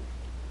didn't.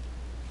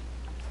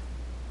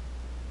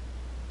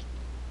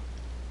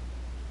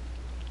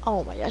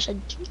 Oh my gosh!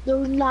 There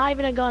was not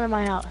even a gun in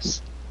my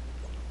house.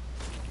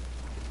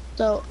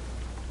 So,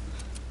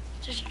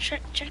 Just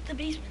check the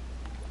basement.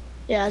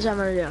 yeah, that's what I'm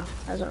gonna do.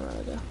 That's what I'm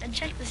gonna do. And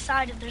check the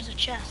side if there's a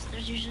chest.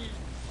 There's usually...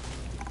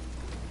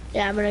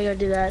 Yeah, I'm gonna go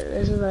do that.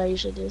 This is what I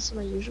usually do. This is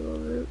my usual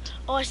route.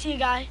 Oh, I see a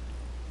guy.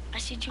 I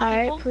see 2 All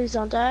right, people. please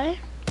don't die.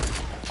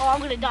 Oh, I'm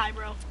gonna die,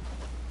 bro.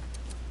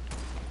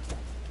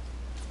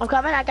 I'm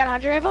coming. I got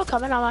 100 rifle.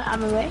 Coming. I'm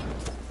on my way.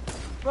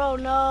 Bro,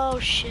 no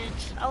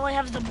shit. I only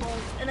have the bolt,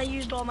 and I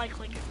used all my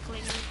clingers.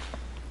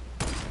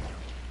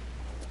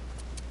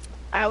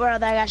 All right, where are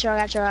they? I got you. I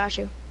got you. I got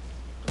you.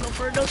 Go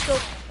for a no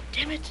scope.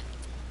 Damn it.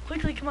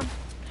 Quickly, come on.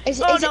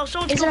 Oh no,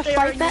 someone's is it a there.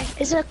 fight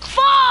back? Is it a?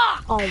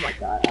 Fuck! Oh my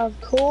god! Of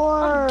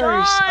course,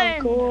 done.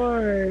 of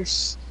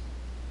course.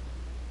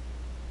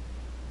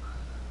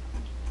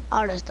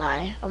 I'll just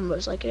die. I'm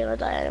most likely gonna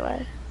die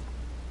anyway.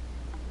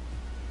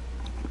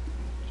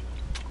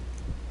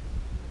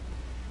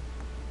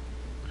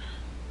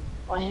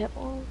 Oh, I hit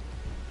one.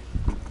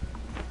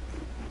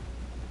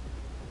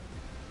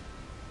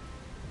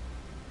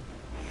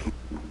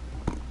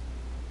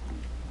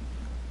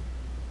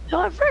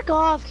 No, frick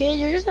off, kid.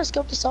 You're just gonna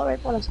scope the assault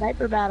rifle in a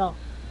sniper battle.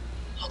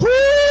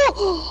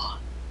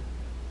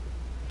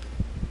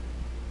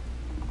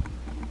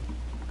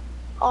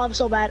 Oh, I'm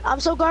so bad. I'm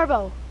so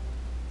garbo.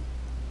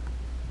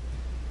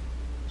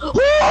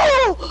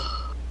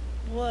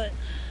 What?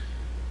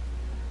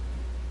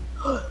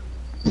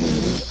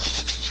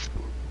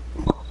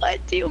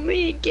 What do you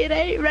mean, kid? I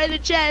hit you right in the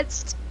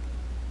chest.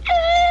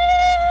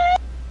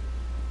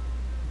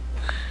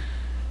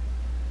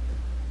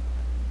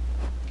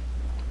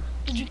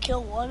 Did you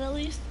kill one at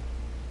least?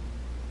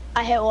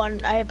 I hit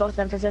one. I hit both of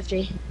them for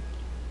 50.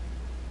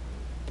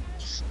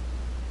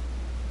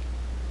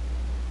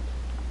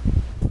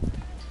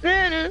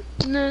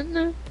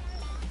 No.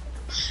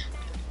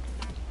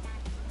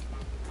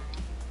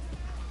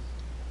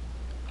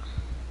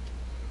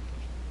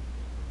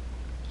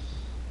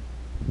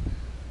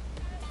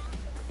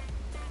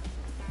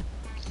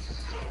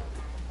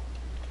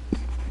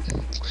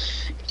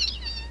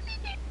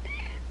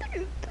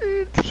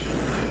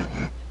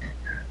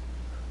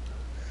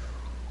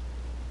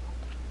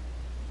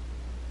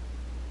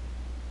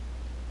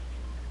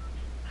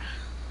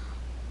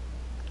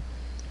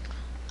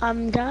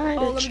 I'm dying.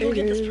 Oh, let me go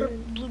get this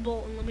blue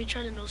bolt and let me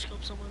try to no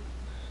scope someone.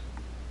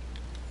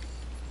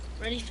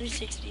 Ready,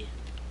 360.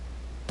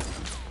 I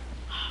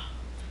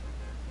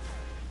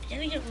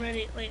gotta get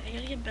ready. Like, I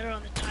gotta get better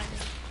on the timing.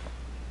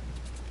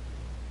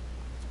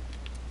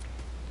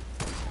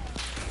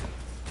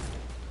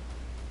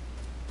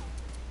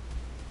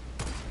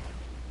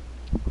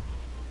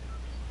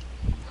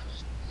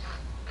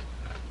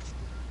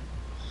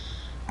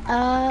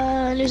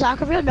 New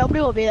soccer field. Nobody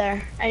will be there.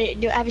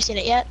 Have you seen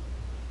it yet?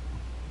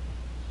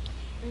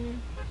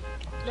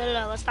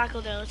 No. Let's not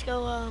go there. Let's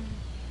go.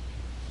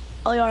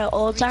 Oh, you want an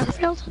old soccer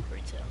field?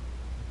 Retail.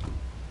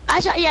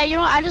 Yeah, you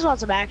know what? I just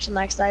want some action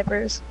like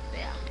snipers.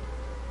 Yeah.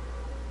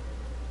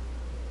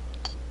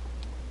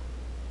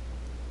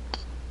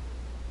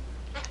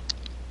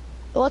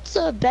 What's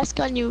the best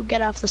gun you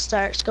get off the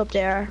start?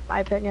 Scoped AR, my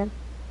opinion.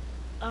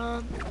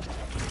 Mine.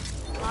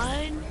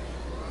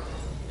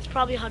 It's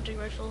probably a hunting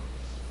rifle.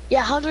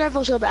 Yeah, hunting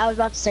rifle scope. I was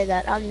about to say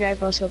that. Hunting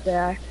rifle scoped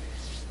AR.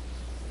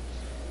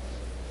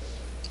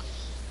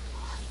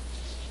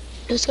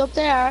 You scoped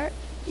AR.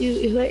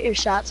 You hit your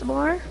shots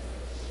more.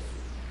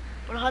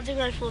 But a hunting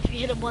rifle, if you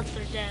hit them once,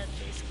 they're dead,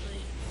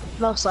 basically.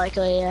 Most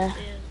likely, yeah.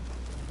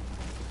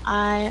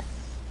 Yeah.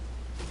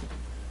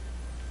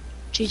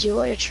 GG,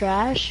 what, you're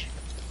trash?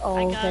 Oh,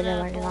 I got okay,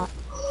 never mind, a you're not.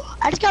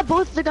 I just got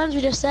both of the guns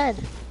we just said.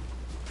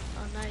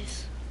 Oh,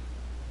 nice.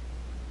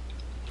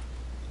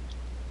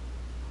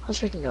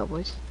 Let's freaking go,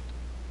 boys.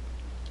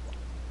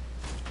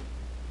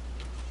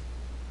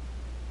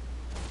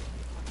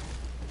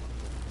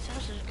 This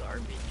house is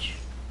garbage.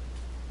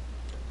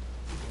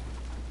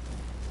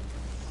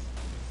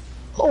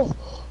 Oh!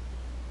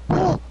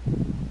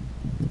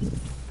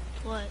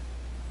 What?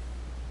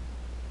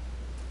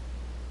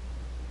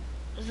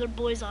 Is there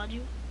boys on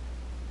you?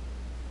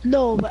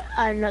 No, but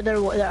I know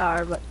there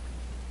are, but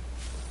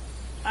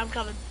I'm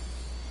coming.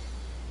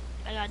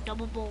 I got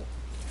double bolt.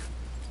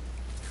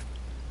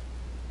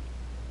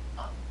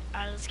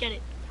 Alright, let's get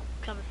it.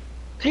 I'm coming.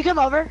 can you come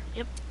over?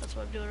 Yep, that's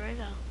what I'm doing right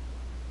now.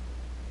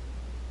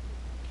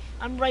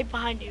 I'm right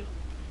behind you.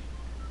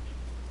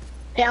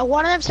 Yeah,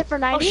 one of them's hit for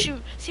 90. Oh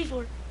shoot,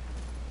 C4.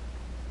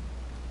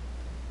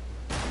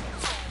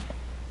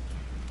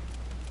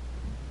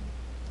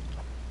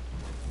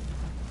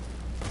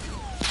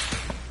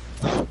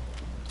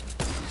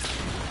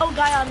 Oh,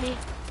 guy on me.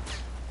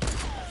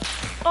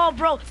 Oh,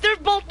 bro, they're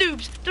both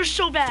noobs. They're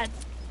so bad.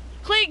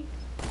 Cling.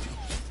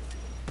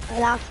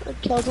 I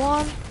killed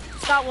one.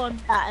 Got one.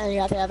 And you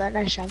got the other.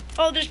 Nice job.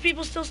 Oh, there's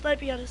people still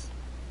sniping at us.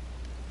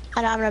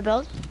 And I'm gonna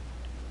build.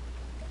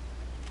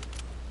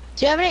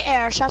 Do you have any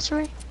air shots for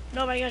me?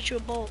 No, but I got you a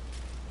bolt.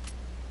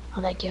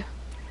 Oh, thank you.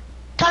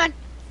 Coming.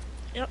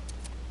 Yep.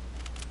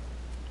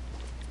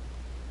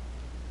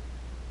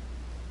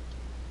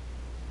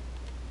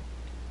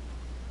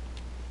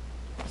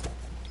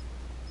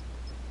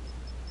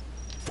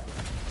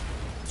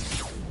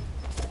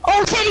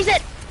 Oh, Teddy's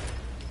it.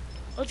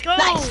 Let's go.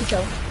 Nice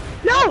kill.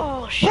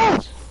 No. Oh,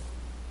 shit.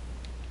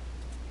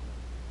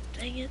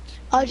 Dang it.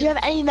 Oh, do you have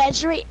any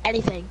imaginary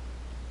anything?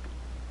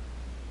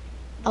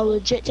 I'll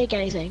legit take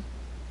anything.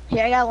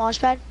 Here, I got a launch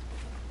pad.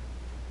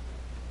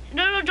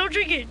 No, don't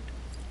drink it.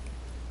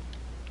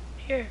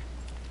 Here.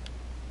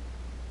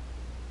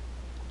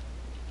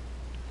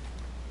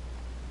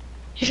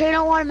 You sure you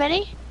don't want a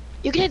mini?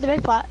 You can take the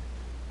big pot.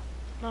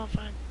 No, I'm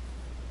fine.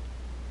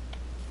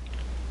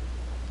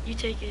 You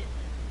take it.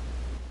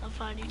 I'm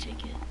fine, you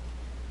take it.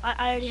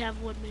 I already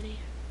have one mini.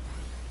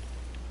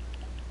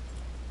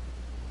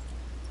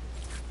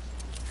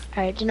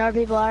 Alright, do you know where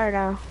people are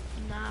now?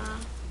 Nah.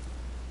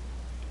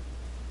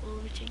 Well,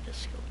 let me take this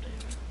scope there.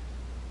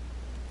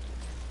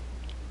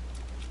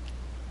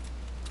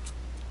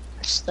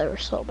 They were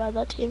so bad,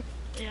 that team.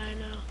 Yeah, I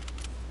know.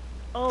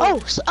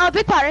 Oh,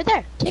 big pot right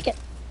there. Take it.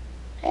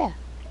 Yeah.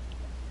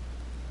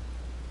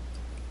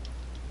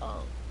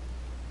 Oh.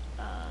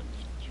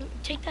 You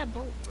take that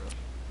bolt, bro.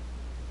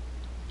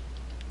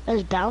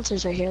 There's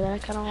bouncers right here that I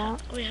kind of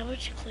want. Wait, how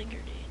about you clean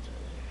grenades over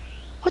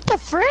there? What the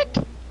frick?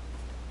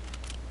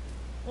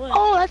 What?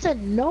 Oh, that's a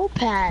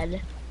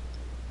notepad.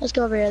 Let's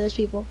go over here. There's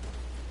people.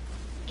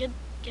 Get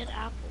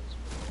apples.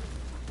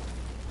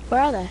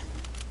 Where are they?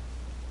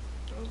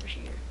 They're over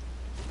here.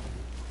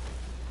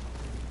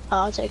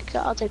 Oh,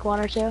 I'll take one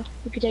or two.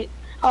 You could take.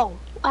 Oh,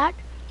 what?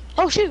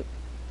 Oh shoot!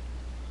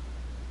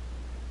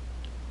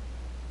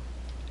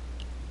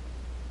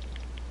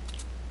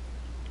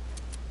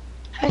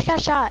 I just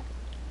got shot.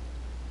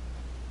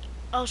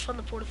 Oh, it's from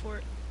the porta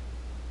fort.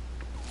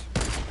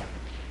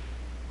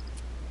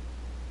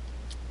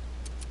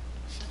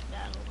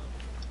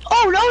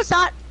 Oh no, it's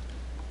not.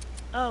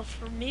 Oh,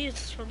 for me,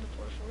 it's from the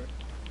porta fort.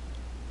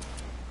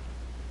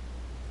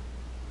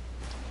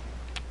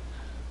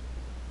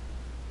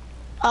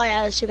 Oh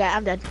yeah, that's two guys.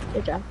 I'm dead.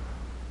 Good job.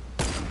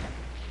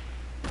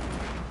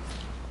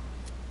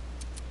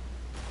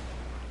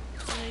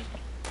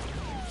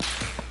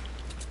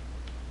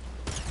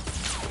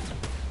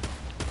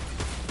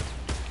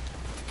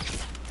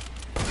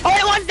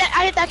 Oh,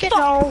 I hit that kid.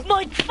 No.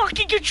 My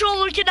fucking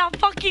controller cannot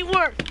fucking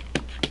work.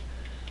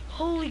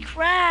 Holy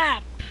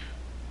crap.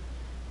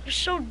 I'm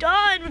so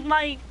done with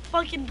my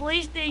fucking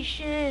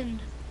PlayStation.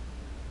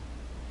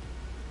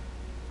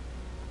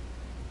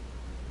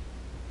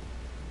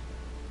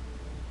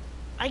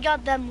 I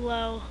got them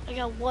low. I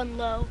got one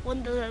low.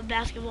 One the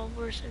basketball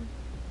person.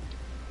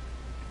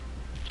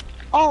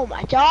 Oh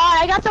my god,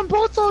 I got them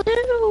both low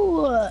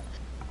too.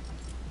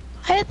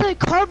 I hit the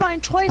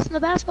carbine twice and the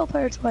basketball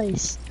player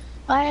twice.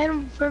 I hit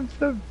him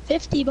for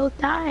 50 both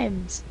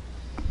times.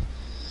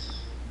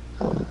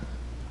 Oh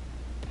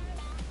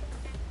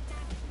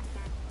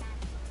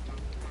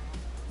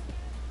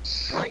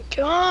my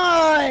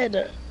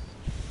god.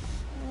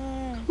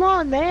 Come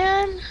on,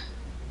 man.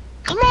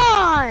 Come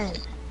on.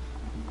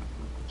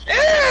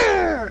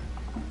 Urgh!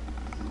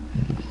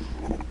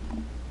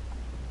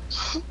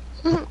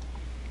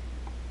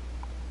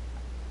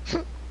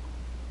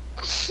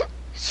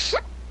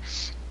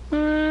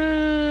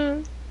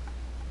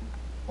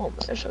 Oh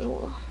my gosh,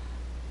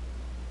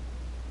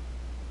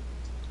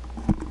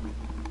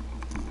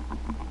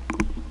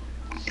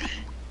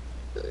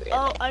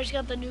 Oh, I just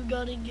got the new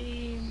gun in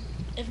game.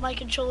 If my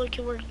controller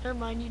can work, never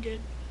mind, you did.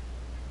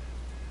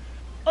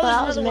 Oh,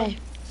 Well, there's that another was one. me.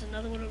 There's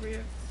another one over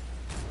here.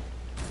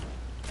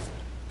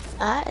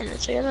 And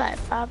it's real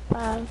life,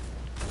 Papa.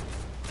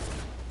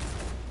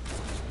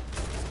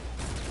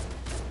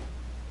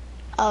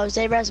 Oh,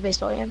 Zebra's a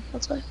baseball game.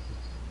 That's why.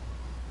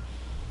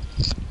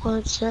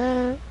 What's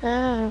that?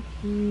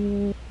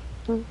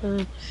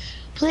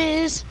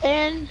 Please,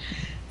 and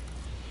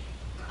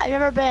I've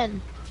never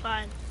been.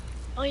 Fine.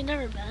 Oh, you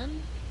never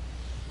been?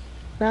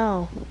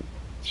 No. You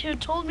should have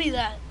told me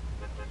that.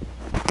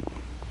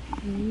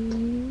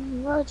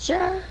 What's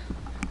that?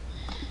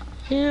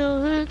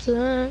 You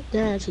to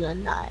dance to the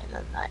night,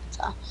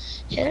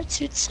 hit it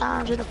 2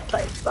 times in a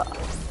paper.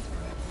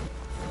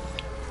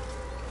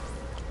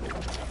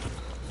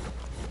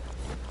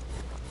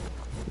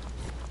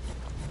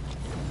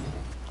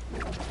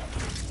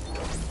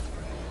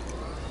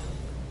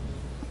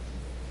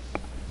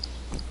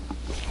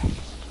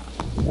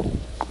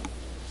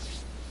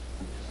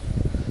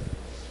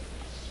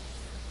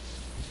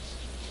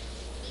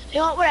 You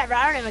know what, whatever,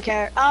 I don't even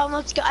care.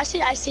 Let's go. I've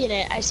seen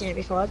it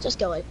before. Let's just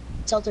go like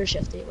tilt or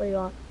shifty. What do you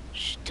want?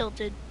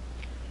 Tilted.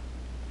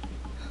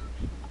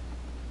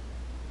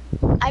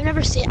 I've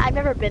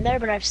never been there,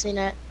 but I've seen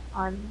it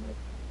on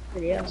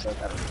videos, so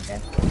that's okay.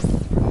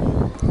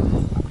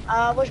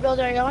 Which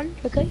building are you going,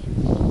 quickly?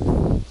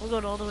 We're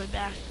going all the way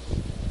back.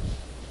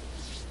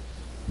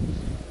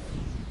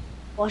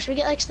 Well, should we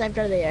get like sniped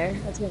out of the air?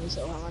 That's gonna be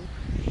so fun.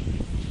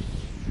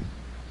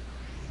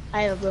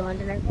 I have a blue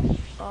hunter rifle.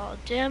 Oh,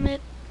 damn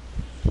it.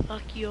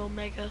 Fuck you,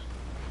 Omega.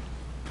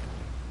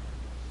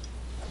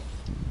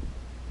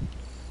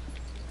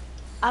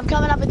 I'm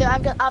coming up with you.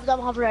 I've done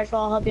hunter rifle.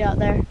 I'll help you out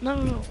there. No,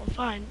 I'm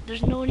fine.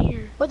 There's no one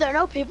here. But there are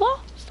no people?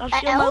 Stop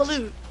stealing my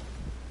loot.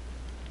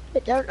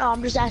 Wait, no,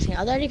 I'm just asking.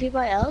 Are there any people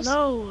else?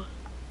 No.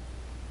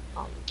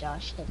 Oh my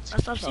gosh,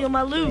 that's Stop stealing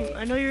my loot. great.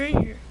 I know you're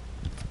in here.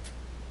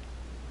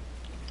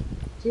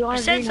 Do you want I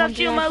a said green stop hunter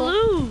stealing my rifle?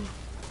 loot.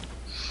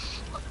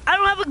 I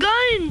don't have a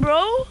gun,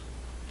 bro.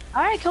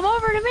 Alright, come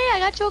over to me. I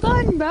got you a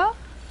gun, bro.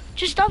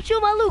 Just stop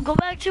stealing my loot. Go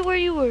back to where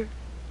you were.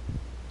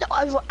 No,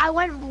 I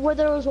went where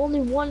there was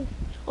only one.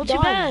 Well, too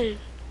gun. bad.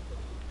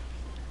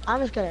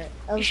 I'm just gonna.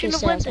 You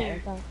shouldn't have went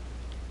there.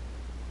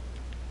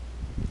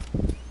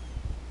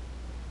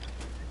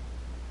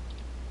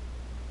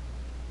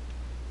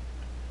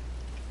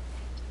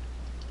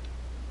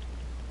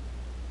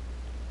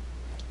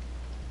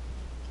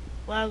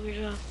 Wow, good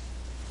job.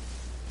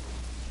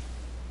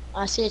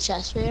 I see a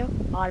chest for you.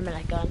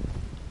 Automatic gun.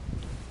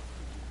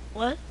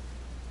 What?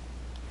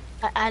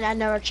 I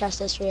know where chest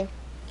is for you.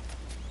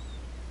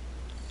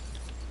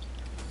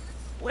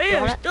 Where?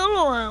 want it? Still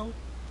don't know.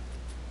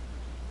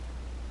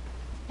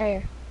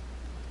 Here.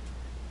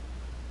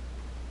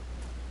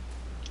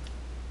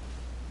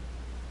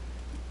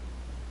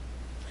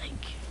 Thank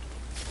you.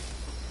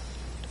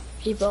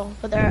 People,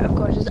 but there of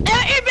course is.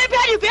 Hey,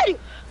 behind you, behind you!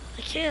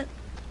 I can't.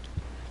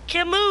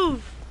 Can't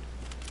move.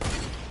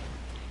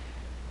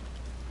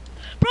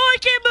 Bro, I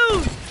can't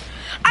move.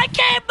 I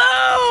can't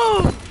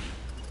move.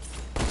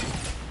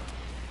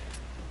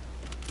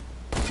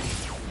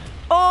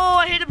 Oh,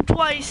 I hit him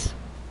twice.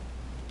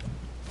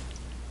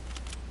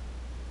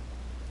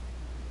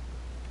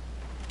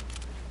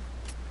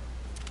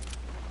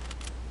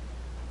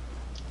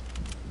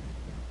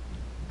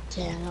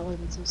 Damn, that would have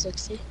been some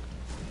 60.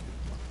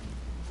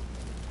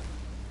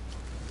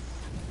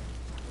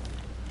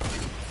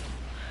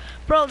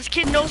 Bro, this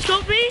kid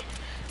no-scoped me.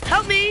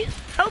 Help me.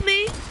 Help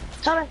me.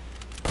 Coming.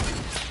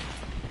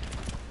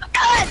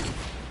 God!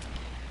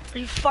 Are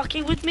you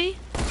fucking with me?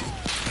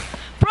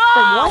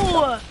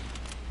 Bro!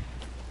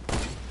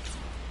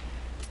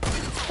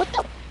 What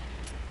the?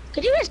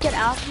 Could you guys get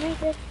out of me,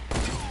 dude?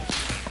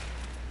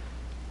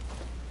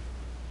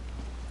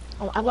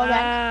 Oh, I'm going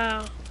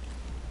back. Wow.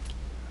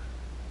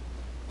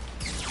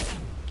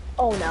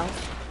 Oh no.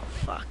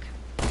 Fuck.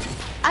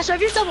 I swear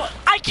if you're someone.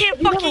 I can't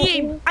You know fucking what?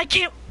 aim. I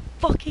can't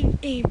fucking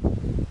aim.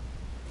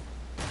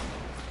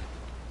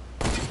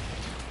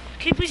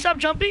 Can you please stop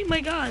jumping? My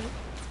god.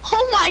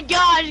 Oh my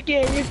gosh,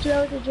 kid, you're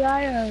so the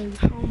giant.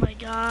 Oh my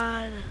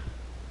god.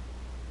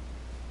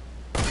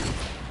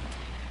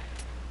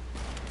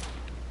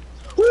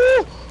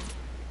 Woo!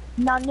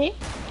 Nani?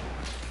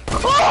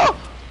 Oh!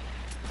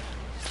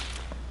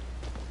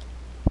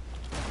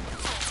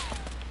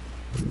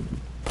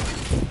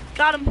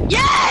 Got him.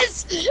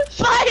 Yes! Keeping this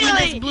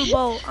Finally! blue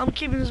bolt. I'm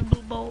keeping this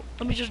blue bolt.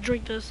 Let me just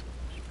drink this.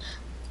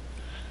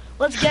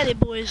 Let's get it,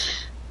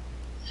 boys.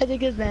 I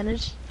take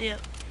advantage. Yeah.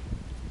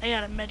 I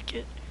got a med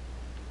kit.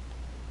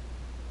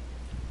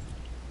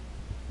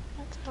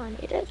 That's all I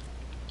needed.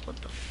 What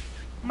the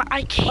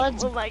I can't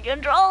Let's- move my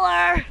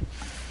controller.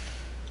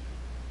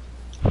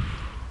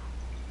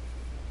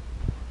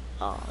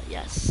 Oh,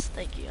 yes.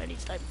 Thank you. I need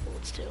sniper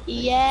bullets too.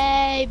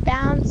 Yay,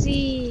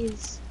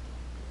 bouncies!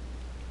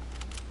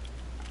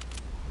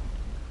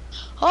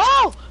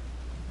 Oh!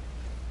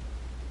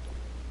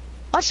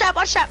 Watch out,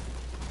 watch out!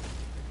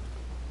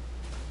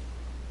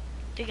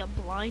 Think I'm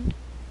blind?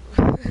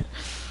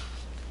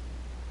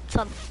 It's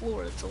on the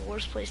floor. It's the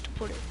worst place to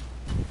put it.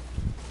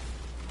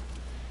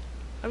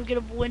 I'm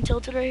gonna win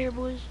tilted right here,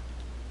 boys.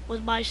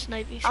 With my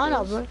sniping skills. I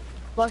don't know, bro.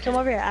 Boy, come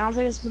over here. I don't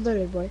think it's been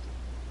looted, boy.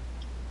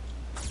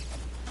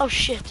 Oh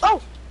shit.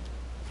 Oh!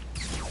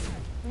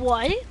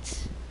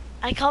 What?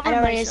 I covered I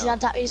know where he is.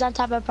 myself. He's on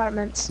top of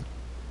apartments.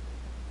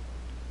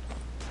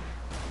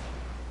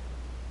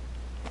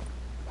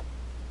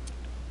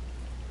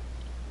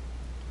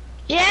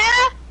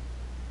 Yeah?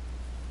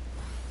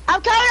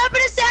 I'm coming up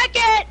in a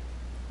second!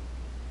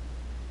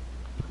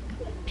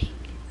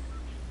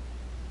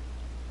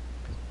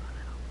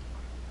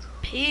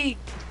 Peek.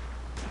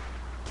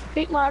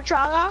 Peek my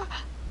trigger.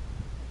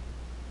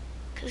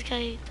 This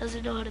guy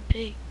doesn't know how to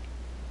peek.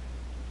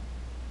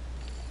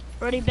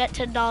 Already bet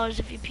 $10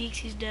 if he peeks,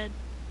 he's dead.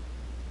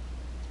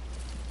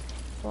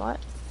 What?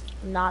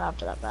 I'm not up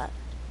to that bet.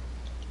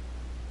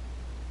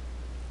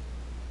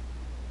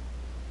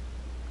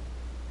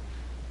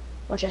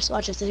 Watch this,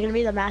 watch this. There's gonna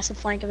be the massive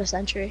flank of the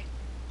century.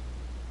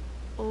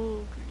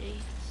 Oh,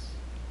 grenades.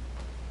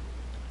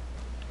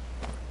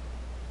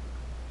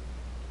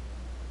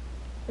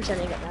 We're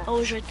trying to get that. Oh,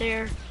 he's right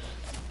there.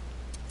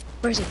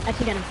 Where is he? I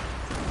can get him.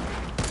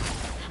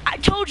 I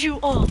told you.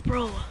 Oh,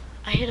 bro.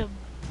 I hit him.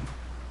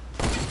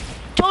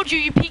 Told you,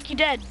 you peek, you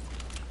dead.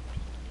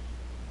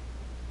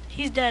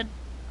 He's dead.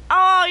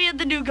 Oh, he had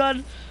the new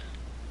gun.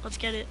 Let's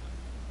get it.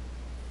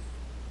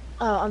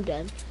 Oh, I'm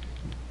dead.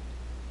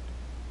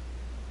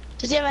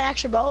 Does he have an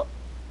extra bolt?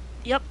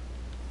 Yep.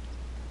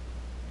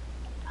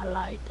 I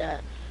like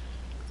that.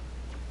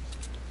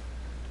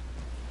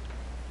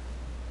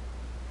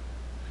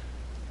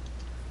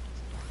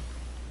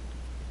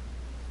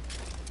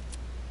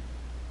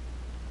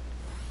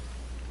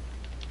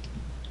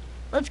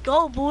 Let's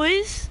go,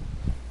 boys.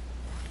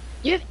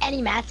 Do you have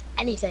any mats?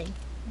 Anything?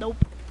 Nope.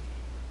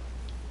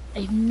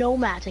 I have no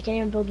mats. I can't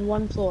even build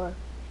one floor.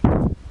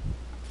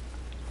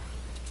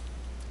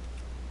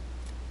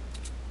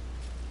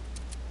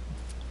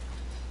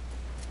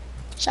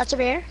 Shots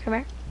over here. Come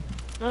here.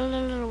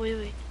 No,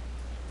 wait.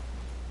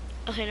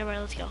 Okay, never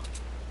mind, let's go.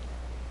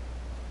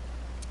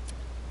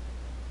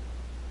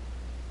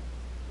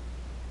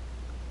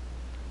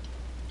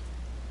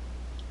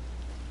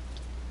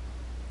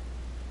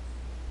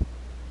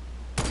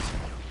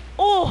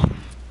 Oh!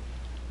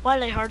 Why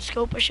did I hard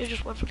scope? I should have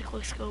just went for the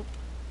quick scope.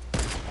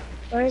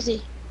 Where is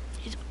he?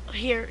 He's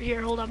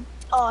here, hold on.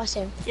 Oh, I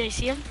see him. Yeah, you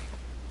see him?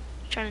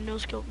 Trying to no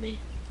scope me.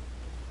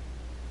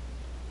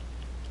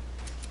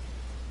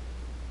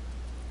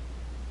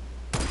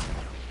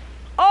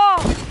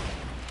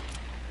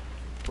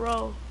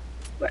 Bro.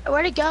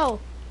 Where'd it go?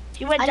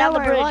 He went I down know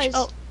the where it bridge.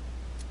 was. Oh.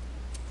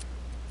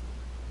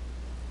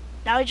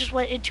 Now he just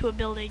went into a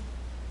building.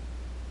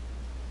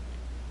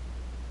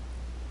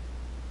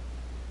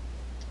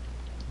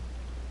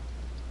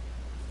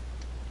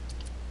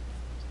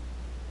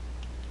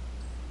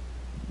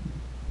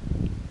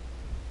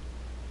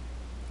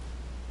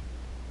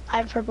 I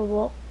have purple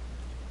bolt.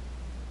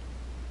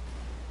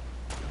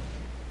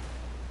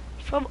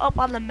 From up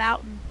on the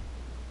mountain.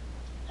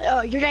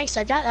 Oh, you're getting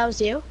sniped at? That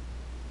was you?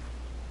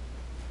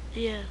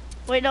 Yeah.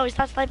 Wait, no, he's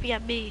not sniping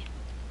at me.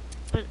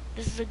 But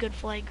this is a good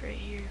flank right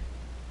here.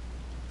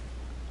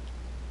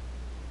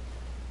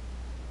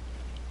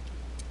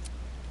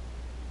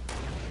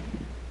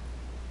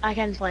 I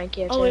can flank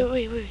you too. Oh,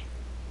 wait.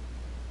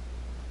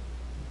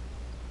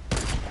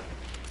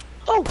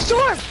 Oh,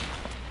 storm!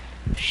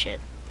 Shit.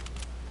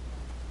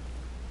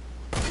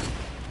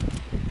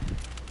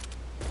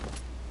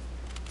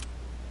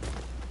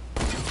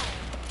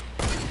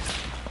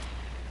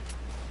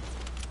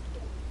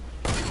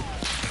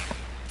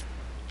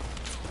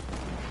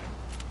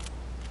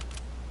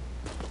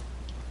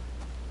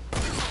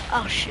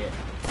 Oh shit.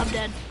 I'm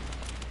dead.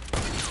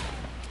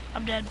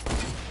 I'm dead.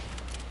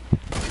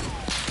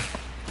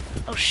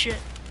 Oh shit.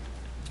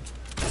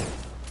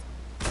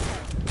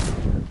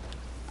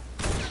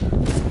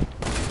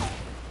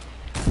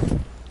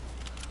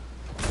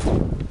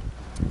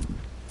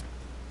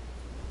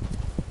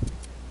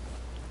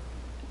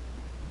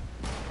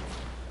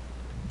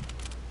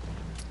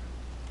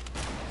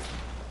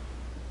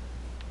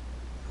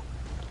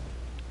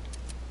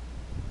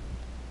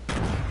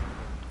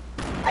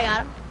 I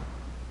got him.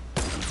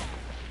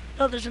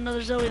 Oh, there's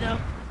another Zoe though.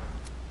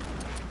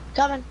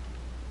 Coming.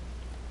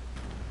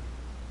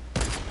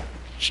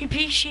 She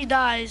peeks, she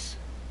dies.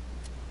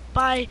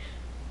 By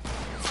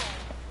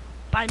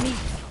me.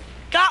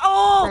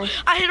 Oh!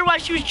 Nice. I hit her while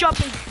she was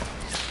jumping.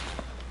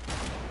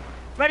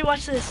 Ready,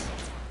 watch this.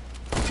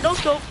 No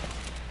scope.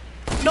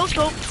 No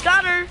scope.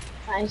 Got her.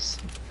 Nice.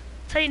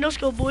 Tell you no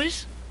scope,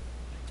 boys.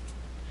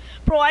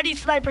 Bro, I need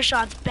sniper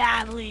shots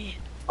badly.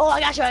 Oh,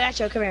 I got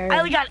you. Come here. I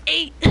only got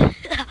 8.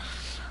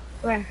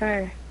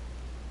 Where?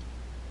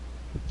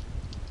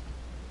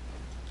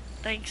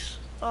 Thanks.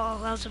 Oh,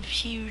 that was a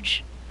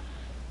huge.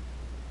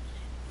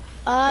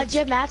 Do you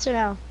have mats or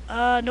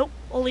no? Nope.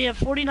 Only have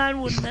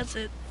 49 wood, and that's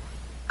it.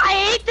 I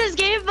hate this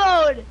game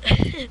mode!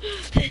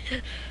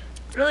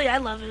 Really, I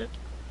love it.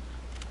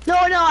 No,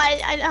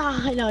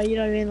 I know, you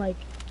know what I mean, like.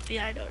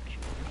 Yeah, I know.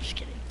 I'm just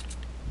kidding.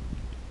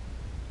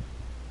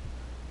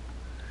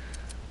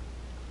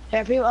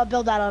 Here, people, I'll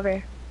build that over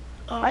here.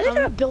 Oh, Why are they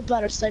gonna build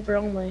better sniper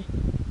only?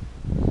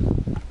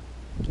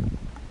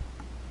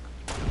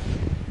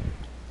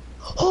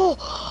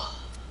 Oh!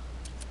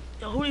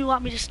 Yo, who do you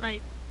want me to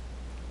snipe?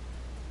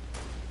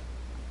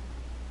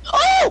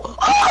 Oh!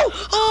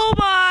 Oh! Oh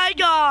my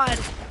god!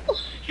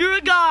 You're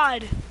a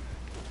god!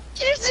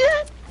 Did you see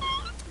that?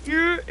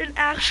 You're an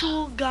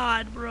actual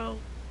god, bro.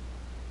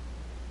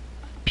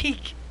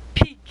 Peek.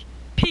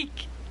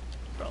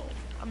 Bro,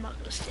 I'm not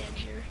gonna stand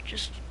here.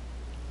 Just...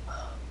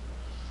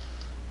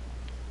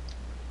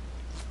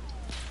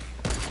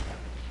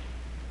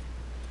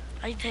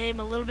 I need to aim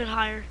a little bit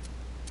higher.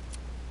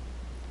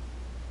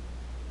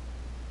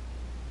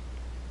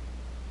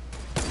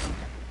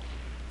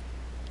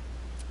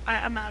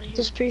 Alright, I'm out of here.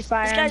 Just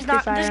pre-fire.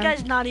 This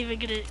guy's not even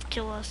gonna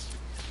kill us.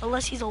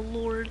 Unless he's a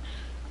lord.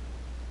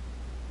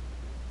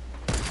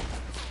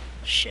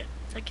 Shit,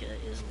 that guy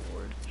is a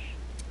lord.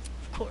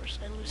 Of course,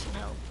 I lose some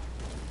health.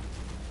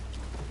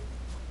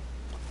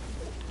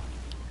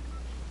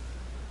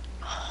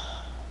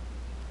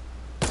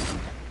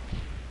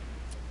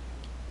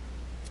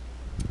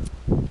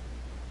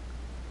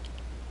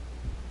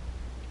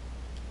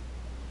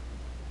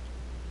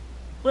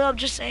 Well, I'm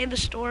just saying the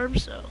storm,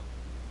 so.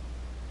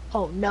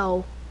 Oh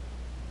no.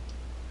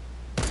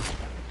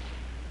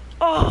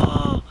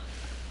 Oh!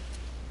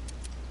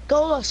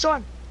 Go,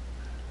 storm.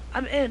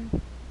 I'm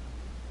in.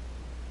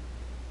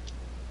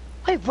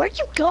 Wait, where'd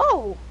you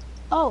go?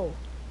 Oh.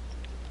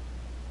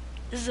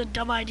 This is a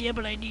dumb idea,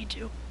 but I need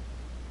to.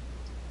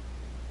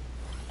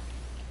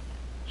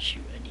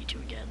 Shoot, I need to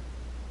again.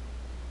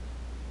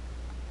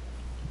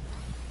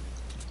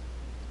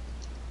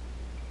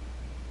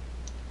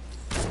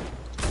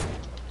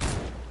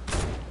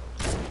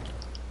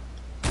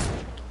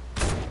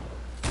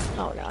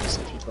 Oh no, I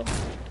see people.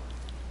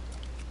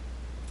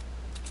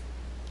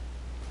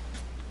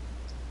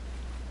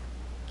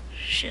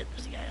 Shit,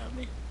 there's a guy on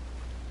me.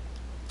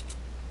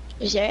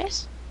 You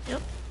serious?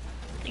 Yep.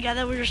 The guy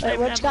that we were sniping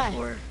which at guy?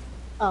 before.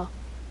 Oh.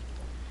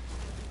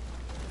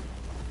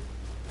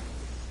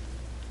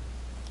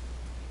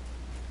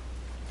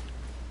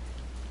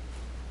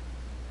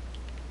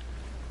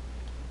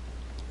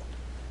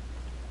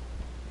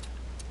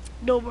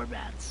 No more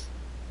bats.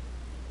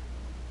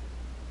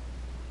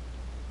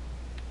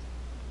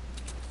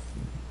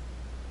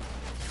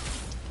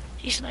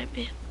 He sniped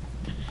me.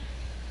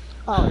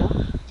 Oh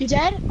no. You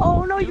dead?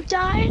 Oh no, you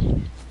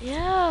died?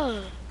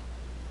 Yeah.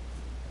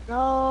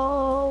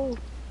 No.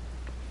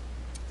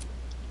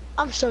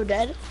 I'm so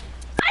dead.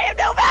 I have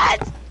no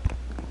meds!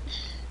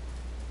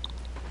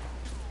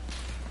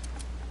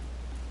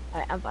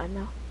 Alright, I'm fine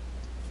now.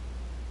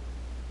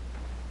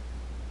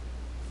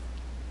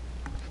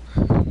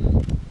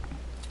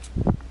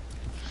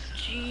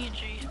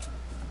 GG.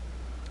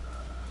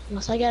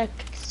 Unless I get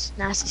a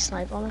nasty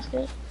snipe on this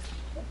kid.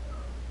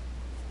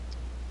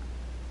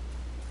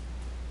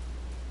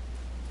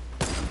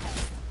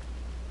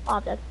 Oh,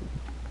 I'm dead.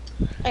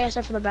 I got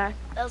stuff from the back.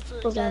 That was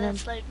the Both guy on that him.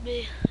 sniped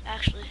me,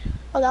 actually.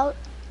 Oh, oh,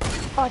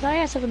 I thought I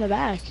got stuff in the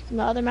back, from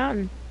the other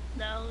mountain.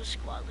 No,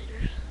 squad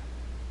leader.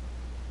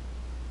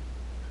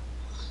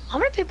 How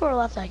many people are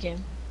left that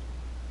game?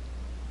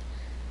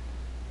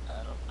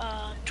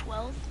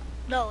 12?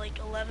 No, like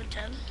 11,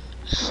 10.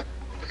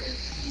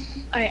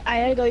 Alright,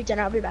 I gotta go eat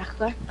dinner. I'll be back,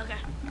 okay? Okay.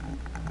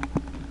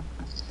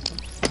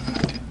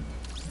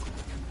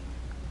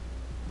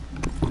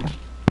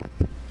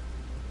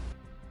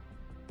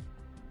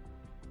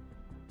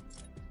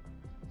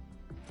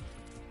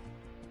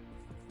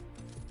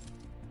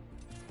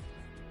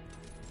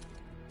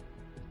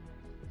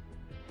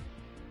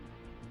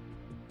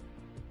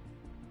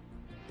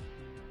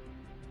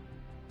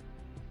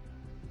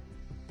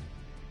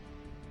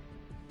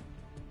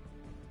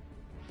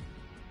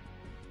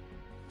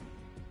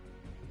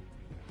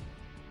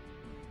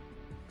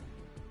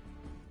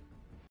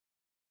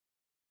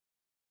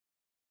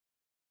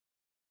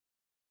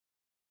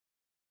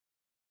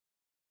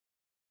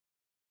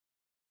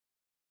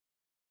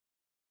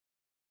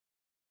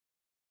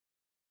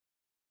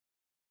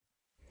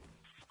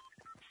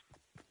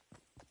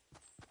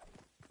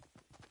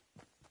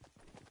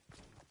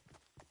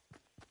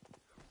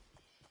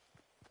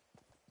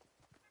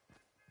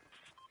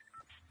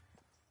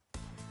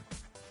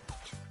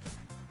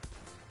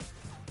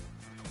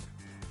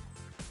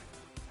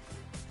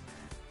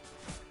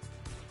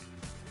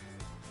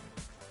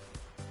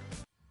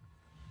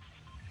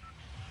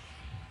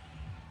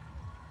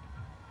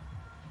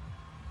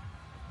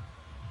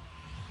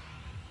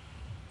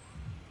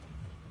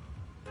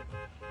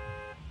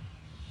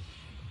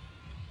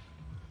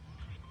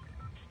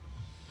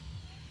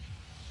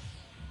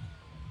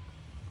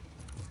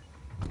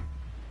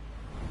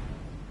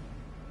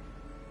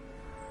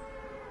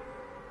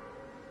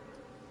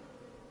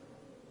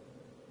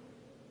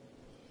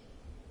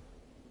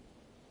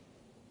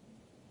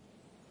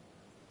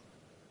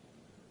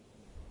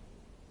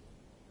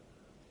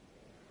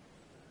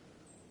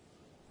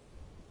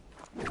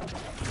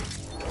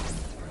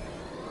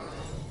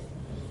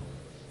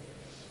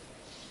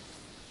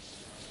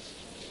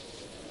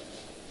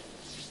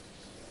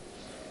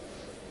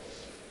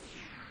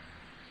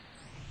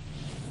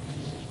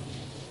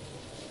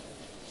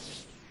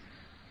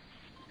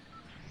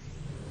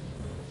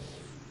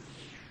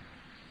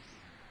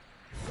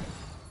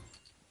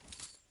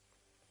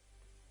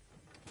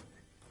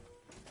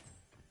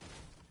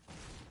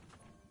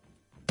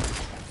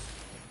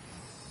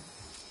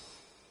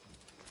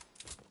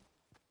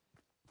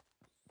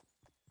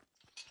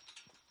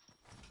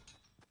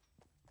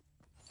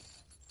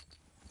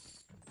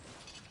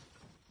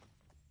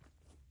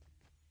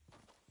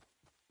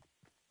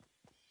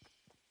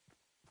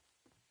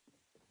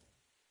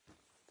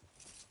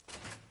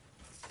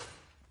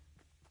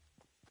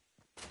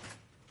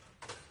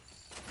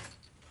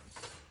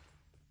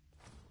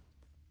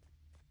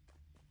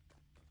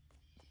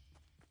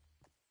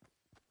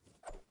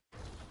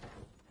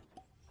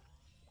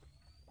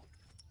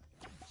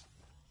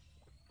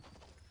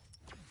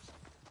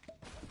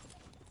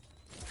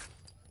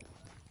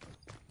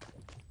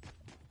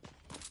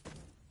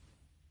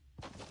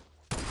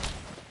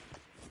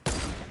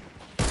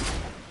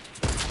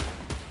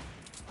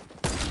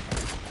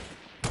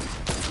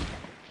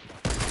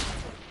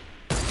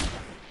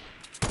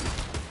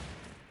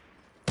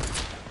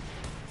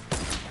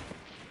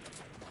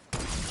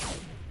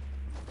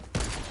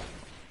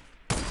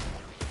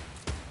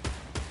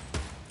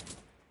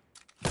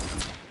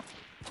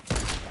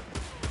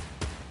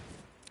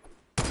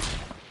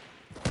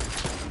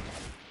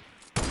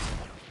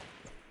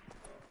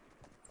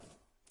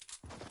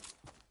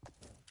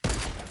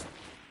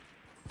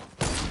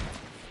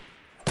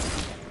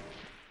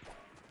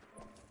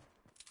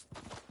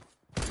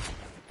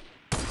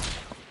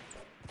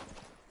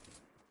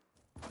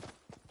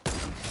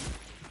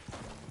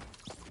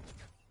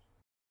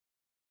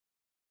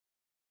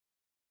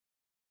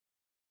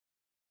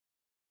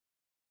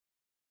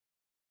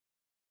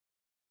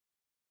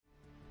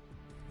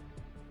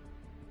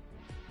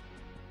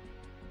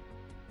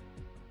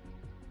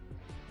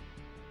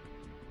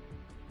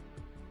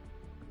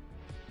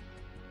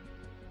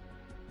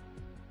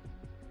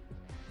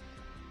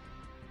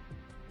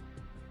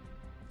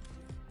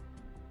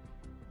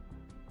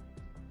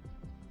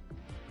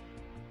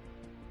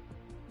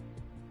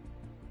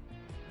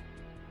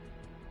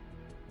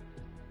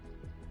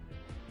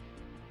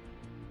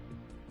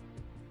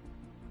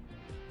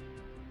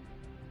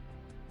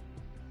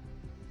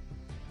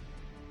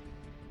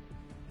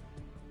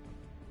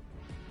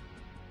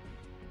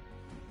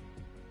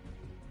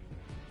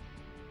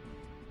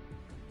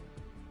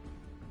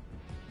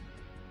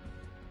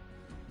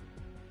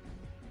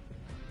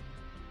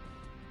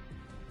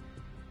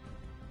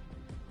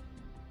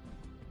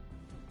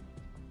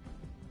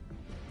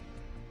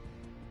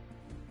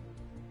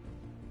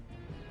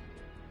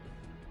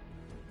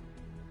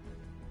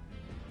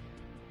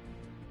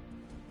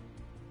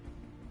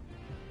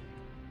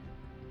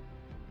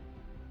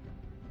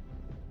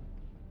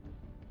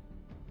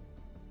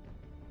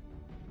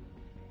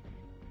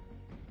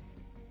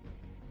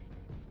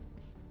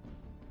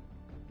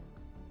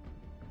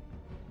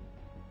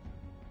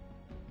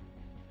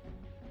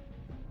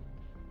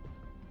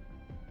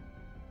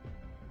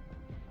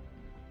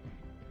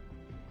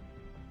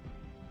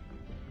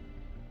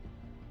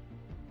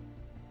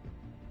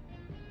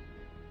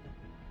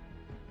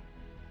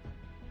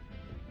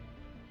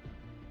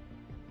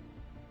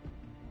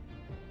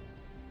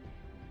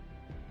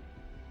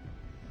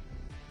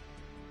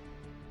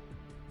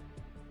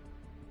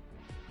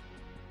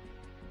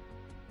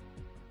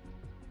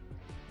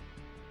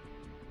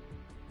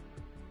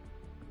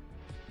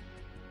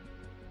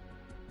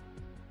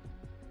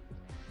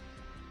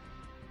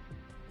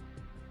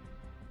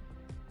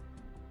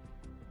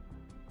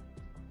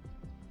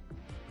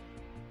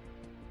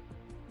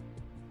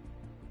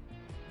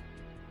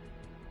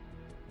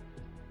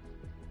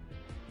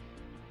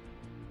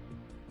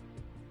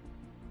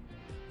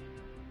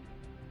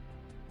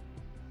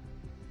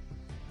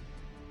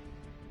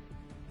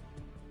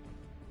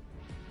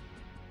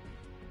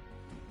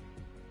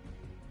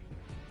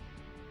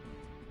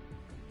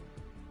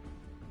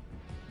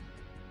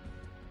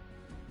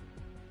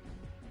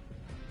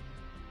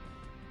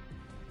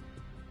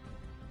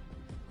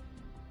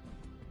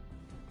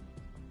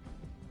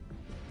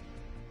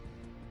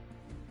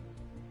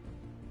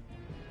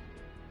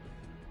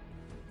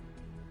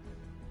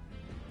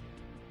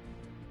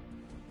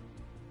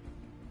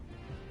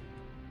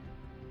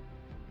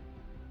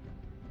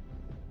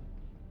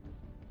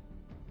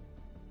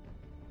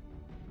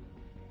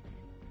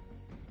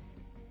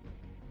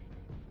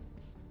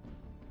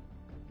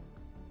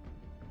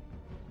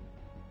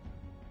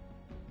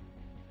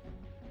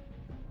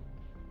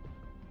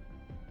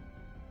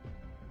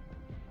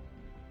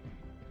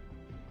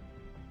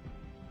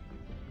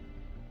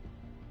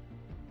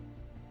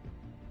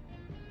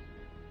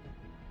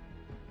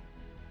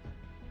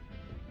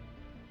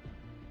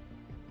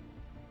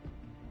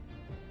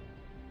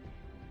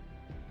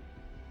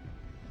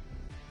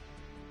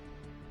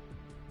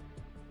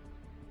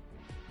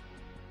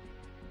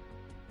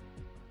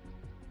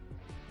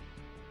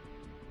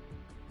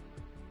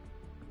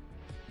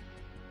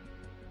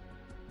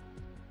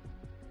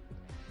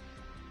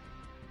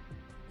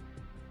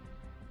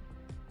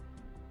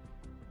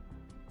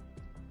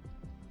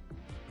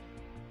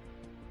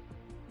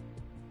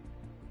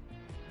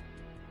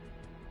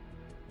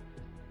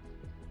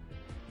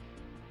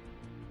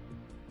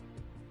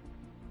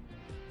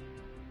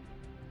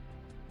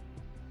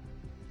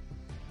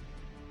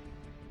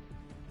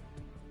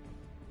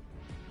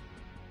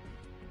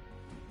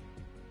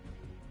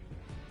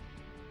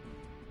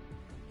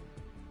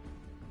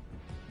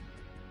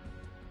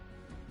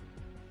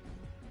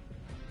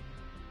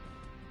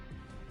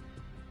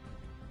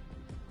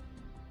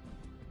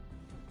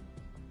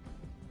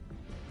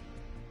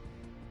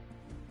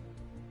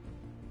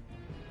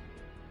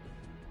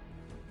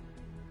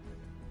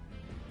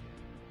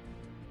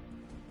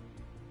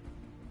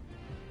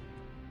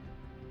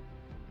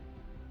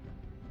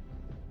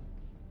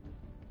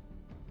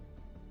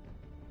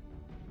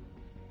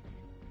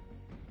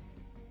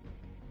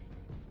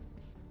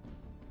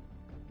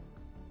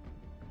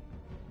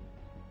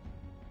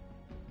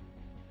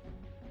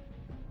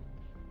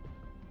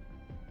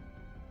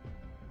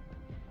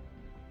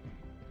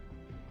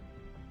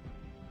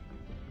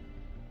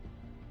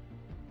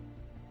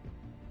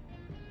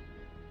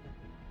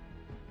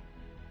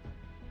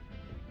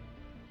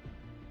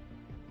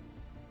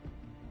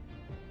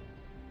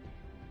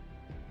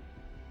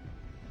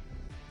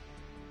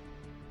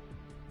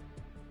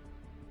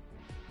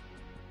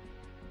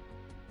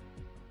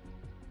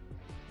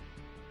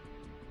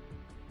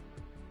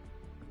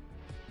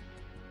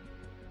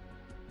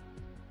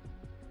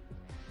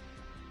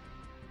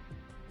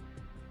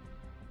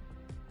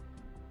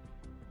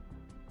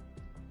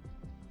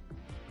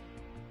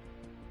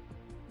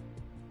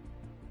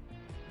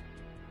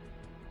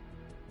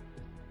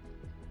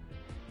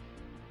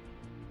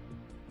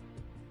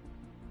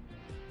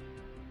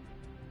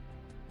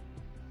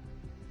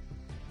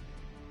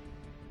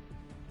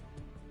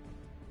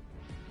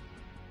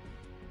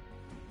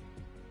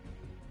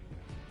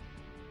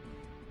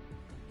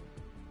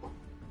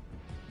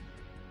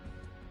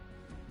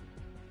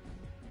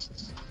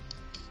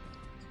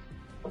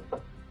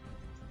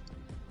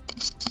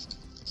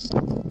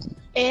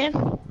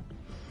 And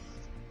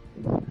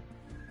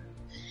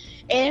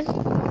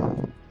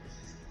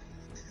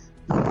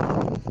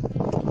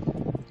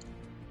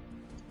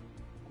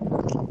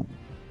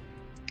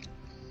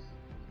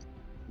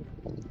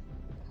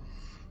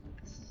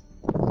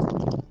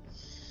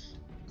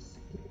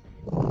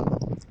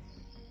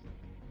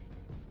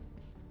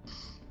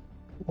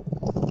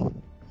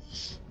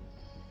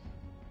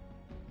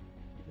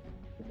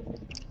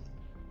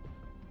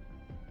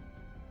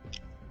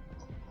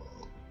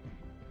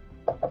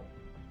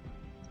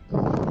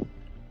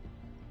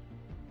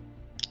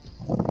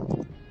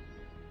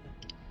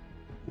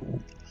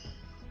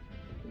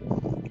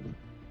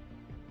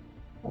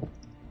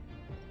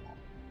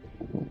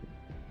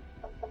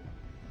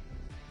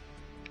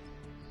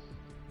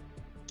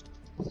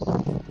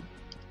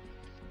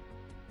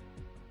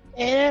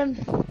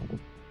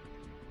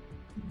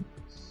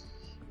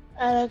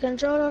out of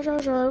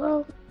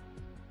control.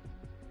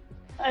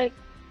 I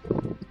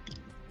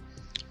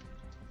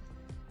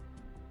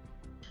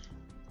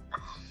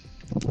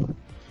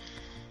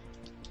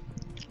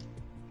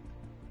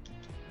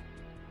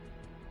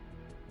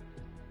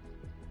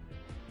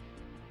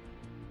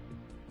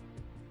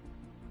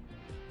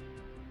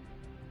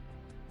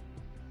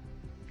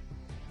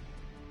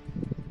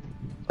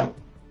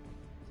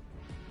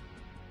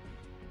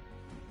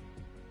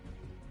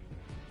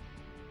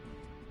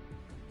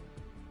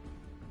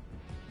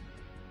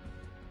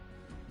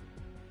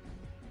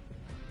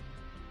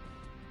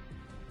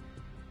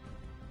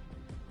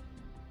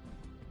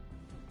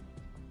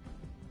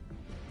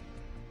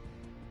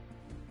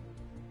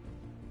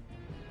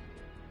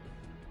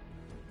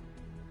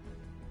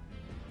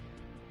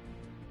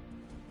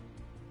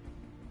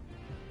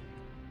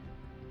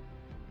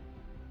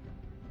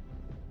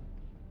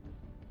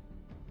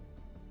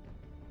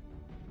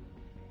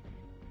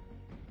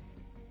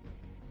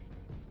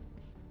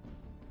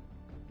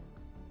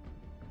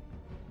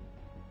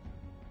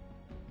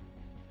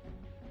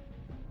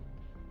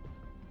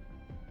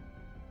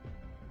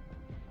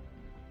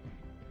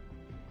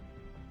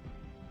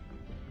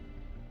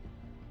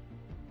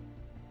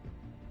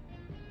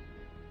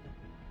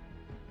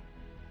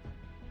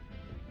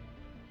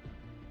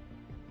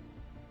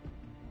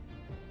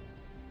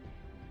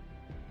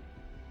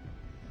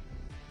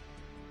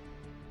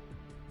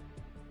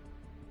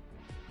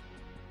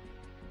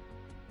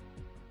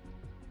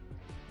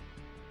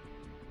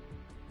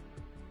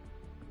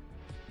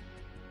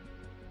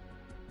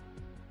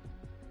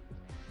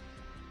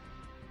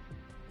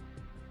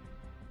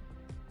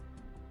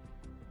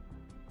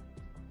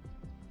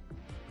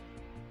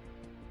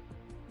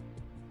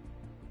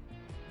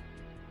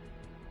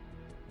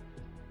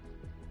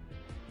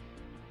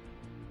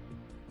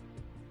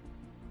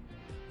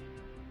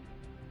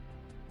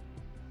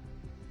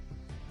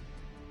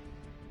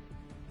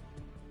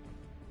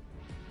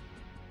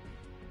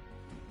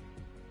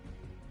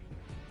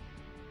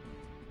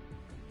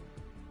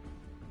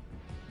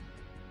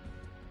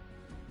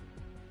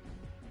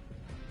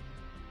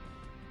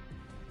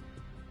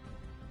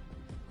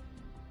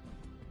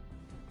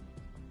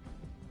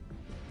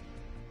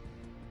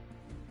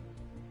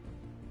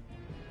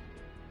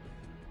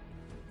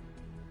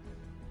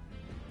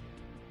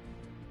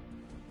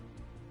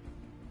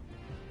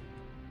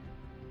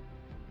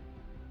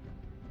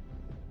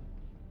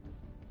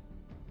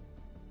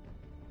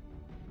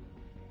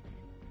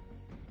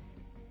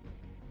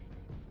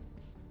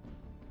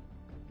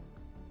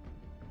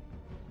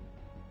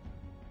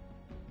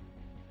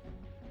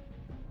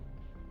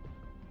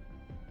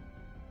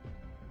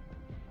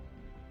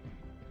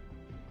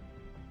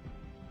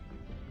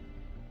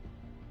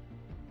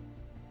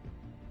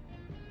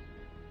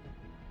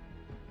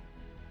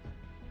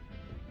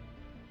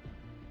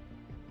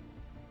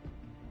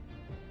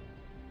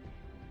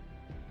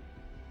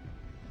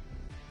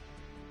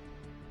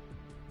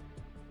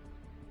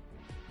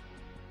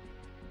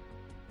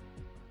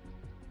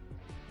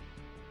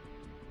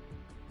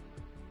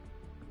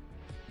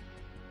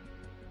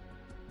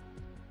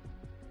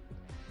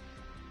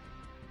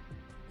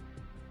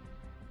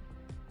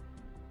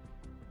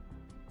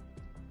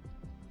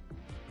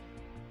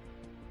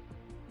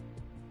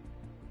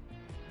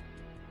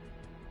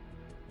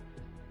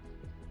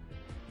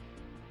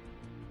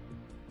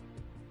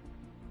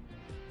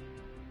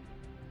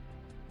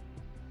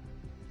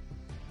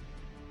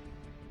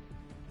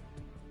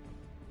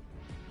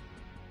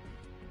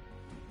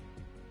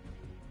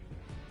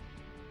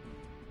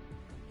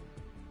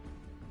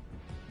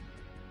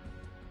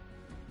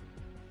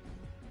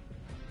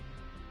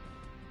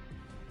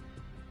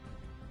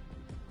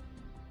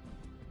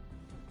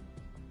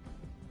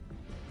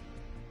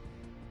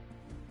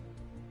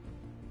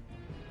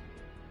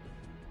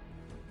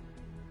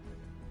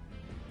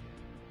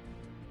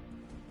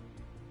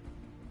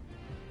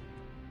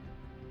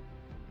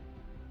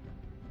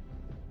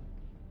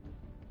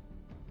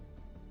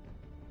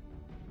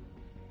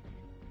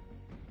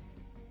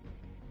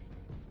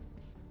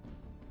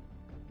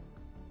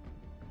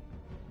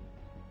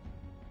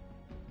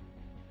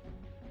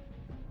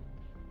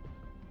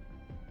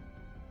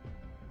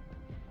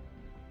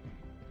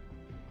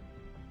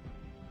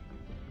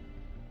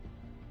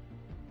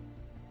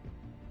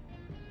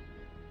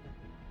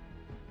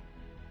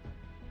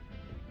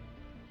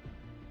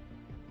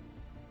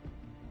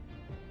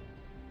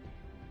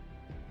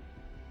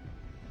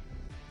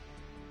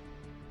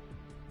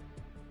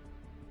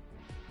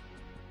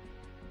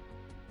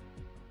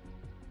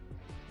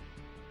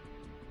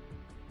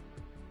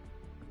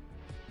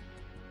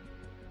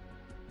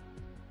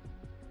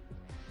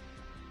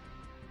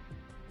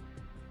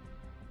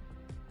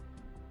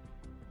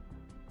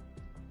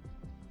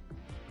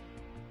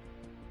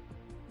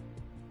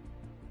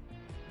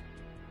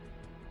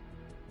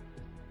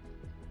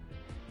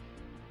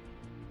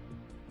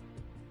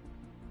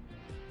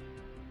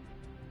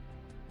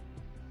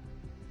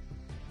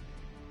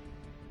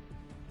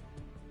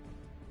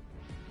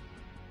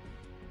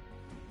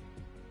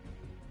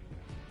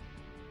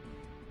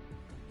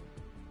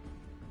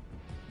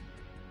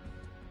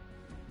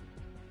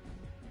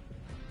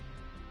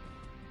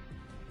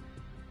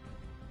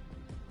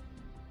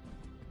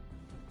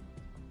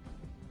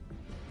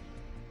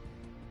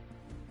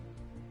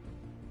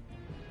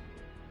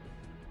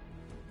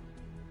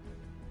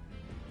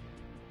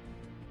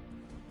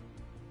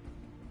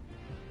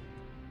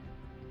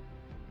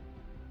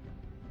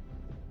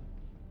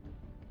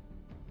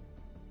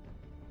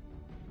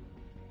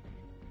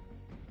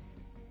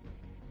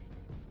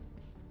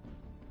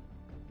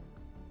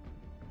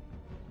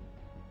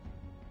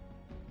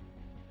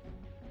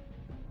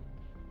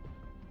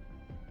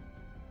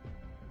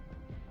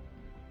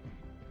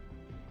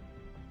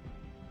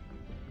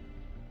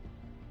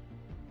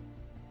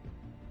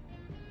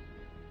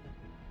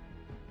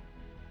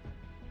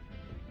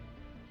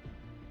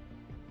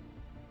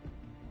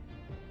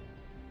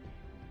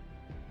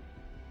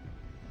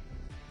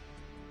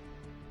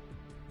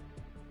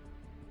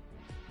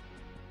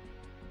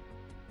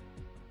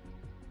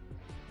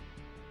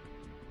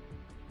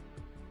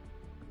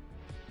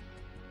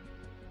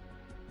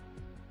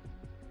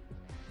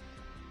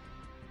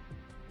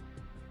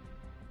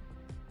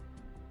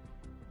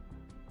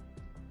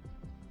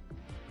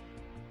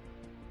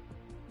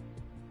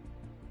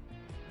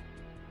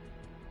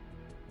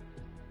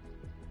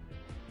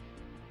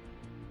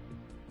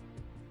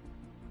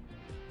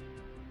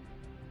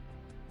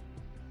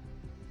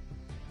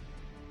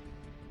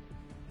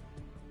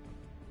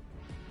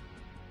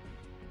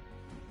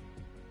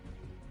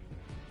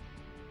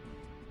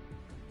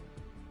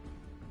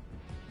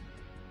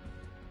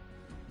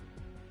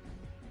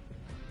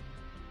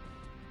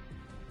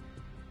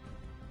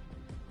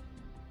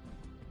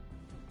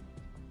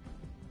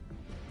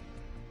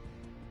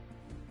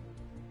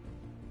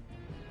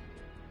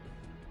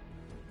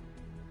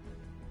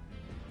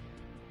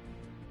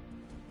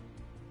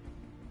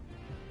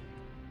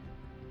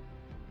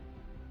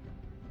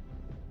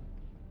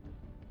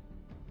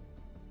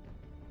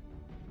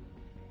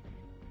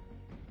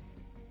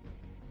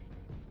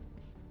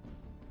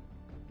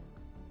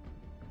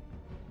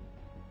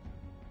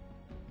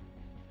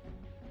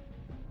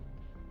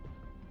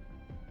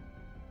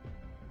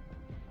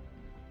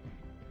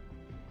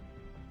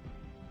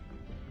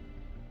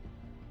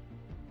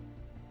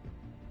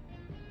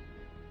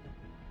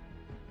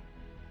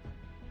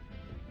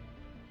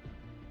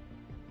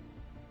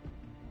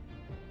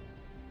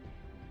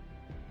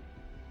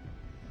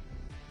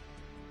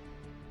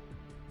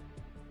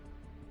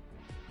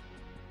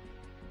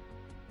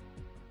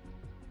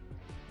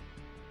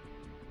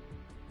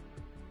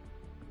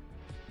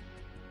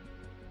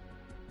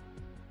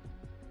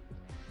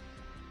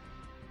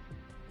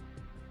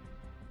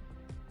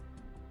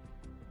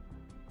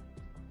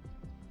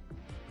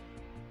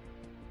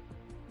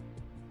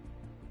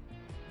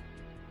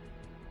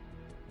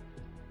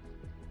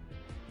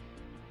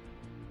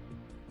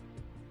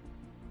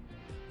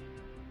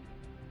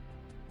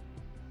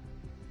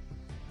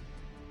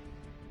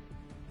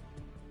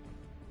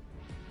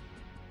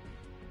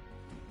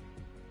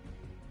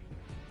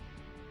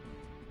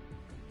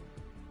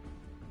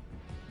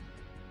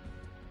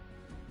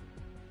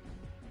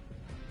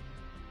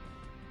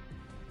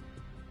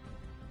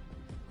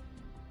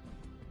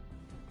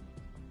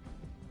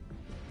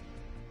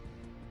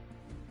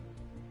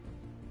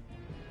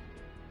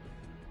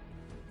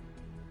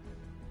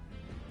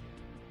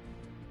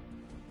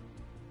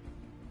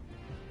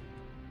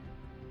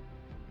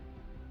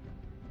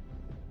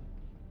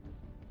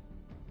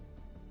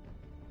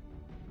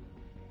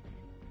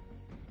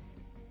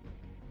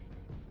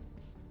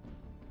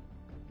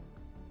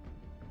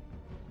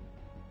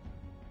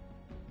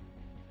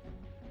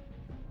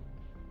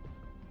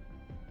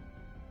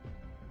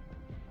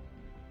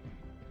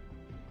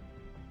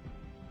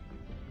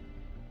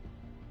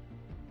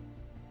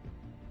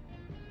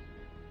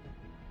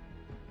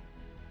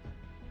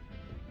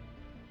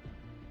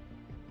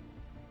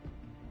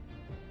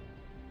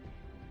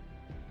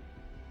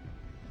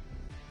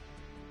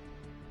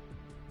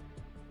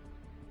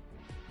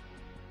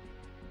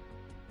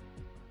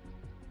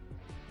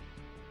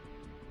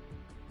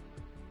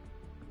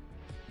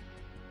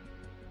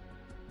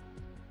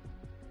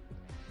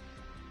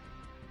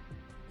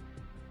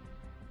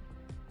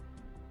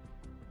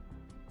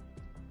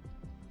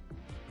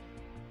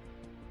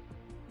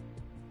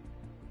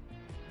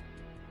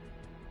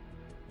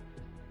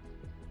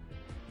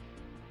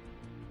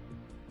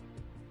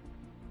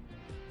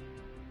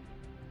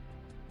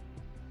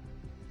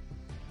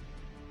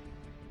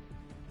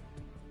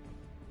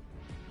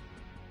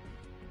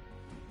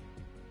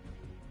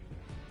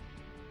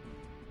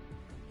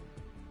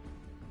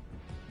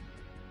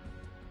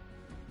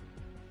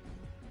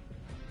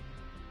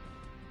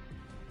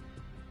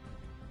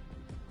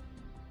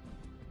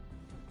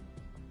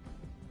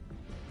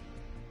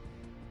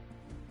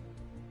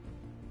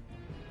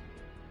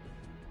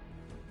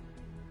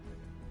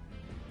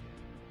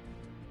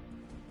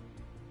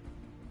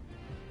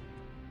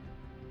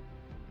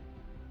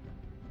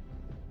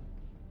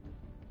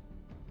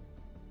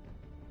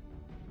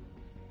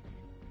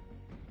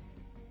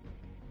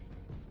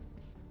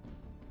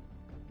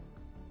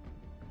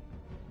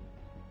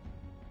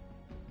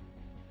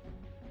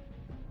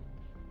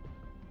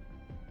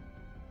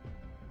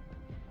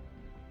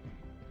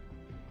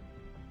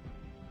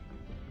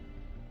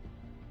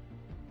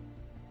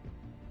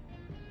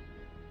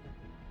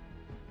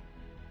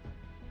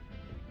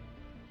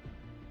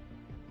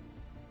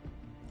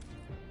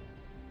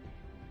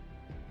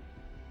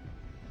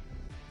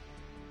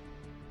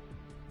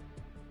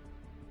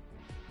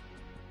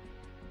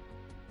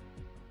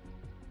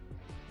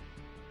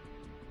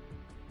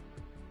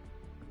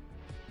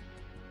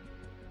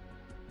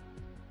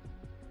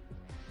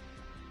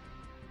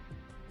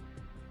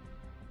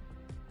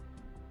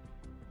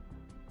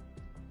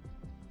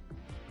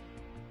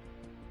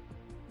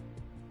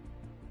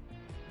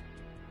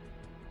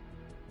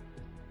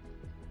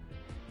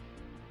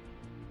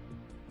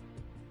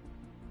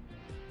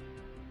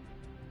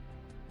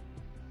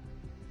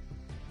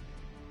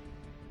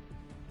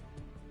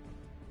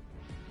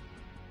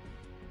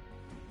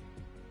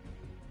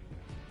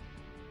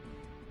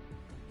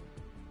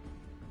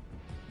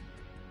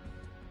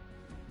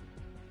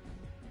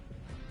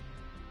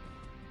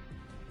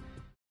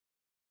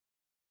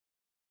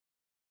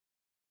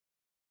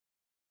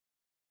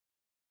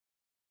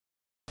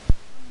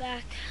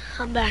back.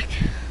 I'm back.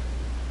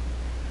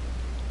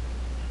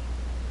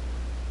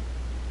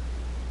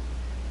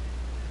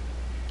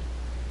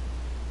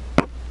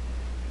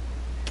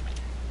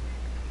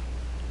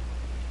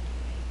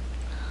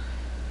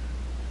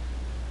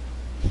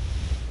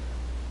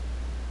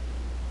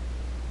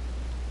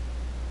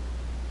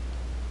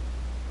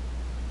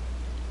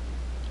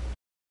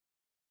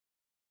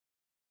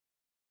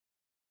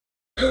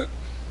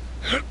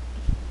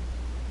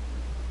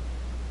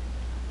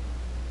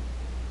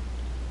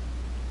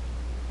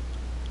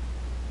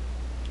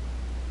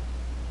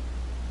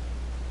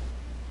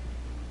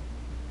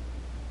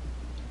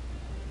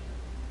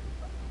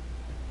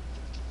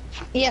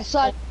 Yeah,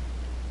 so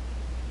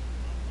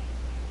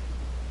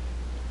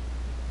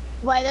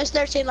Wait, there's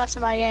 13 left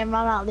in my game.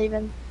 I'm not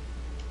leaving.